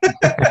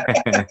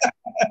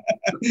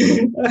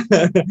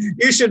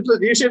 You should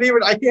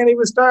even, I can't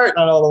even start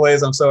on all the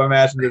ways I'm so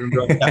imaginative and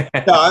brilliant.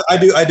 No, I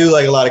do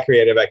like a lot of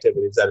creative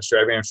activities. That is true.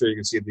 I mean, I'm sure you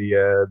can see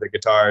the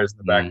guitars in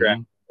the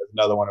background. There's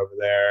another one over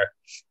there.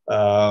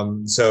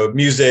 So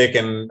music,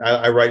 and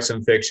I write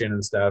some fiction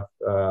and stuff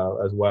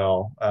as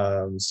well.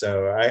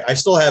 So I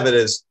still have it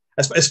as,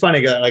 it's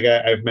funny, like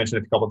I've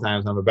mentioned it a couple of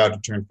times, I'm about to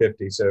turn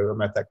 50. So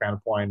I'm at that kind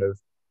of point of,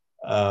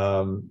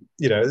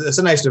 you know, it's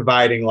a nice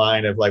dividing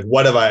line of like,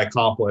 what have I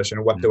accomplished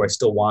and what do I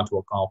still want to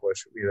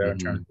accomplish, you know, in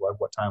terms of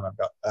like what time I've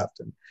got left.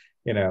 And,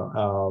 you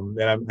know,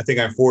 and I think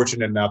I'm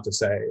fortunate enough to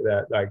say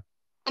that like,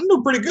 I'm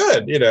doing pretty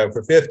good, you know,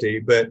 for 50,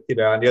 but, you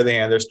know, on the other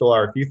hand, there still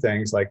are a few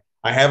things like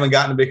I haven't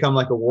gotten to become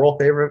like a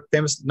world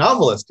famous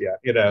novelist yet,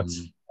 you know.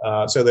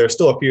 So there's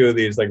still a few of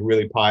these like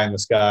really pie in the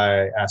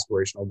sky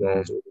aspirational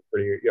goals that would be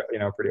pretty, you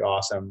know, pretty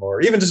awesome.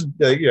 Or even just,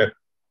 you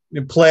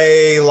know,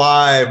 play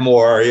live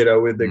more, you know,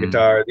 with the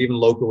guitar, even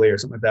locally or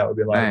something like that would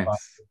be a lot of fun.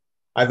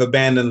 I've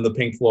abandoned the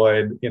Pink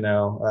Floyd, you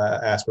know,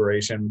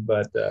 aspiration,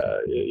 but,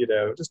 you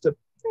know, just to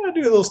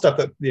do a little stuff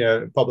that, you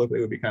know, publicly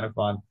would be kind of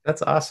fun.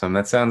 That's awesome.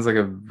 That sounds like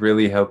a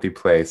really healthy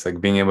place,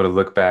 like being able to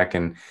look back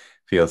and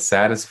feel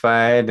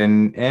satisfied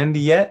and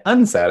yet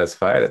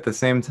unsatisfied at the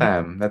same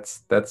time.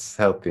 That's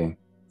healthy.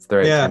 It's the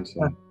right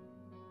tension.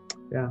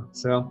 Yeah.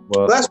 So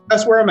well,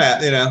 that's where I'm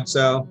at, you know.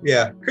 So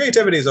yeah,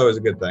 creativity is always a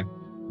good thing.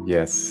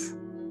 Yes.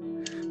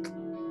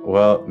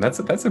 Well, that's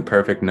a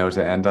perfect note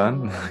to end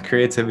on.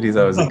 Creativity is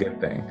always a good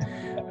thing.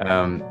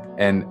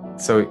 And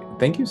so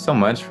thank you so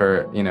much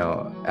for, you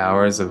know,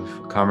 hours of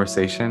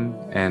conversation.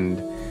 And,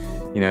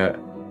 you know,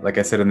 like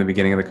I said in the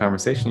beginning of the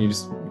conversation, you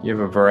have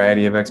a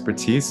variety of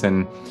expertise,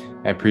 and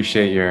I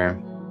appreciate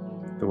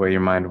the way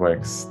your mind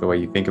works, the way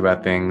you think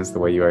about things, the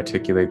way you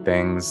articulate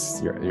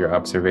things, your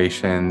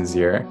observations,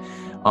 your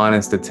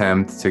honest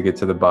attempt to get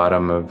to the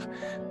bottom of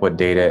what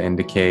data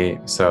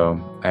indicate. So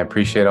I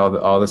appreciate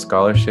all the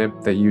scholarship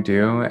that you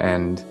do,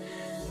 and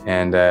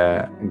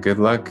good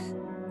luck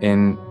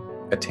in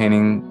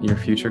attaining your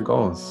future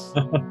goals.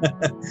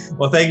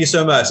 Well, thank you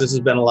so much. This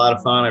has been a lot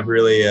of fun. I've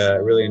really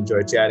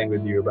enjoyed chatting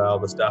with you about all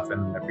the stuff,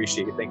 and I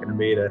appreciate you thinking of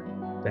me to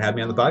have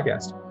me on the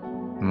podcast.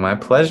 My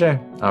pleasure.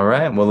 All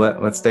right. Well,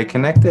 let's stay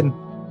connected.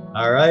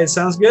 All right.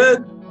 Sounds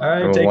good. All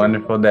right. Have a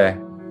wonderful day.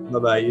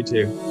 Bye-bye. You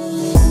too.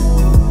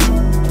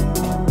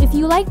 If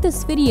you like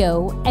this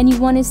video and you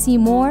want to see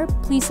more,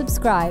 please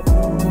subscribe.